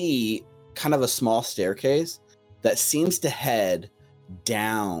see kind of a small staircase that seems to head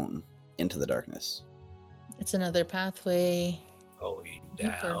down into the darkness. It's another pathway. Going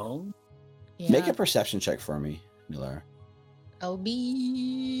Deeper. down. Yeah. Make a perception check for me, Nulara. I'll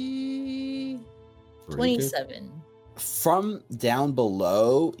be Very good. 27. From down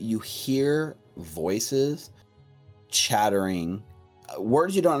below, you hear voices chattering,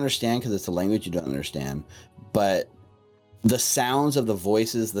 words you don't understand because it's a language you don't understand, but the sounds of the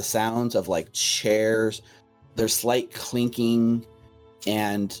voices, the sounds of like chairs, there's slight clinking,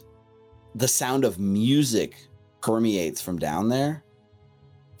 and the sound of music permeates from down there.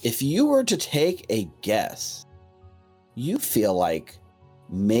 If you were to take a guess, you feel like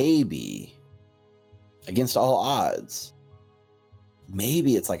maybe, against all odds,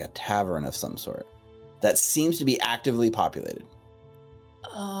 maybe it's like a tavern of some sort that seems to be actively populated.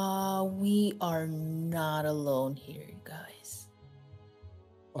 We are not alone here, you guys.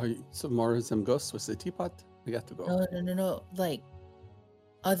 Are you some more of them ghosts with the teapot? We got to go. No. Like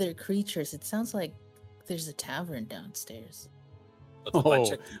other creatures. It sounds like there's a tavern downstairs. Let's go Oh,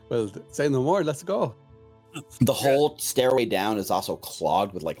 check. well, say no more. Let's go. The whole stairway down is also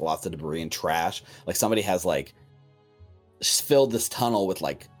clogged with like lots of debris and trash. Like somebody has like filled this tunnel with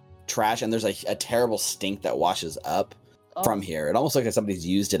like trash, and there's a terrible stink that washes up from here. It almost looks like somebody's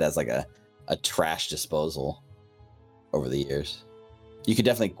used it as like a trash disposal over the years. You could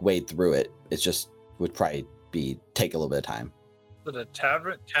definitely wade through it. It's just would probably take a little bit of time. With a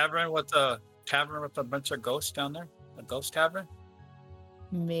tavern with a bunch of ghosts down there. A ghost tavern.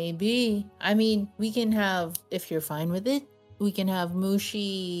 Maybe. I mean, we can have, if you're fine with it, we can have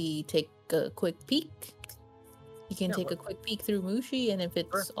Mushi take a quick peek. You can take a quick peek through Mushi, and if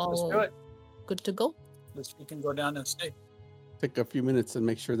it's Let's do all it. good to go. We can go down and stay. Take a few minutes and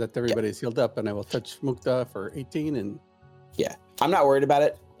make sure that everybody's healed up, and I will touch Mukta for 18 and Yeah, I'm not worried about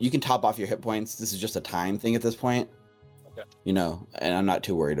it. You can top off your hit points. This is just a time thing at this point. Okay. You know, and I'm not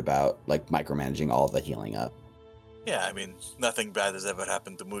too worried about like micromanaging all of the healing up. Yeah, I mean, nothing bad has ever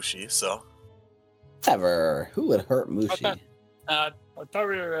happened to Mushi, so Ever. Who would hurt Mushi? Okay. I thought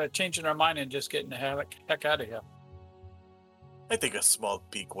we were changing our mind and just getting the heck out of here. I think a small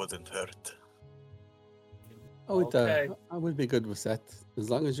peek wouldn't hurt. Okay. I would be good with that as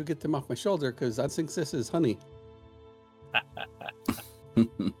long as you get them off my shoulder, because I think this is honey. I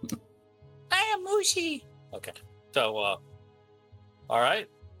am Mushi. Okay. So, all right.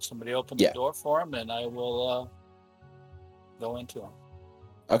 Somebody open the Yeah. door for him, and I will go into him.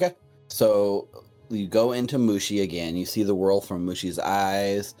 Okay. So you go into Mushi again. You see the world from Mushi's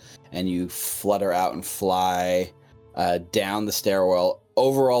eyes, and you flutter out and fly down the stairwell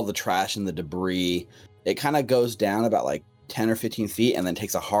over all the trash and the debris. It kind of goes down about like 10 or 15 feet and then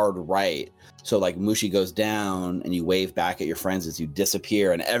takes a hard right. So like Mushi goes down and you wave back at your friends as you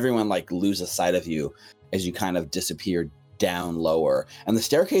disappear, and everyone like loses sight of you as you kind of disappear down lower. And the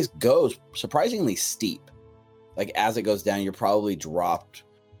staircase goes surprisingly steep. Like as it goes down, you're probably dropped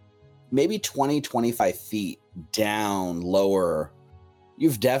maybe 20, 25 feet down lower.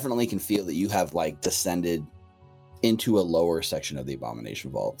 You've definitely can feel that you have like descended into a lower section of the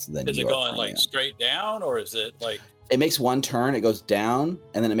Abomination Vaults than Is you it are going currently like in. straight down, or is it like It makes one turn, it goes down,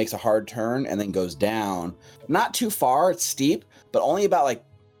 and then it makes a hard turn and then goes down. Not too far, it's steep, but only about like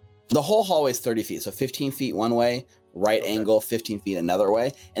the whole hallway is 30 feet. So 15 feet one way, right Okay. angle, 15 feet another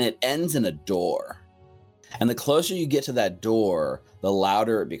way, and it ends in a door. And the closer you get to that door, the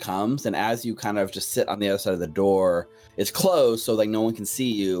louder it becomes. And as you kind of just sit on the other side of the door, it's closed, so like no one can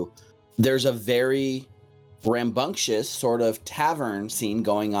see you. There's a very rambunctious sort of tavern scene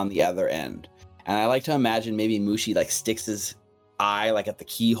going on the other end. And I like to imagine maybe Mushi like sticks his eye like at the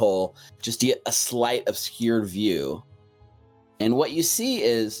keyhole just to get a slight obscured view. And what you see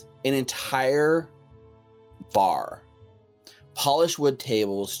is an entire bar. Polished wood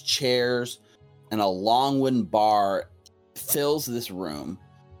tables, chairs, and a long wooden bar fills this room.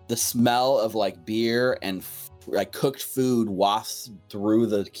 The smell of like beer and like cooked food wafts through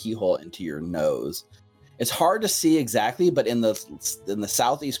the keyhole into your nose. It's hard to see exactly, but in the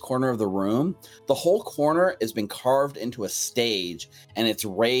southeast corner of the room, the whole corner has been carved into a stage and it's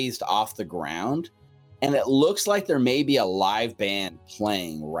raised off the ground. And it looks like there may be a live band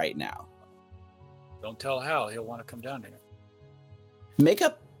playing right now. don't tell Hal, he'll want to come down here. Make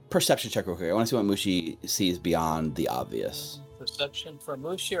a perception check real quick. I want to see what Mushi sees beyond the obvious. Perception for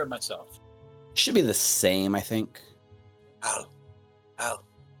Mushi or myself? Should be the same, I think. Hal,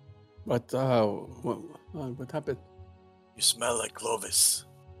 But what happened? you smell like Clovis.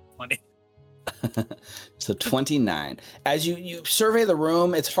 20. So 29. As you survey the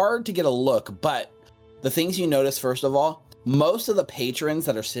room, it's hard to get a look, but the things you notice, first of all, most of the patrons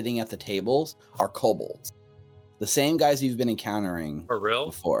that are sitting at the tables are kobolds. The same guys you've been encountering For real?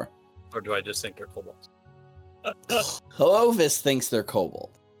 before. Or do I just think they're kobolds? Clovis thinks they're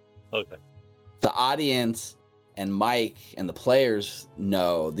kobold. Okay. The audience and Mike and the players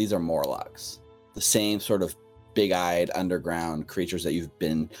know these are Morlocks. The same sort of big-eyed underground creatures that you've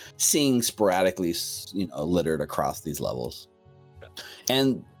been seeing sporadically, littered across these levels. Okay.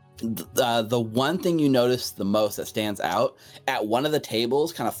 And the one thing you notice the most that stands out, at one of the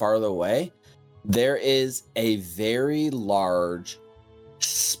tables kind of farther away, there is a very large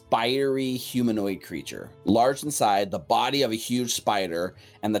spidery humanoid creature, large inside, the body of a huge spider,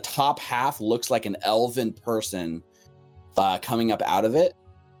 and the top half looks like an elven person coming up out of it,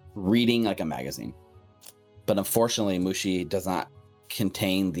 reading like a magazine. But unfortunately, Mushi does not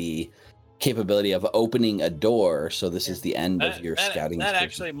contain the capability of opening a door, so this is the end of your scouting. That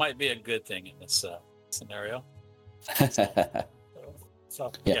actually might be a good thing in this scenario. So,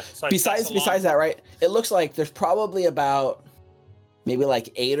 Yeah. so I besides pass along- that, right? It looks like there's probably about maybe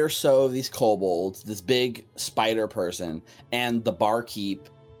like 8 or so of these kobolds, this big spider person, and the barkeep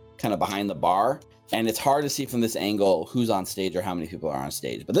kind of behind the bar. And it's hard to see from this angle who's on stage or how many people are on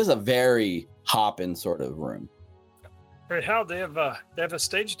stage. But this is a very hopping sort of room. Hey, Hal, they have a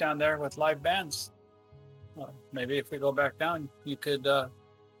stage down there with live bands. Maybe if we go back down, you could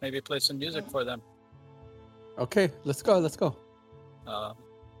maybe play some music for them. Okay, let's go.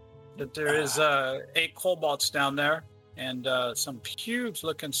 But there is 8 kobolds down there and some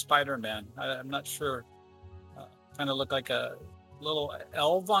huge-looking Spider-Man. I'm not sure. Kind of look like a little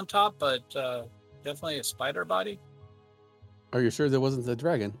elf on top, but definitely a spider body. Are you sure there wasn't a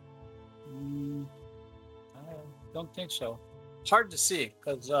dragon? I don't think so. It's hard to see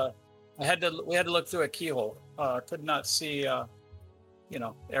because we had to look through a keyhole. Could not see,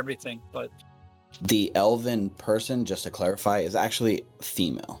 everything. But The elven person, just to clarify, is actually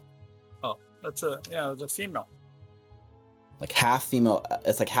female. it's a female. Like half female.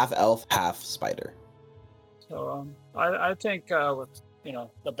 It's like half elf, half spider. So I think with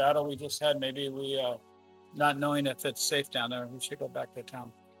the battle we just had, maybe we not knowing if it's safe down there, we should go back to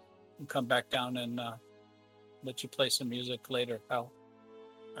town and come back down and let you play some music later, Hal.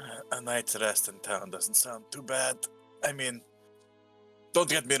 A night's rest in town doesn't sound too bad. I mean, don't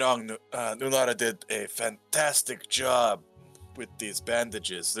get me wrong, Nulara did a fantastic job with these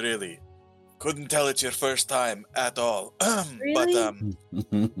bandages, really. Couldn't tell it's your first time at all. Really? But,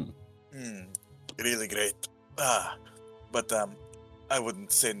 really great. But I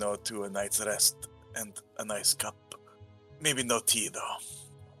wouldn't say no to a night's rest and a nice cup. Maybe no tea though.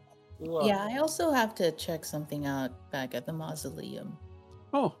 Well, Yeah, I also have to check something out back at the mausoleum.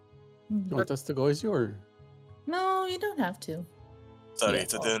 Oh, Mhm. you want us to go as you or? No, you don't have to. Sorry, Yeah.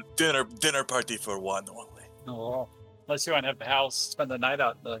 it's a dinner party for one only. well, unless you want to have Hal spend the night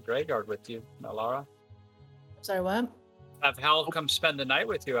out in the graveyard with you, Laura. Sorry, what? Have Hal come spend the night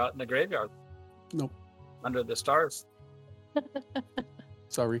with you out in the graveyard Nope. under the stars.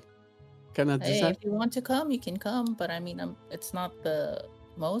 Sorry. Can I Hey, decide? if you want to come, you can come. But I mean, it's not the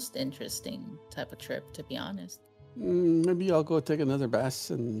most interesting type of trip, to be honest. Maybe I'll go take another bath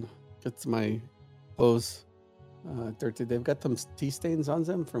and get my clothes dirty. They've got some tea stains on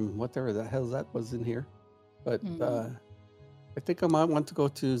them from whatever the hell that was in here. But I think I might want to go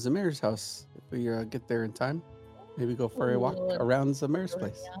to Zamir's house if we get there in time. Maybe go for a walk Ooh, around Zamir's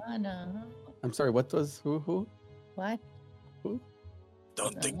place. Oriana. I'm sorry, what was who? What?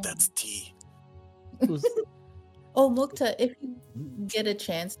 Don't think that's tea. Who's Oh, Mukta, if you get a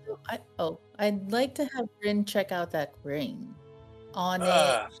chance, I'd like to have Rin check out that ring on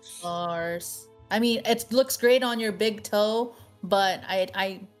Ah. it. Stars. I mean, it looks great on your big toe, but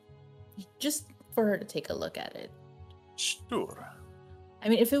I just for her to take a look at it. Sure. I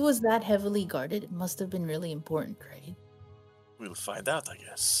mean, if it was that heavily guarded, it must have been really important, right? We'll find out, I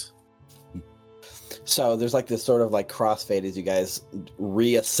guess. So there's like this sort of like crossfade as you guys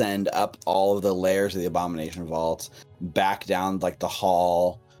reascend up all of the layers of the Abomination Vaults, back down like the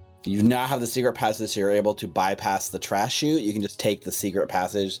hall. You now have the secret passage, so you're able to bypass the trash chute. You can just take the secret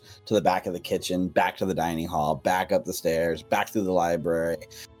passage to the back of the kitchen, back to the dining hall, back up the stairs, back through the library,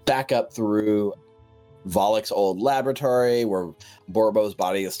 back up through Volek's old laboratory where Borbo's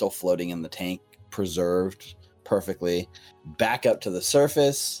body is still floating in the tank, preserved perfectly, back up to the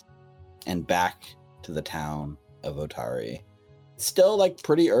surface, and back to the town of Otari. It's still like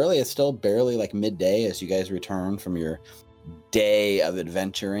pretty early. It's still barely like midday as you guys return from your day of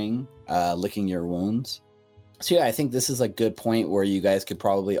adventuring, licking your wounds. So yeah, I think this is a good point where you guys could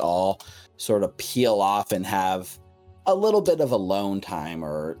probably all sort of peel off and have a little bit of alone time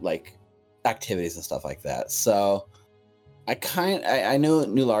or like activities and stuff like that. So I know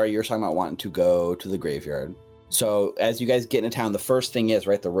Nulara, you're talking about wanting to go to the graveyard. So as you guys get into town, the first thing is,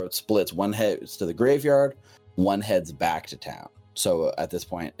 right, the road splits. One heads to the graveyard, one heads back to town. So at this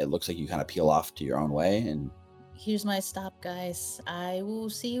point, it looks like you kind of peel off to your own way. And Here's my stop, guys. I will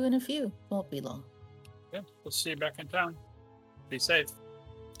see you in a few. Won't be long. Yeah, we'll see you back in town. Be safe.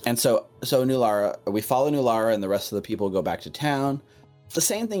 so Nulara, we follow Nulara and the rest of the people go back to town. The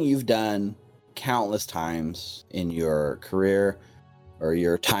same thing you've done countless times in your career or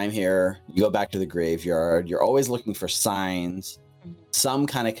your time here. You go back to the graveyard. You're always looking for signs, some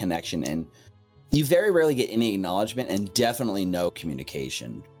kind of connection, and you very rarely get any acknowledgement and definitely no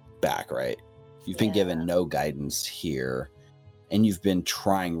communication back, right? You've been given no guidance here, and you've been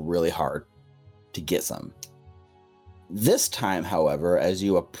trying really hard to get some. This time, however, as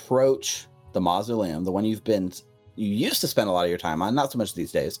you approach the mausoleum, the one you used to spend a lot of your time on, not so much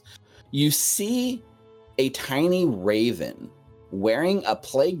these days, you see a tiny raven wearing a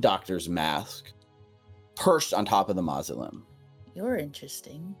plague doctor's mask perched on top of the mausoleum. You're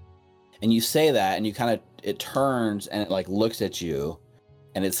interesting. And you say that, and you kind of, it turns and it like looks at you,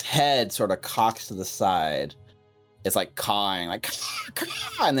 and its head sort of cocks to the side. It's like cawing, like,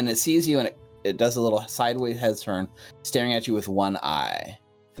 caw, and then it sees you and it does a little sideways head turn, staring at you with one eye.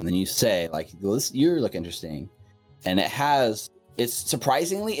 And then you say, like, well, you look interesting. And it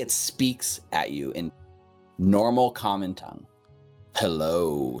speaks at you in normal common tongue.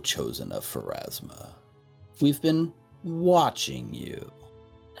 Hello, chosen of Pharasma. We've been watching you.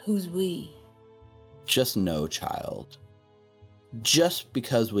 Who's we? Just know, child. Just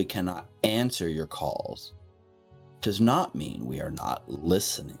because we cannot answer your calls does not mean we are not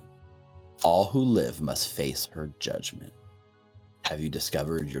listening. All who live must face her judgment. Have you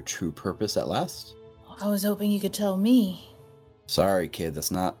discovered your true purpose at last? I was hoping you could tell me. Sorry, kid,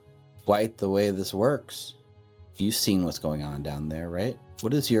 that's not quite the way this works. You've seen what's going on down there, right?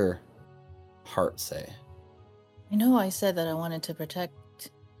 What does your heart say? I know I said that I wanted to protect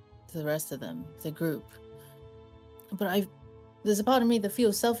the rest of them, the group. But there's a part of me that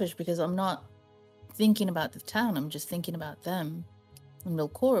feels selfish because I'm not thinking about the town, I'm just thinking about them. And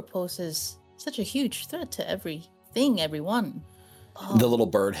Melkora poses such a huge threat to everything, everyone. The little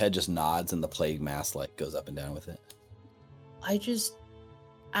bird head just nods and the plague mask like goes up and down with it.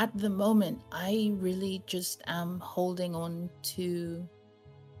 At the moment, I really just am holding on to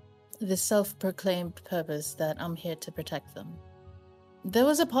the self-proclaimed purpose that I'm here to protect them. There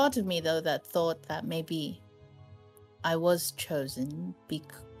was a part of me, though, that thought that maybe I was chosen,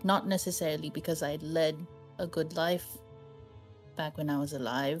 not necessarily because I led a good life back when I was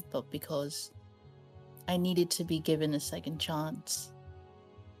alive, but because I needed to be given a second chance.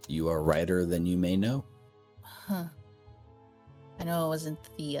 You are righter than you may know. Huh. I know I wasn't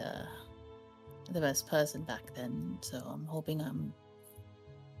the best person back then, so I'm hoping I'm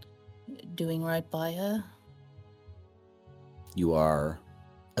doing right by her. You are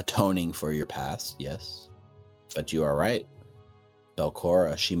atoning for your past, yes. But you are right.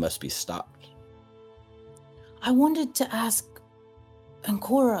 Belcora, she must be stopped. I wanted to ask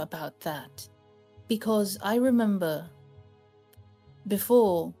Ancora about that, because I remember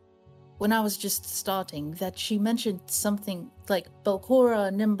before, when I was just starting, that she mentioned something like Belcora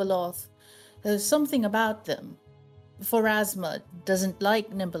and Nimbeloth. There's something about them. Pharasma doesn't like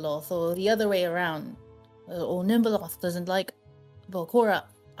Nimbeloth, or the other way around. Or Nimbeloth doesn't like Belcora.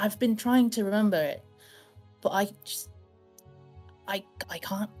 I've been trying to remember it, but I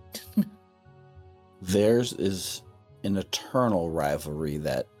can't. Theirs is an eternal rivalry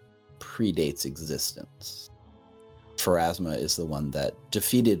that predates existence. Pharasma is the one that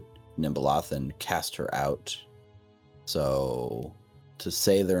defeated Nimbeloth and cast her out. So to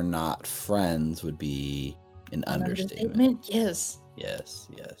say they're not friends would be an understatement. Yes. Yes.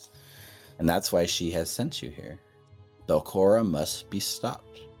 And that's why she has sent you here. Belcora must be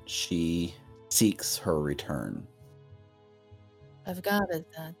stopped. She seeks her return. I've gathered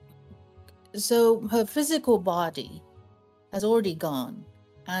that. So her physical body has already gone,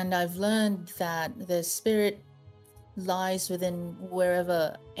 and I've learned that the spirit lies within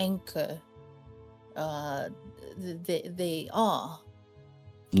wherever anchor they are.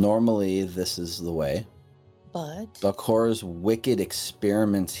 Normally, this is the way. But Belcora's wicked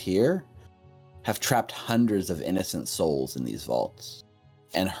experiments here have trapped hundreds of innocent souls in these vaults,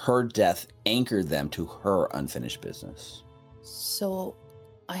 and her death anchored them to her unfinished business. so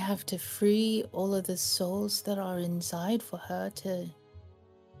I have to free all of the souls that are inside for her to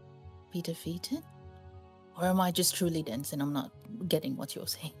be defeated? Or am I just truly dense and I'm not getting what you're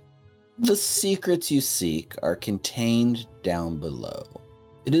saying? The secrets you seek are contained down below.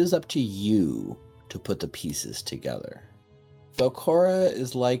 It is up to you to put the pieces together. Belcora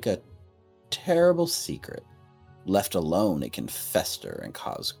is like a terrible secret. Left alone, it can fester and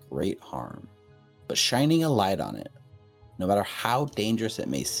cause great harm. But shining a light on it, no matter how dangerous it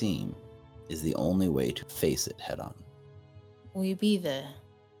may seem, is the only way to face it head on. Will you be there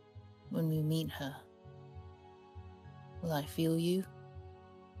when we meet her? Will I feel you?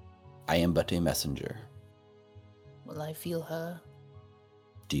 I am but a messenger. Will I feel her?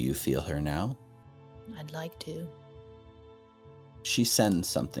 Do you feel her now? I'd like to. She sends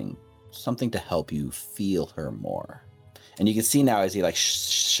something to help you feel her more. And you can see now as he like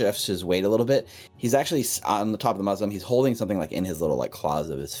shifts his weight a little bit, he's actually on the top of the muslin. He's holding something like in his little like claws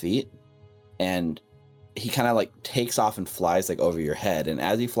of his feet, and he kind of like takes off and flies like over your head. And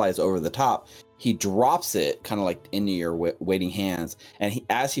as he flies over the top, he drops it kind of like into your waiting hands. And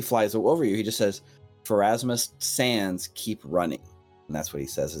as he flies over you, he just says, "Pharasma's sands keep running," and that's what he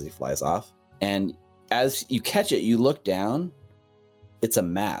says as he flies off. And as you catch it, you look down. It's a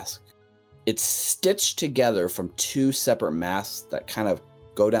mask. It's stitched together from two separate masks that kind of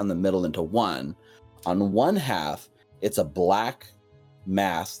go down the middle into one. On one half, it's a black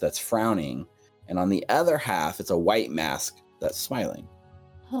mask that's frowning, and on the other half, it's a white mask that's smiling.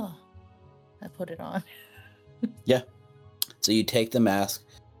 Huh. I put it on. Yeah. So you take the mask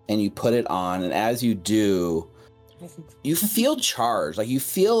and you put it on, and as you do, you feel charged. Like you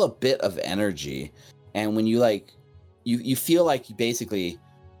feel a bit of energy, and when you like, you feel like you basically,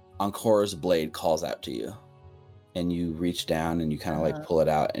 Ancora's blade calls out to you, and you reach down and you kind of like pull it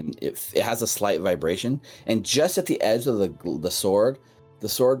out, and it has a slight vibration, and just at the edge of the sword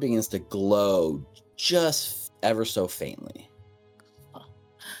begins to glow just ever so faintly. Oh.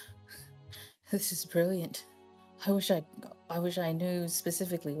 This is brilliant. I wish I knew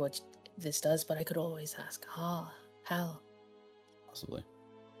specifically what this does, but I could always ask. How? Possibly.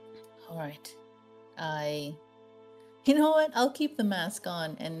 All right. You know what? I'll keep the mask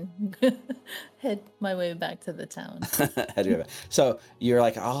on and head my way back to the town. So you're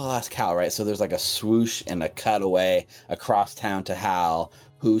like, oh, I'll ask Hal, right? So there's like a swoosh and a cutaway across town to Hal,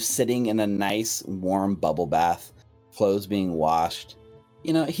 who's sitting in a nice warm bubble bath, clothes being washed.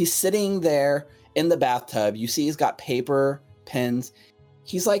 You know, he's sitting there in the bathtub. You see he's got paper, pens.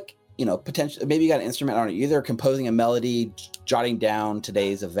 He's like, you know, potentially, maybe you got an instrument on it, either composing a melody, jotting down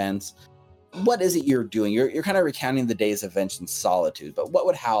today's events. What is it you're doing? You're kind of recounting the day's events in solitude, but what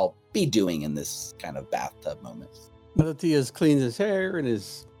would Hal be doing in this kind of bathtub moment? Matthias cleans his hair and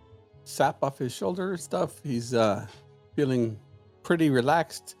his sap off his shoulder and stuff. He's feeling pretty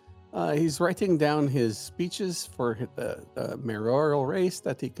relaxed. He's writing down his speeches for the mayoral race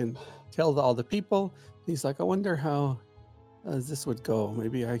that he can tell all the people. He's like, I wonder how this would go.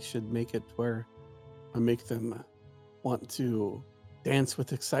 Maybe I should make it where I make them want to dance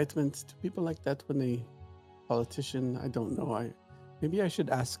with excitement. Do people like that when they politician? I don't know. Maybe I should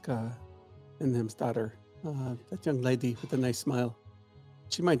ask Inham's daughter, that young lady with a nice smile.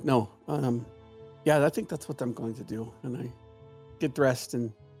 She might know. Yeah, I think that's what I'm going to do. And I get dressed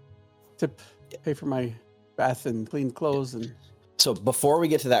and pay for my bath and clean clothes. And so before we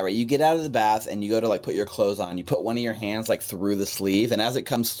get to that, right, you get out of the bath and you go to like put your clothes on. You put one of your hands like through the sleeve, and as it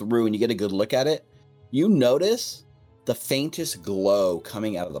comes through and you get a good look at it, you notice the faintest glow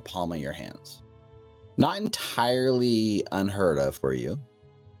coming out of the palm of your hands. Not entirely unheard of for you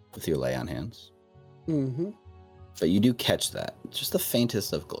with your lay on hands. Mm-hmm. But you do catch that. Just the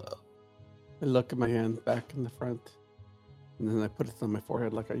faintest of glow. I look at my hand back in the front, and then I put it on my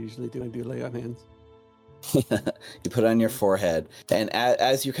forehead like I usually do. I do lay on hands. You put it on your forehead, and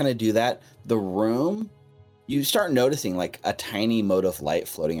as you kind of do that, the room, you start noticing like a tiny mote of light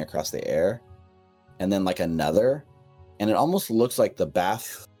floating across the air, and then like another, and it almost looks like the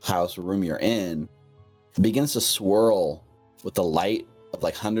bathhouse room you're in begins to swirl with the light of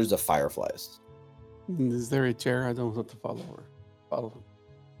like hundreds of fireflies. Is there a chair? I don't want to follow.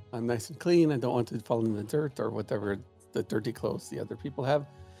 I'm nice and clean. I don't want to fall in the dirt or whatever the dirty clothes the other people have.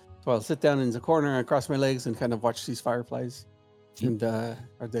 So I'll sit down in the corner and cross my legs and kind of watch these fireflies. And are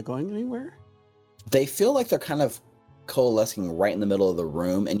they going anywhere? They feel like they're kind of coalescing right in the middle of the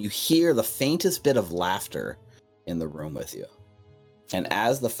room, and you hear the faintest bit of laughter in the room with you. And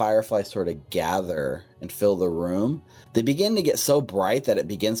as the fireflies sort of gather and fill the room, they begin to get so bright that it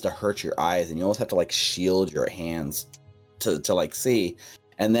begins to hurt your eyes, and you almost have to like shield your hands to like see.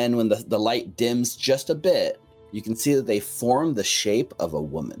 And then when the light dims just a bit, you can see that they form the shape of a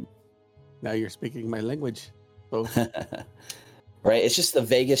woman. Now you're speaking my language. So right? It's just the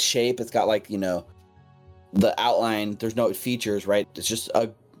vaguest shape. It's got like, the outline. There's no features, right? It's just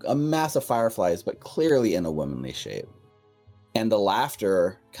a mass of fireflies, but clearly in a womanly shape. And the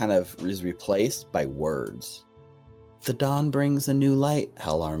laughter kind of is replaced by words. The dawn brings a new light,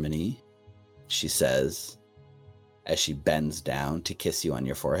 Halharmony, she says, as she bends down to kiss you on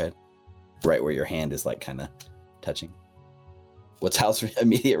your forehead, right where your hand is like kind of touching. What's Hal's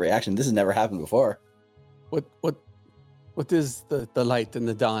immediate reaction? This has never happened before. What is the light in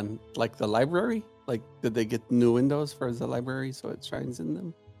the dawn? Like the library? Like, did they get new windows for the library so it shines in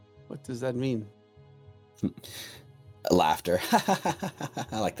them? What does that mean? Laughter.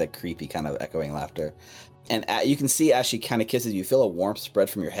 I like that creepy kind of echoing laughter. And you can see as she kind of kisses you, feel a warmth spread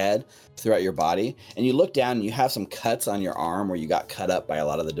from your head throughout your body. And you look down and you have some cuts on your arm where you got cut up by a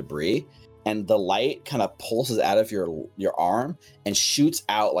lot of the debris. And the light kind of pulses out of your arm and shoots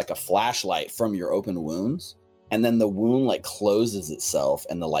out like a flashlight from your open wounds. And then the wound like closes itself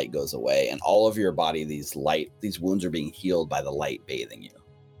and the light goes away. And all over your body, these wounds are being healed by the light bathing you.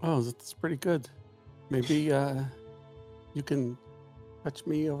 Oh, that's pretty good. Maybe you can touch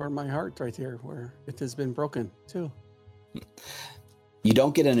me over my heart right here where it has been broken too. You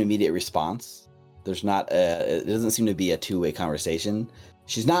don't get an immediate response. There's not it doesn't seem to be a two-way conversation.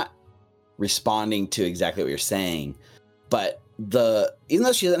 She's not responding to exactly what you're saying, but even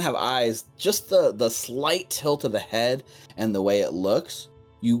though she doesn't have eyes, just the slight tilt of the head and the way it looks,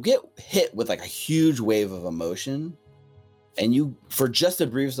 you get hit with like a huge wave of emotion, and you, for just a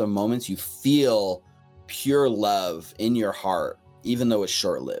brief of moments, you feel pure love in your heart, even though it's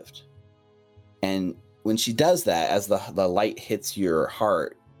short-lived. And when she does that, as the light hits your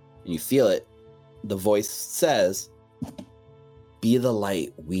heart and you feel it, the voice says, "Be the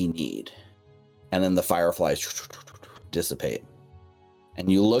light we need." And then the fireflies dissipate. And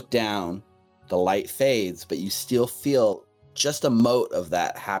you look down, the light fades, but you still feel just a mote of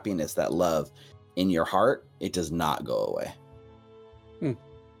that happiness, that love in your heart. It does not go away.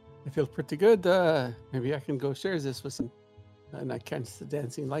 I feel pretty good. Maybe I can go share this with some. And I catch the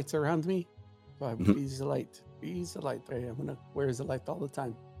dancing lights around me. So I be the light. Be the light. Okay, I'm gonna wear the light all the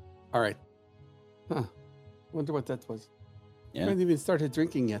time. All right. Huh. Wonder what that was. Yeah. I haven't even started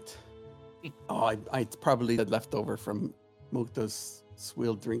drinking yet. Oh, I probably had leftover from Mukta's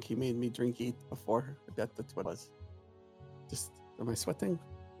swill drink he made me drink before. I bet that's what it was. Just, am I sweating?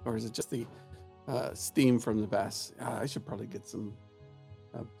 Or is it just the steam from the bath? I should probably get some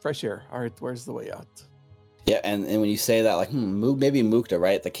fresh air. All right, where's the way out? Yeah, and when you say that, like, maybe Mukta,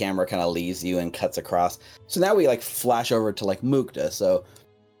 right? The camera kind of leaves you and cuts across. So now we like flash over to like Mukta. So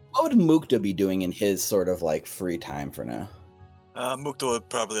what would Mukta be doing in his sort of like free time for now? Mukta would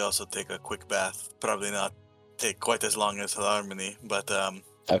probably also take a quick bath. Probably not take quite as long as Harmony, but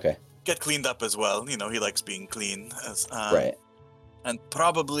Okay. get cleaned up as well. You know, he likes being clean. Right. And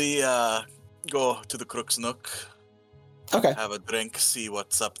probably go to the Crook's Nook, Okay. have a drink, see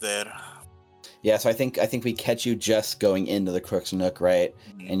what's up there. Yeah, so I think we catch you just going into the Crook's Nook, right?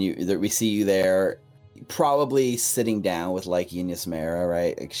 Mhm. And we see you there, probably sitting down with like Eunice Mara,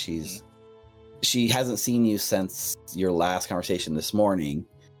 right? Like she hasn't seen you since your last conversation this morning.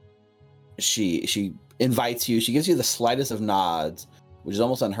 She invites you. She gives you the slightest of nods, which is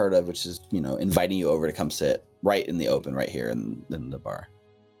almost unheard of. Which is inviting you over to come sit right in the open, right here in the bar.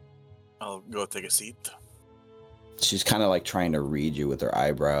 I'll go take a seat. She's kind of like trying to read you with her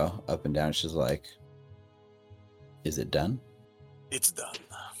eyebrow up and down. She's like, "Is it done? It's done.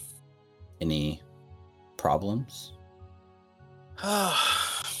 Any problems?"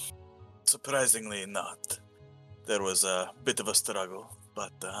 Surprisingly not. There was a bit of a struggle,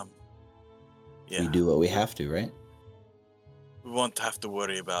 but yeah. We do what we have to, right? We won't have to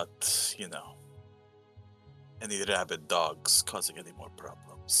worry about, any rabid dogs causing any more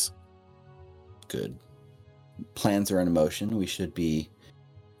problems. Good. Plans are in motion. We should be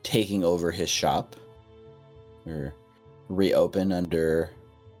taking over his shop. Or reopen under...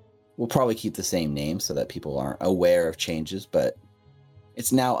 We'll probably keep the same name so that people aren't aware of changes, but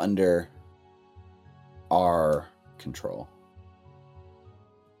it's now under our control.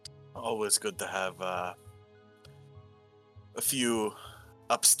 Always good to have a few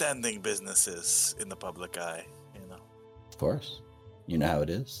upstanding businesses in the public eye, Of course. You know how it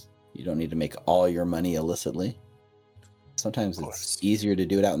is. You don't need to make all your money illicitly. Sometimes Of it's course. easier to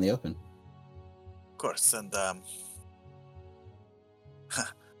do it out in the open. Of course, and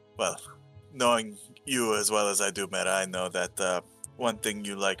well, knowing you as well as I do, Mera, I know that one thing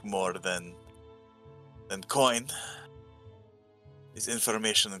you like more than coin is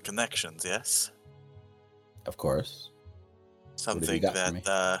information and connections, yes? Of course. Something got for me?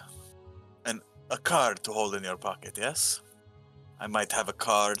 that a card to hold in your pocket, yes? I might have a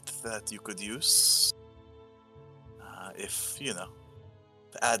card that you could use if, to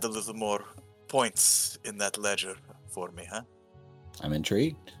add a little more points in that ledger for me, huh? I'm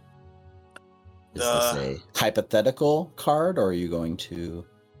intrigued. Is Uh, this a hypothetical card, or are you going to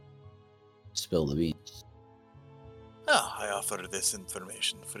spill the beans? Oh, I offer this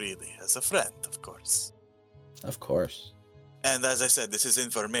information freely as a friend, of course. Of course. And as I said, this is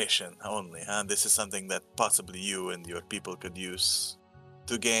information only, huh? This is something that possibly you and your people could use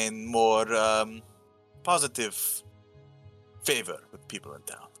to gain more positive favor with people in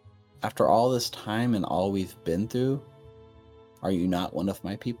town. After all this time and all we've been through, are you not one of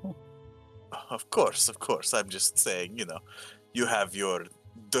my people? Of course. I'm just saying, you have your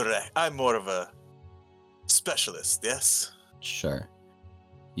direct... I'm more of a specialist, yes? Sure.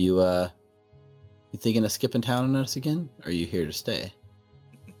 You thinking of skipping town on us again? Or are you here to stay?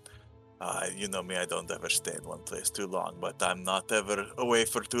 You know me, I don't ever stay in one place too long, but I'm not ever away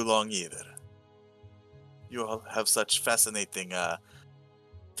for too long either. You all have such fascinating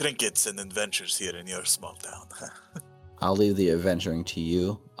trinkets and adventures here in your small town. I'll leave the adventuring to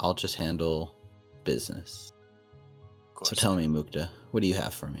you. I'll just handle business. Of course. So tell me, Mukta, what do you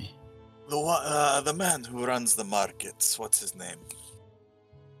have for me? The man who runs the markets, what's his name?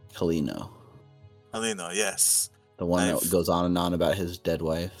 Kalino. Alino, yes. The one that I've- goes on and on about his dead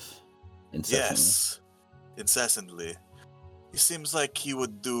wife. Incessantly. Yes, incessantly. He seems like he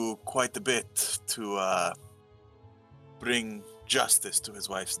would do quite a bit to bring justice to his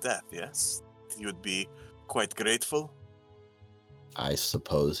wife's death, yes? He would be quite grateful. I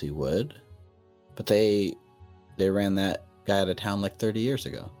suppose he would. But they ran that guy out of town like 30 years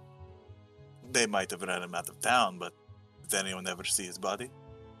ago. They might have ran him out of town, but did anyone ever see his body?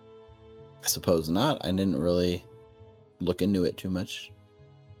 I suppose not. I didn't really look into it too much.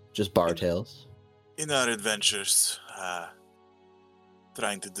 Just bar tales. In our adventures,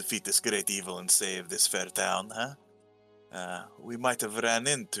 trying to defeat this great evil and save this fair town, we might have ran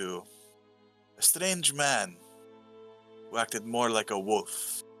into a strange man who acted more like a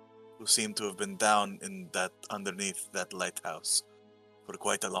wolf, who seemed to have been down in that underneath that lighthouse for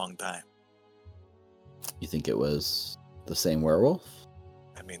quite a long time. You think it was the same werewolf?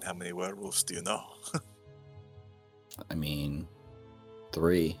 I mean, how many werewolves do you know? I mean,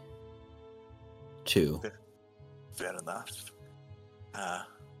 3. 2. Fair enough.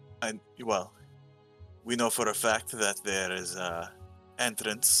 Well, we know for a fact that there is a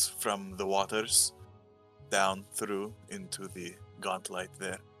entrance from the waters down through into the gauntlet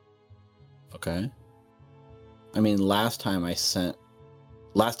there. Okay. I mean, last time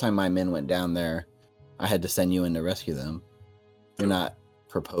my men went down there, I had to send you in to rescue them. You're not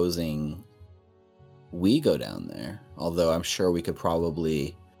proposing we go down there. Although I'm sure we could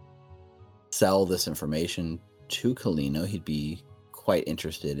probably sell this information to Kalino. He'd be quite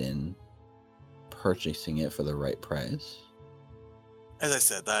interested in purchasing it for the right price. As I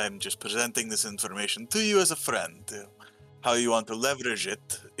said, I'm just presenting this information to you as a friend. How you want to leverage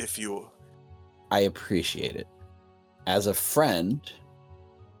it if you... I appreciate it. As a friend,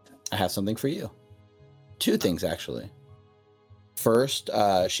 I have something for you. 2 things, actually. First,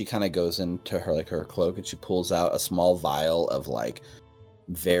 she kind of goes into her cloak and she pulls out a small vial of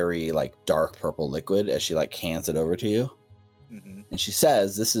very dark purple liquid as she hands it over to you. Mm-hmm. And she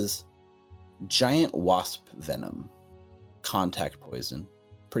says, this is giant wasp venom, contact poison,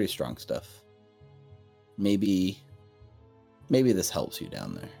 pretty strong stuff. Maybe this helps you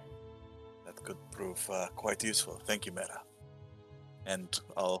down there. That could prove quite useful. Thank you, Mera. And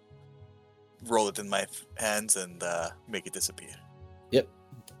I'll roll it in my hands and make it disappear. Yep.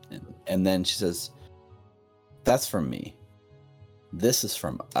 And then she says, that's from me. This is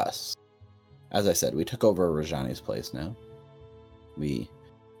from us. As I said, we took over Rajani's place now. We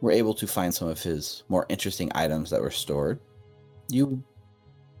were able to find some of his more interesting items that were stored. You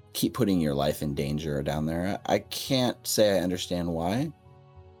keep putting your life in danger down there. I can't say I understand why,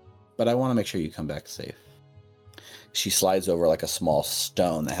 but I want to make sure you come back safe. She slides over a small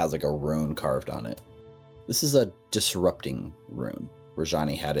stone that has a rune carved on it. This is a disrupting rune.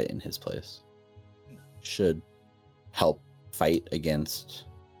 Rajani had it in his place. Should help fight against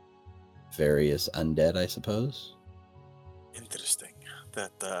various undead, I suppose. Interesting.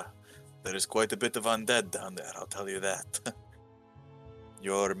 That there is quite a bit of undead down there, I'll tell you that.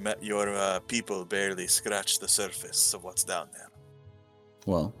 Your people barely scratch the surface of what's down there.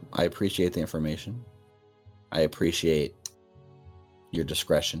 Well, I appreciate the information. I appreciate your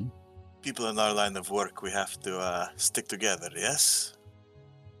discretion. People in our line of work, we have to stick together, yes?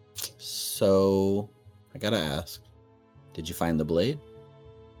 So, I gotta ask, did you find the blade?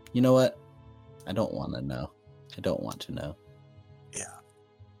 You know what? I don't want to know. I don't want to know. Yeah.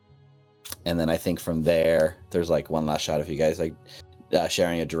 And then I think from there, there's one last shot of you guys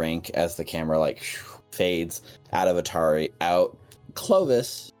sharing a drink as the camera fades out of Atari, out.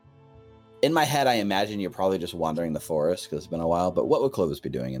 Clovis, in my head, I imagine you're probably just wandering the forest because it's been a while, but what would Clovis be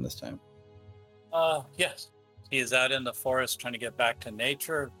doing in this time? Yes. He is out in the forest trying to get back to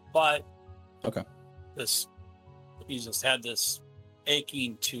nature, but Okay. He just had this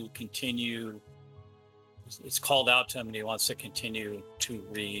aching to continue. It's called out to him and he wants to continue to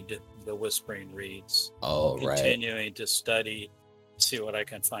read the Whispering Reeds. Oh, right. Continuing to study, see what I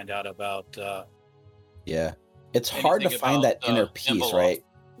can find out about. Yeah. It's hard to find that inner peace, right?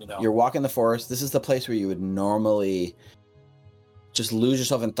 You're walking the forest. This is the place where you would normally just lose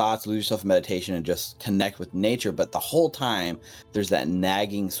yourself in thoughts, lose yourself in meditation, and just connect with nature. But the whole time, there's that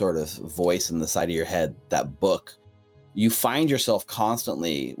nagging sort of voice in the side of your head, that book. You find yourself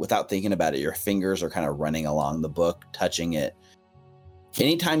constantly, without thinking about it, your fingers are kind of running along the book, touching it.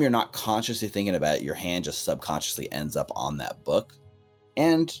 Anytime you're not consciously thinking about it, your hand just subconsciously ends up on that book.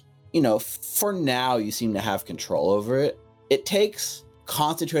 And, for now, you seem to have control over it. It takes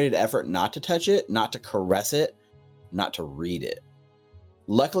concentrated effort not to touch it, not to caress it, not to read it.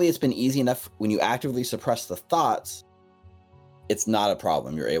 Luckily, it's been easy enough when you actively suppress the thoughts, it's not a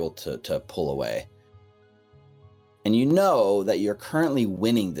problem. You're able to pull away. And you know that you're currently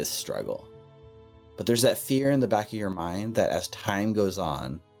winning this struggle. But there's that fear in the back of your mind that as time goes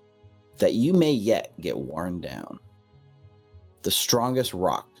on, that you may yet get worn down. The strongest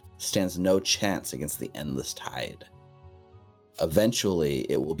rock stands no chance against the endless tide. Eventually,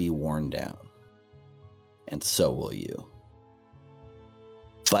 it will be worn down. And so will you.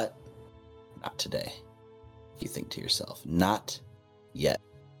 But not today. You think to yourself, not yet.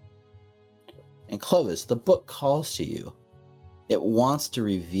 And Clovis, the book calls to you. It wants to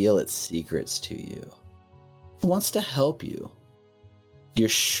reveal its secrets to you. It wants to help you. You're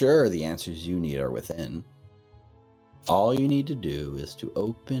sure the answers you need are within. All you need to do is to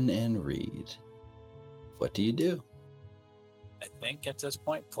open and read. What do you do? I think at this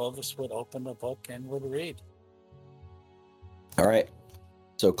point, Clovis would open the book and would read. All right.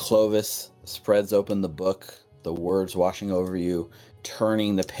 So Clovis spreads open the book, the words washing over you,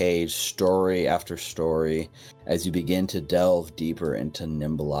 turning the page, story after story, as you begin to delve deeper into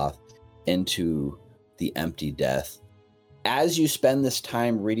Nimbaloth, into the empty death. As you spend this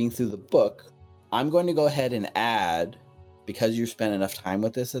time reading through the book, I'm going to go ahead and add, because you spent enough time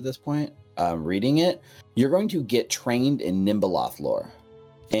with this at this point, reading it, you're going to get trained in Nimbaloth lore.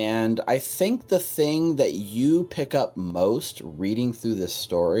 And I think the thing that you pick up most reading through this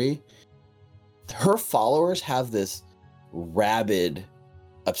story, her followers have this rabid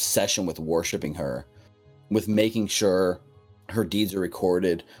obsession with worshiping her, with making sure her deeds are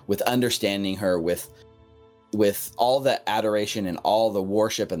recorded, with understanding her, with all the adoration and all the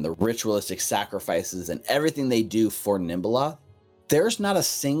worship and the ritualistic sacrifices and everything they do for Nimbaloth, there's not a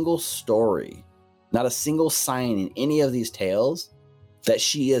single story, not a single sign in any of these tales that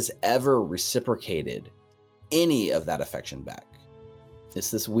she has ever reciprocated any of that affection back. It's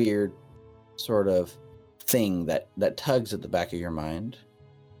this weird sort of thing that tugs at the back of your mind.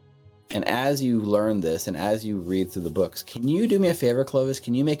 And as you learn this and as you read through the books, can you do me a favor, Clovis?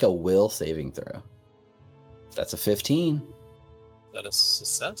 Can you make a will saving throw? That's a 15. Is that a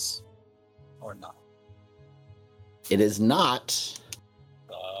success or not? It is not.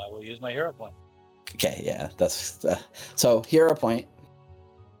 I will use my hero point. Okay, yeah, that's so hero point.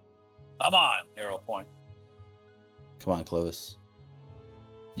 I'm on hero point. Come on, Clovis.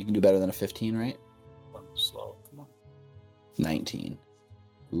 You can do better than a 15, right? I'm slow. Come on. 19.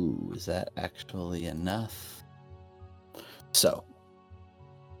 Ooh, is that actually enough? So,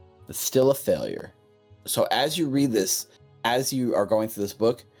 it's still a failure. So as you read this, as you are going through this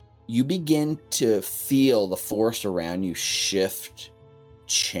book, you begin to feel the force around you shift,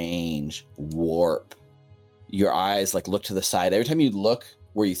 change, warp. Your eyes like look to the side. Every time you look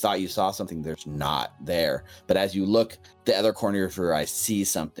where you thought you saw something, there's not there. But as you look, the other corner of your eye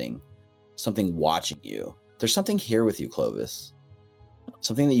sees something watching you. There's something here with you, Clovis.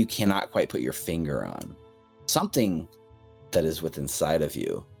 Something that you cannot quite put your finger on. Something that is within inside of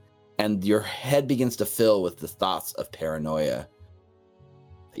you. And your head begins to fill with the thoughts of paranoia.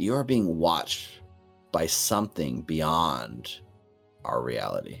 That you are being watched by something beyond our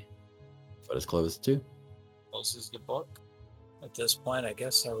reality. What does Clovis do? Closes the book. At this point, I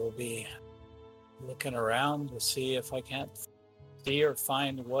guess I will be looking around to see if I can't see or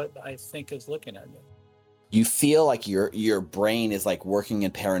find what I think is looking at me. You feel like your brain is like working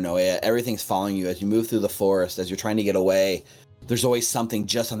in paranoia. Everything's following you as you move through the forest, as you're trying to get away. There's always something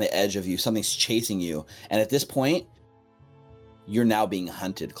just on the edge of you. Something's chasing you. And at this point, you're now being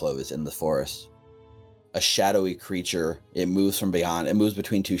hunted, Clovis, in the forest. A shadowy creature. It moves from beyond. It moves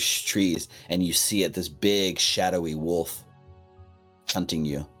between two trees, and you see it, this big shadowy wolf hunting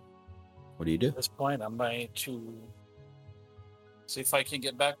you. What do you do? At this point, I'm going to see if I can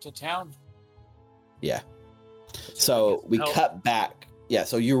get back to town. Yeah. So we cut back. Yeah,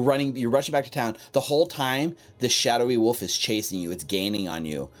 so you're rushing back to town. The whole time, the shadowy wolf is chasing you. It's gaining on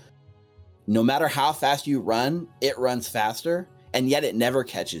you. No matter how fast you run, it runs faster, and yet it never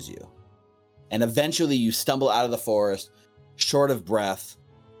catches you. And eventually you stumble out of the forest, short of breath.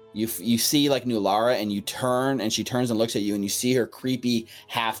 You see like Nulara, and you turn, and she turns and looks at you, and you see her creepy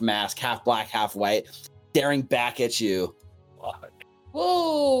half mask, half black, half white, staring back at you.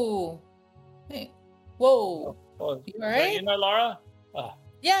 Whoa. Hey. Whoa. Oh, You all right? You know, Laura?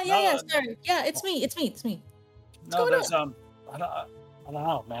 Yeah. Sorry. Yeah, it's me. No, there's I don't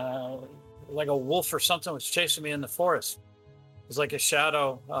know, man. Like a wolf or something was chasing me in the forest. It was like a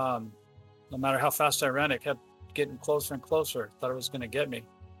shadow. No matter how fast I ran, it kept getting closer and closer. Thought it was going to get me.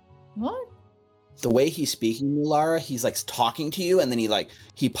 What? The way he's speaking, Nulara, he's like talking to you, and then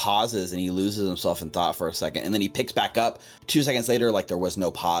he pauses and he loses himself in thought for a second, and then he picks back up 2 seconds later, like there was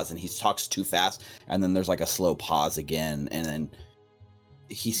no pause, and he talks too fast, and then there's like a slow pause again, and then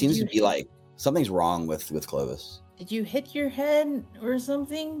he seems to be like something's wrong with Clovis. Did you hit your head or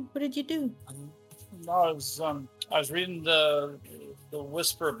something? What did you do? No, I was reading the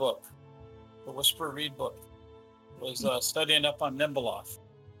Whisper book, the Whisper Read book. I was studying up on Nimbaloth.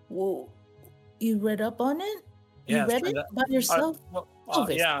 Whoa. You read up on it? Yeah, You read it by yourself?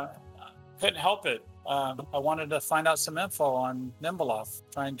 Clovis. Yeah, couldn't help it. I wanted to find out some info on Nimbaloth,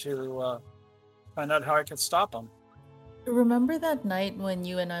 trying to find out how I could stop him. Remember that night when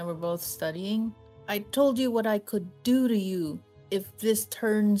you and I were both studying? I told you what I could do to you if this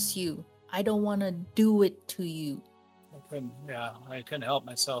turns you. I don't want to do it to you. I couldn't help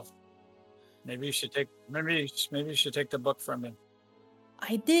myself. Maybe you should take the book from me.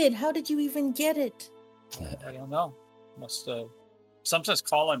 I did. How did you even get it? I don't know. Something's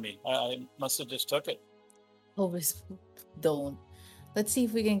calling me. I must have just took it. Clovis, don't. Let's see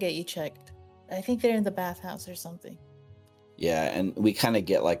if we can get you checked. I think they're in the bathhouse or something. Yeah, and we kind of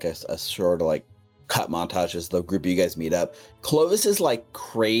get like a sort of like cut montage as the group of you guys meet up. Clovis's like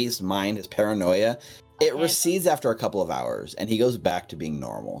crazed mind, his paranoia, it recedes after a couple of hours, and he goes back to being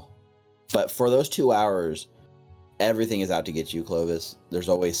normal. But for those 2 hours, everything is out to get you, Clovis. There's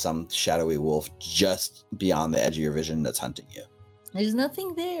always some shadowy wolf just beyond the edge of your vision that's hunting you. There's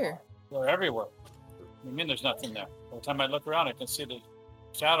nothing there. They're everywhere. What do you mean there's nothing there? Every time I look around, I can see the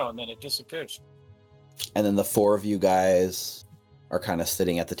shadow, and then it disappears. And then the four of you guys are kind of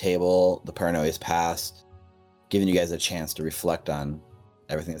sitting at the table. The paranoia's passed. giving you guys a chance to reflect on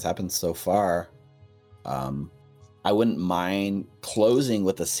everything that's happened so far. I wouldn't mind closing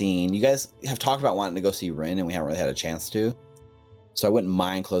with a scene. You guys have talked about wanting to go see Rin, and we haven't really had a chance to. So I wouldn't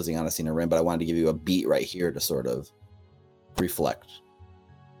mind closing on a scene of Rin, but I wanted to give you a beat right here to sort of reflect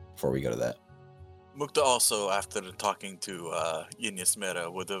before we go to that. Mukta also, after talking to Inyas Mera,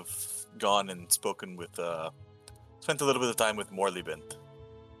 would have gone and spoken with, spent a little bit of time with Morlibent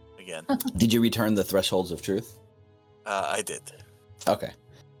again. Did you return the Thresholds of Truth? I did. Okay.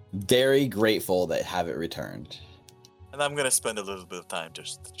 Very grateful that have it returned. And I'm going to spend a little bit of time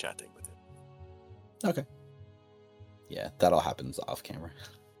just chatting with him. Okay. Yeah, that all happens off camera.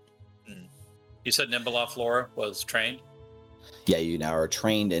 You said Nimbeloth lore was trained? Yeah, you now are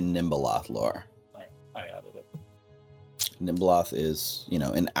trained in Nimbeloth lore. I added it. Nimbeloth is,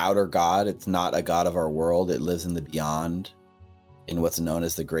 an outer god. It's not a god of our world. It lives in the beyond, in what's known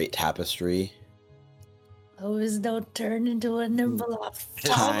as the Great Tapestry. Always don't turn into a Nimbeloth.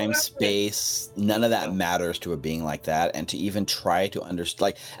 Time, space, none of that matters to a being like that. And to even try to understand,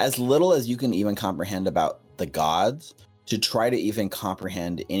 like, as little as you can even comprehend about the gods, to try to even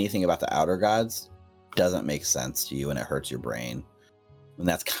comprehend anything about the outer gods doesn't make sense to you, and it hurts your brain. And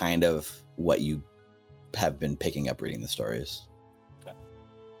that's kind of what you have been picking up reading the stories. Okay.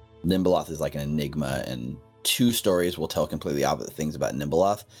 Nimbeloth is like an enigma, and 2 stories will tell completely opposite things about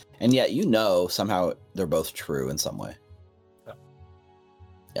Nimbeloth, and yet somehow they're both true in some way. Okay.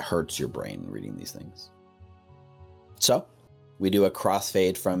 It hurts your brain reading these things. So we do a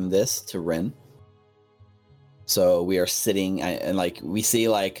crossfade from this to Rin. So we are sitting, and we see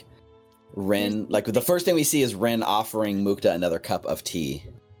Rin, the first thing we see is Rin offering Mukta another cup of tea.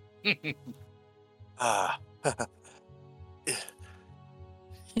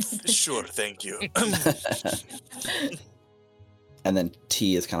 Sure, thank you. And then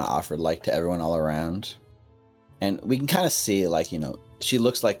tea is kind of offered to everyone all around. And we can kind of see she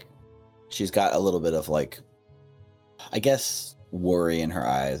looks like she's got a little bit of I guess worry in her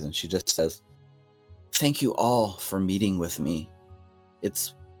eyes, and she just says, "Thank you all for meeting with me.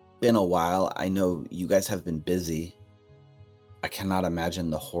 It's been a while. I know you guys have been busy. I cannot imagine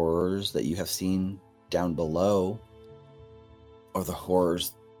the horrors that you have seen down below, or the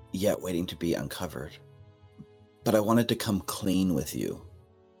horrors yet waiting to be uncovered. But I wanted to come clean with you,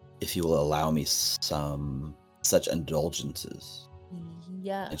 if you will allow me some such indulgences."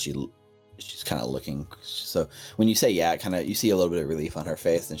 Yeah. And she's kind of looking. So when you say yeah, you see a little bit of relief on her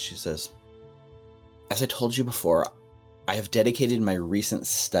face, and she says, "As I told you before, I have dedicated my recent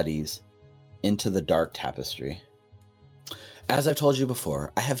studies into the Dark Tapestry. As I've told you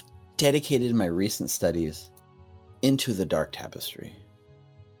before, I have dedicated my recent studies into the Dark Tapestry,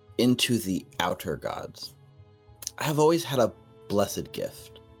 into the outer gods. I have always had a blessed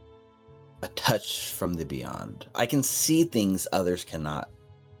gift, a touch from the beyond. I can see things others cannot.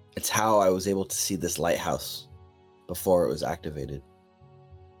 It's how I was able to see this lighthouse before it was activated.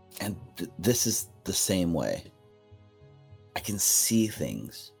 And this is the same way. I can see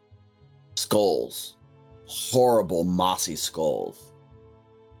things. Skulls. Horrible, mossy skulls.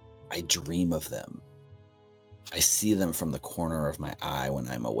 I dream of them. I see them from the corner of my eye when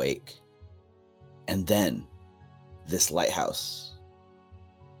I'm awake. And then, this lighthouse.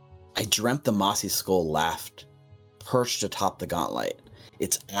 I dreamt the mossy skull laughed, perched atop the gauntlet,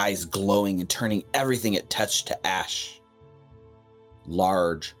 its eyes glowing and turning everything it touched to ash.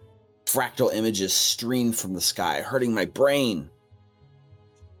 Large, fractal images streamed from the sky, hurting my brain.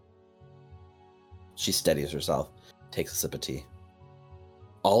 She steadies herself, takes a sip of tea.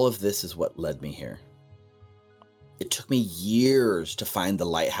 All of this is what led me here. It took me years to find the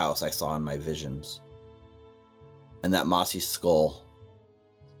lighthouse I saw in my visions. And that mossy skull,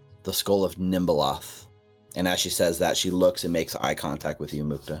 the skull of Nimbeloth. And as she says that, she looks and makes eye contact with you,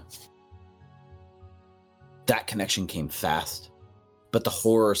 Mukta. That connection came fast. But the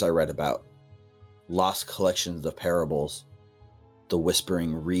horrors I read about, lost collections of parables, the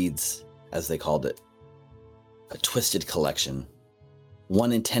Whispering Reeds, as they called it, a twisted collection,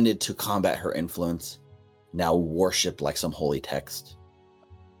 one intended to combat her influence, now worshipped like some holy text.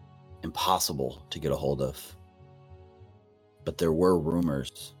 Impossible to get a hold of. But there were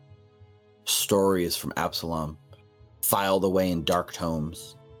rumors, stories from Absalom, filed away in dark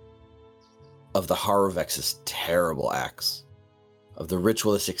tomes, of the Harovex's terrible acts, of the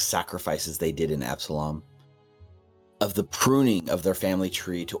ritualistic sacrifices they did in Absalom, of the pruning of their family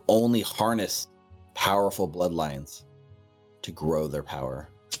tree to only harness powerful bloodlines to grow their power.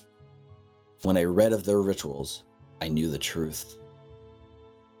 When I read of their rituals, I knew the truth.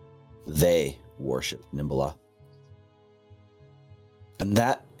 They worshipped Nimbeloth. And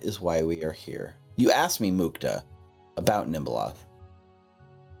that is why we are here. You asked me, Mukta, about Nimbaloth.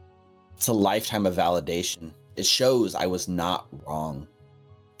 It's a lifetime of validation. It shows I was not wrong.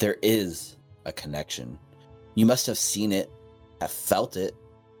 There is a connection. You must have seen it, have felt it.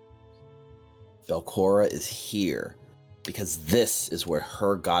 Belcora is here because this is where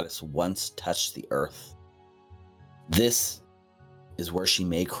her goddess once touched the earth. This is where she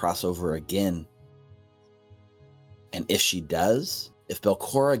may cross over again. And if she does, if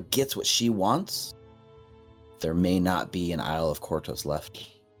Belcora gets what she wants, there may not be an Isle of Kortos left.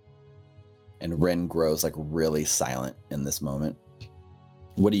 And Ren grows like really silent in this moment.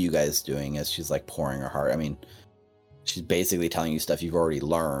 What are you guys doing as she's like pouring her heart? I mean, she's basically telling you stuff you've already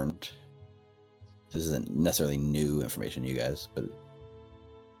learned. This isn't necessarily new information to you guys, but...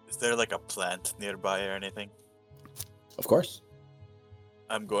 Is there like a plant nearby or anything? Of course.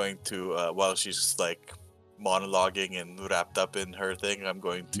 I'm going to, while she's like monologuing and wrapped up in her thing, I'm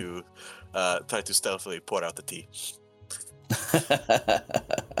going to try to stealthily pour out the tea.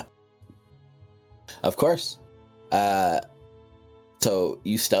 Of course. So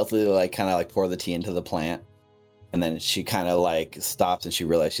you stealthily like kind of like pour the tea into the plant, and then she kind of like stops and she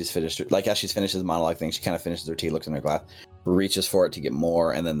realizes she's finished. Like as she's finished the monologue thing, she kind of finishes her tea, looks in her glass, reaches for it to get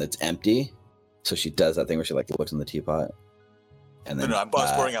more, and then it's empty. So she does that thing where she like looks in the teapot. And then, No, I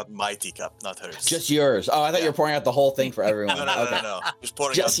was pouring out my teacup, not hers. Just yours. Oh, I thought you were pouring out the whole thing for everyone. No. Okay. Just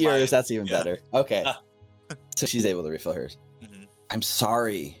pouring Just out yours. mine. That's even better. Okay. So she's able to refill hers. Mhm. I'm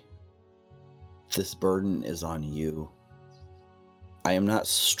sorry. This burden is on you. I am not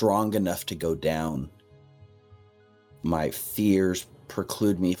strong enough to go down. My fears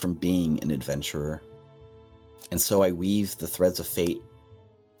preclude me from being an adventurer. And so I weave the threads of fate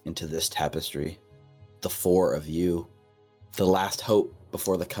into this tapestry. The four of you. The last hope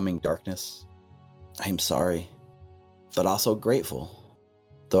before the coming darkness. I am sorry, but also grateful.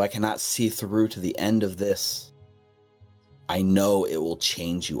 Though I cannot see through to the end of this, I know it will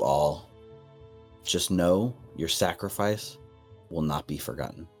change you all. Just know your sacrifice will not be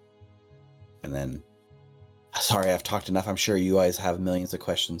forgotten. And then, sorry, I've talked enough. I'm sure you guys have millions of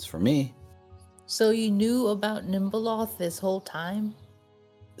questions for me. So you knew about Nimbaloth this whole time?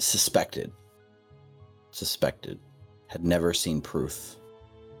 Suspected. Had never seen proof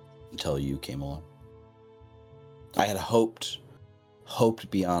until you came along. I had hoped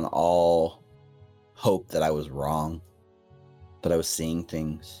beyond all hope that I was wrong, that I was seeing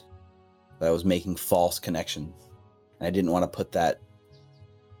things, that I was making false connections. And I didn't want to put that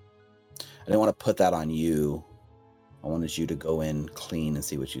on you. I wanted you to go in clean and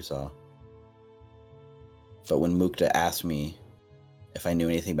see what you saw. But when Mukta asked me if I knew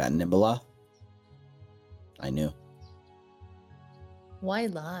anything about Nimbaloth, I knew. Why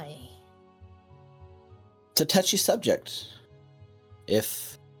lie? It's a touchy subject.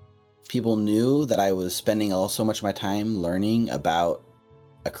 If people knew that I was spending so much of my time learning about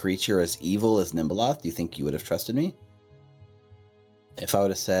a creature as evil as Nimbaloth, do you think you would have trusted me? If I would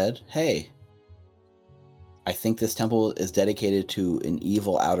have said, hey, I think this temple is dedicated to an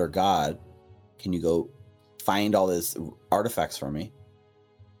evil outer god, can you go find all these artifacts for me?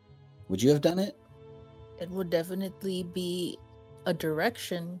 Would you have done it? It would definitely be a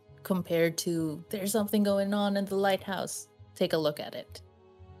direction compared to there's something going on in the lighthouse. Take a look at it.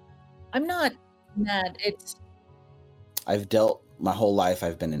 I'm not mad. I've dealt my whole life.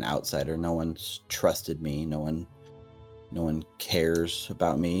 I've been an outsider. No one's trusted me. No one cares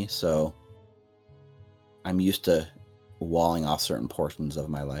about me. So I'm used to walling off certain portions of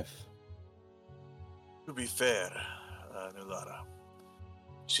my life. To be fair, Nulara,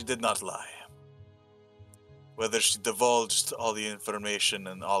 she did not lie. Whether she divulged all the information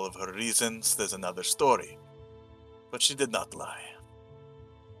and all of her reasons, there's another story. But she did not lie.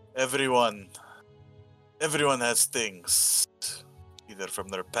 Everyone has things, either from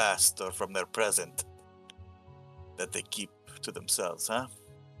their past or from their present, that they keep to themselves, huh?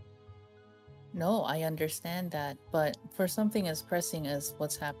 No, I understand that. But for something as pressing as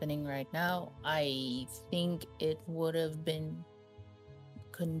what's happening right now, I think it would have been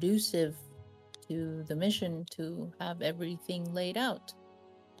conducive to the mission to have everything laid out.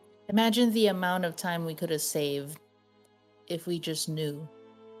 Imagine the amount of time we could have saved if we just knew.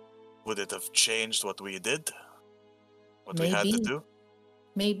 Would it have changed what we did? What we had to Maybe. do?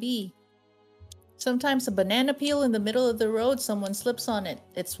 Maybe. Sometimes a banana peel in the middle of the road, someone slips on it.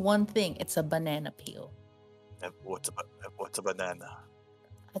 It's one thing. It's a banana peel. What's a banana?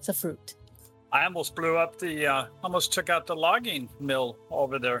 That's a fruit. I almost blew up almost took out the logging mill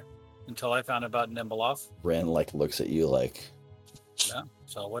over there until I found about Nimbaloth. Ren like looks at you like, Yeah,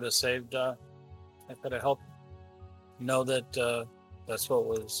 so I would have saved. I could have helped know that that's what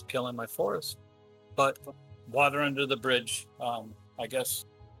was killing my forest. but water under the bridge. I guess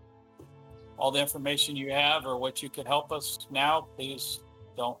all the information you have or what you could help us now, please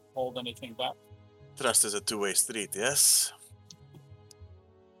don't hold anything back. Trust is a two-way street, yes?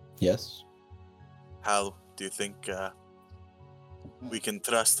 Yes. How do you think we can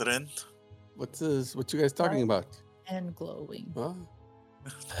trust Ren? What you guys talking about? And glowing. Huh?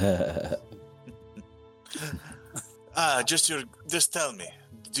 Just tell me,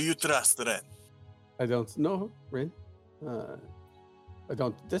 do you trust Ren? I don't know, Rin. I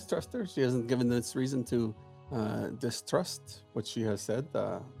don't distrust her. She hasn't given us reason to distrust what she has said.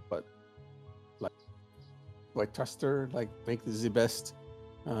 But like, do I trust her? Like, make this the best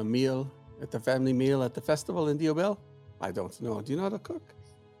meal at the family meal at the festival in Diobel? I don't know. Do you know how to cook?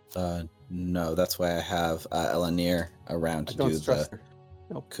 No, that's why I have Elanir around I to don't do the trust her.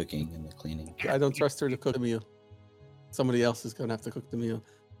 Nope. cooking and the cleaning. I don't trust her to cook a meal. Somebody else is gonna have to cook the meal.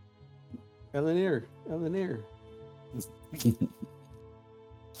 Elanir.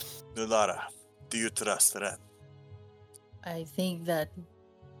 Nulara, do you trust Ren? I think that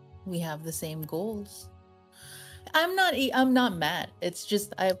we have the same goals. I'm not mad. It's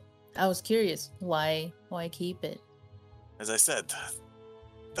just I was curious why keep it. As I said,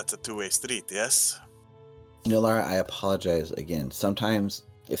 that's a two-way street, yes? You know, Lara, I apologize again. Sometimes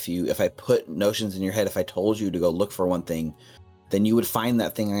if I put notions in your head, if I told you to go look for one thing, then you would find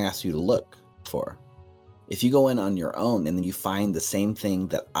that thing I asked you to look for. If you go in on your own and then you find the same thing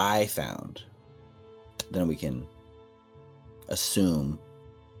that I found, then we can assume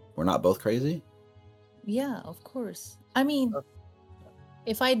we're not both crazy. Yeah, of course. I mean,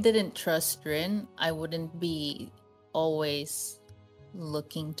 if I didn't trust Rin, I wouldn't be always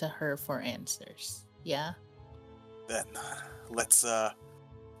looking to her for answers. Yeah? Then, let's,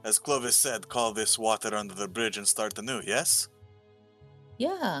 as Clovis said, call this water under the bridge and start anew, yes?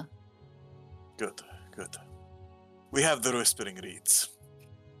 Yeah. Good. We have the Whispering Reeds.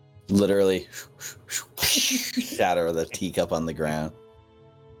 Literally shatter the teacup on the ground.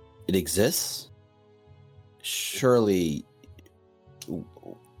 It exists? Surely.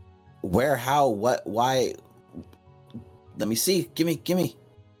 Where, how, what, why? Let me see. Give me.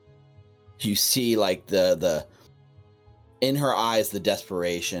 You see, like, the in her eyes, the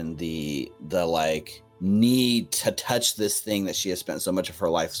desperation, the like need to touch this thing that she has spent so much of her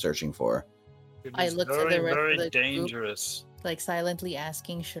life searching for. It I is looked at very, the rest very of the group. dangerous. Like silently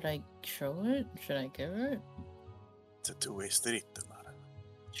asking, should I show it? Should I give it? It's a two-way street, Nulara.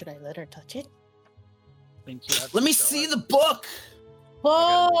 Should I let her touch it? Think you have Let to me show see it? the book.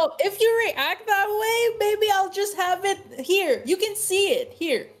 Oh, if you react that way, maybe I'll just have it here. You can see it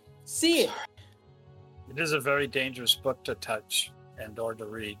here. See it. It is a very dangerous book to touch and or to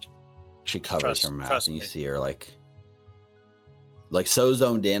read. She covers her mouth, trust and you me. see her like so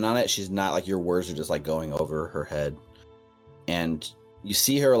zoned in on it. She's not like, your words are just like going over her head, and you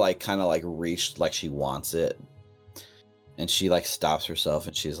see her like kind of like reach like she wants it, and she like stops herself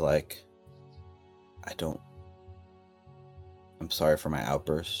and she's like, I'm sorry for my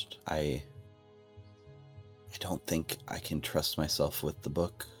outburst. I don't think I can trust myself with the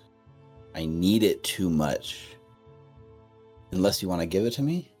book. I need it too much. Unless you want to give it to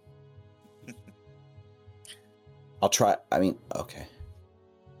me? I'll try. I mean, okay.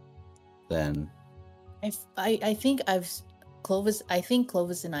 Then I think Clovis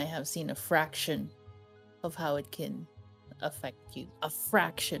and I have seen a fraction of how it can affect you. A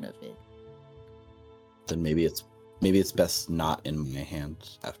fraction of it. maybe it's best not in my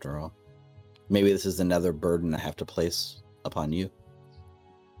hands after all. Maybe this is another burden I have to place upon you.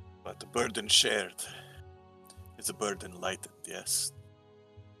 But the burden shared is a burden lightened, yes?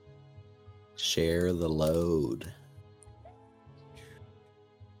 Share the load.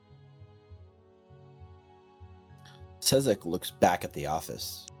 Sezek looks back at the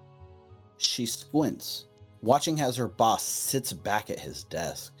office. She squints, watching as her boss sits back at his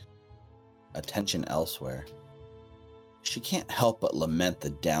desk, attention elsewhere. She can't help but lament the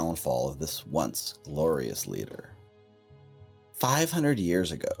downfall of this once glorious leader. 500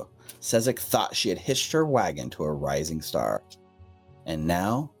 years ago, Sezek thought she had hitched her wagon to a rising star. And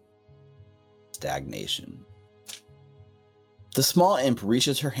now, stagnation. The small imp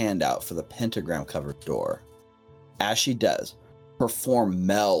reaches her hand out for the pentagram-covered door. As she does, her form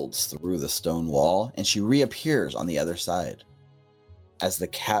melds through the stone wall, and she reappears on the other side. As the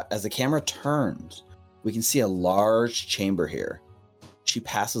camera turns, we can see a large chamber here. She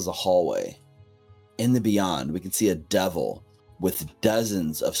passes a hallway. In the beyond, we can see a devil with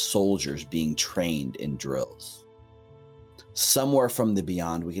dozens of soldiers being trained in drills. Somewhere from the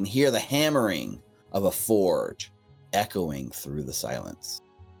beyond, we can hear the hammering of a forge echoing through the silence.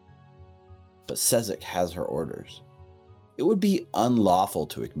 but Sezek has her orders. It would be unlawful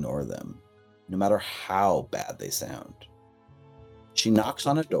to ignore them, no matter how bad they sound. She knocks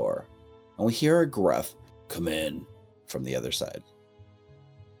on a door, and we hear a gruff, "Come in," from the other side.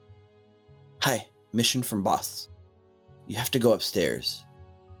 "Hi, mission from boss. You have to go upstairs.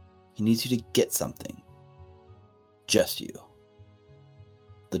 He needs you to get something. Just you."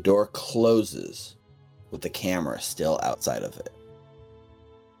 The door closes with the camera still outside of it.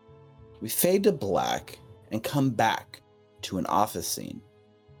 We fade to black and come back to an office scene.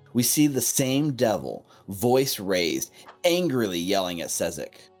 We see the same devil, voice raised, angrily yelling at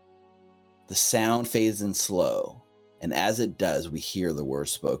Sezek. The sound fades in slow, and as it does, we hear the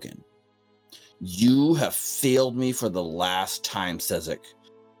words spoken. "You have failed me for the last time, Sezek.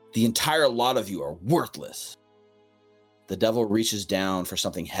 The entire lot of you are worthless." The devil reaches down for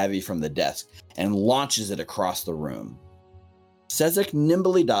something heavy from the desk and launches it across the room. Sezek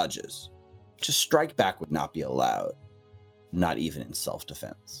nimbly dodges. To strike back would not be allowed, not even in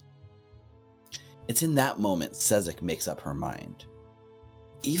self-defense. It's in that moment Sezek makes up her mind.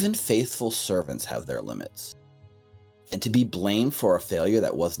 Even faithful servants have their limits, and to be blamed for a failure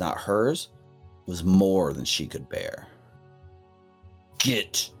that was not hers was more than she could bear.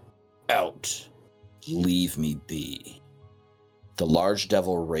 "Get out. Leave me be." The large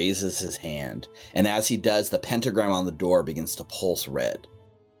devil raises his hand, and as he does, the pentagram on the door begins to pulse red.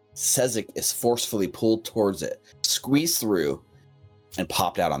 Sezek is forcefully pulled towards it, squeezed through, and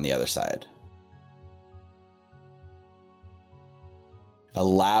popped out on the other side. A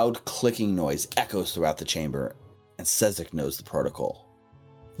loud clicking noise echoes throughout the chamber, and Sezek knows the protocol.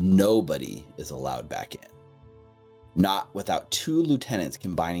 Nobody is allowed back in. Not without 2 lieutenants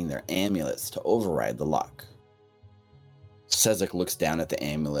combining their amulets to override the lock. Sezek looks down at the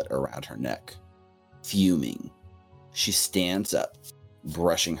amulet around her neck. Fuming, she stands up,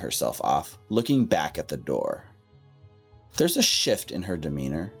 brushing herself off, looking back at the door. There's a shift in her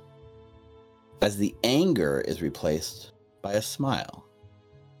demeanor, as the anger is replaced by a smile.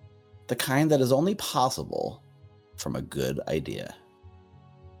 The kind that is only possible from a good idea.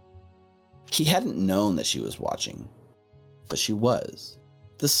 He hadn't known that she was watching, but she was.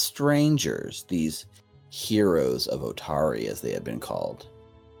 The strangers, these heroes of Otari as they had been called.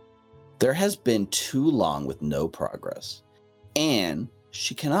 There has been too long with no progress, and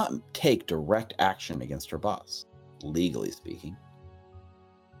she cannot take direct action against her boss, legally speaking.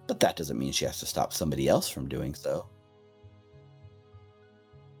 But that doesn't mean she has to stop somebody else from doing so.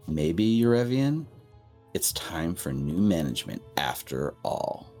 Maybe, Eurevian, it's time for new management after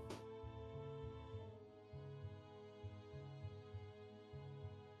all.